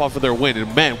come off of their win.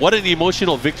 And man, what an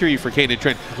emotional victory for Candy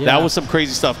Trench. Yeah. That was some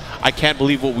crazy stuff. I can't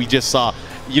believe what we just saw.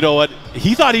 You know what?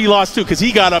 He thought he lost too because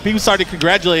he got up. He started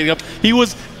congratulating him. He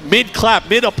was mid-clap,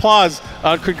 mid-applause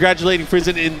congratulating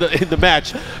Friesen in the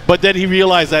match. But then he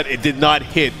realized that it did not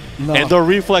hit. No. And the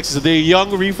reflexes, the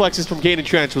young reflexes from Candy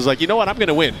Trench was like, you know what? I'm going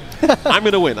to win. I'm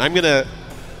going to win. I'm going to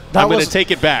I'm going to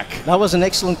take it back. That was an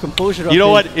excellent composure. You know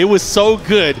what? It was so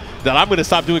good that I'm going to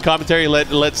stop doing commentary and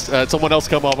let someone else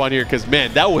come up on here because,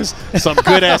 man, that was some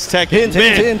good-ass Tekken.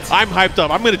 Hint. I'm hyped up.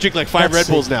 I'm going to drink like 5 Red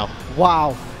Bulls now.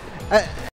 Wow.